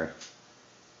somewhere.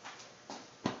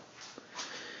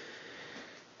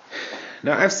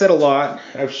 Now, I've said a lot.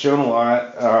 I've shown a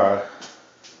lot.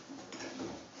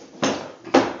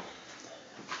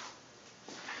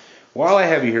 While I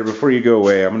have you here, before you go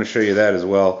away, I'm going to show you that as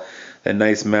well. That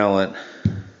nice mallet.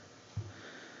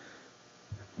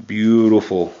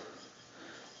 Beautiful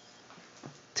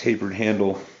tapered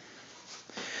handle.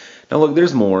 Now look,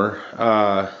 there's more.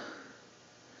 I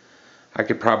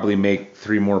could probably make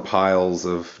 3 more piles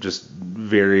of just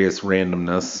various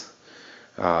randomness.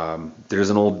 There's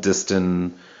an old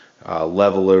Diston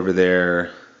level over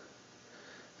there.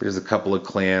 There's a couple of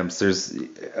clamps. There's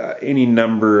any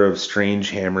number of strange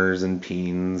hammers and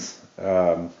pins.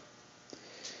 But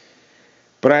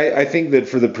I think that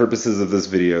for the purposes of this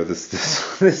video,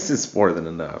 this is more than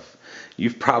enough.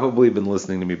 You've probably been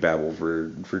listening to me babble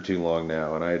for too long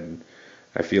now, and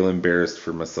I feel embarrassed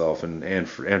for myself and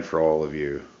for all of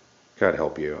you. God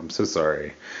help you. I'm so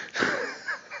sorry.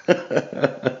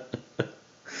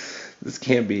 This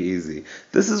can't be easy.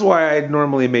 This is why I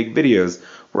normally make videos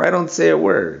where I don't say a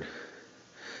word.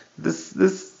 This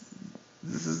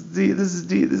is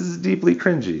deeply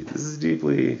cringy. This is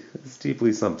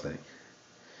deeply something.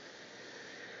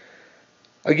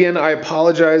 Again, I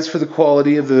apologize for the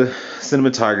quality of the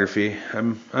cinematography.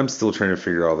 I'm still trying to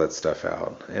figure all that stuff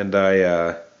out, and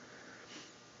I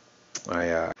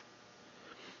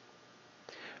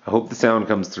hope the sound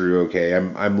comes through okay.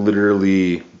 I'm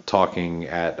literally talking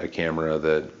at a camera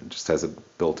that just has a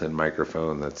built-in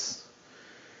microphone that's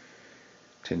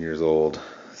 10 years old.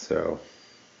 So,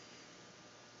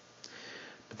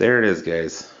 but there it is,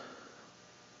 guys.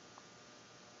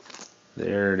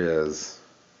 There it is.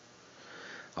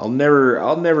 I'll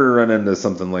never run into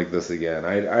something like this again.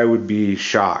 I would be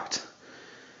shocked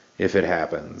if it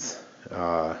happens.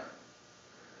 I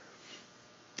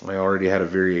already had a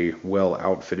very well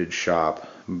outfitted shop,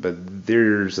 but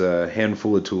there's a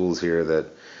handful of tools here that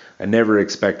I never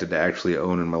expected to actually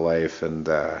own in my life, and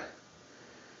I'm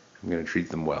going to treat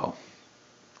them well.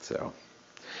 So,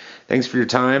 thanks for your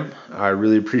time. I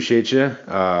really appreciate you.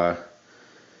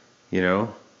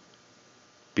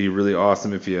 Be really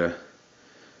awesome if you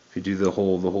do the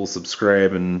whole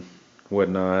subscribe and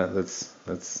whatnot.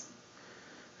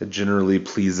 That generally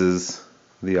pleases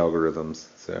the algorithms.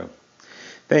 So,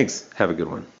 thanks. Have a good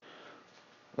one.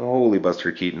 Holy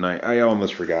Buster Keaton, I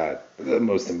almost forgot the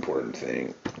most important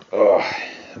thing. Oh,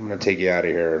 I'm going to take you out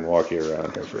of here and walk you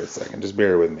around here for a second. Just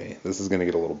bear with me. This is going to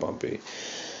get a little bumpy.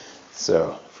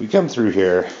 So, if we come through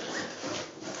here,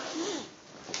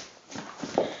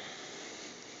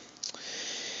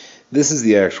 this is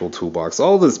the actual toolbox.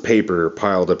 All this paper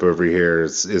piled up over here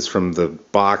is from the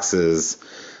boxes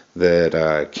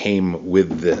that came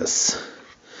with this.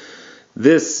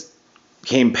 This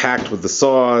came packed with the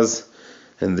saws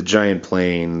and the giant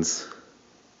planes.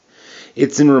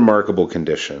 It's in remarkable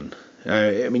condition.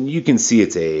 I mean, you can see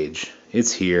its age.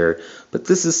 It's here, but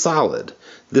this is solid.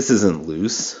 This isn't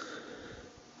loose.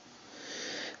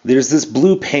 There's this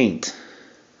blue paint,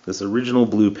 this original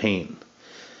blue paint,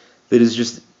 that is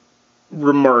just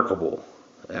remarkable.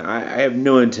 I have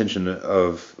no intention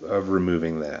of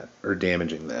removing that or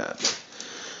damaging that.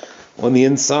 On the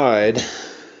inside,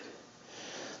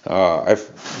 I'm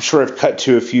sure I've cut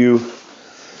to a few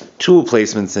tool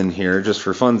placements in here just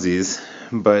for funsies,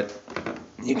 but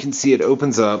you can see it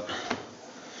opens up,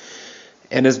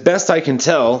 and as best I can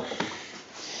tell,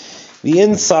 the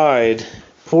inside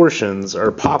portions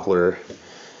are poplar,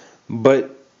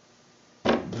 but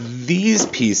these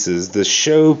pieces, the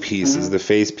show pieces, the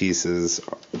face pieces,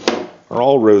 are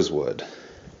all rosewood.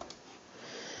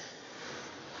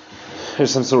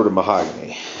 There's some sort of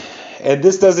mahogany. And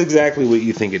this does exactly what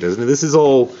you think it does. Now, this is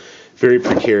all very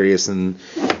precarious, and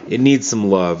it needs some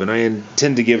love. And I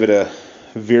intend to give it a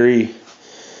very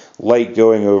light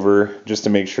going over just to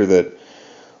make sure that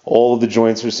all of the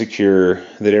joints are secure,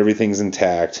 that everything's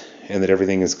intact, and that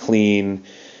everything is clean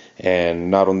and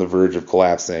not on the verge of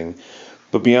collapsing.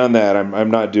 But beyond that,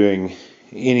 I'm not doing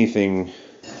anything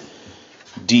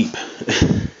deep.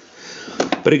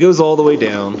 But it goes all the way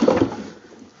down.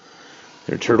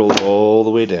 There are turtles all the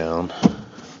way down.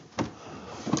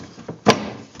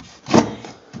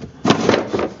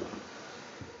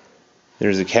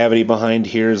 There's a cavity behind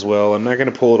here as well. I'm not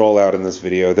going to pull it all out in this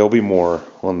video. There'll be more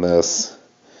on this.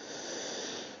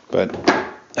 But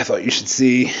I thought you should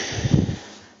see.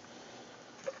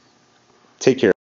 Take care.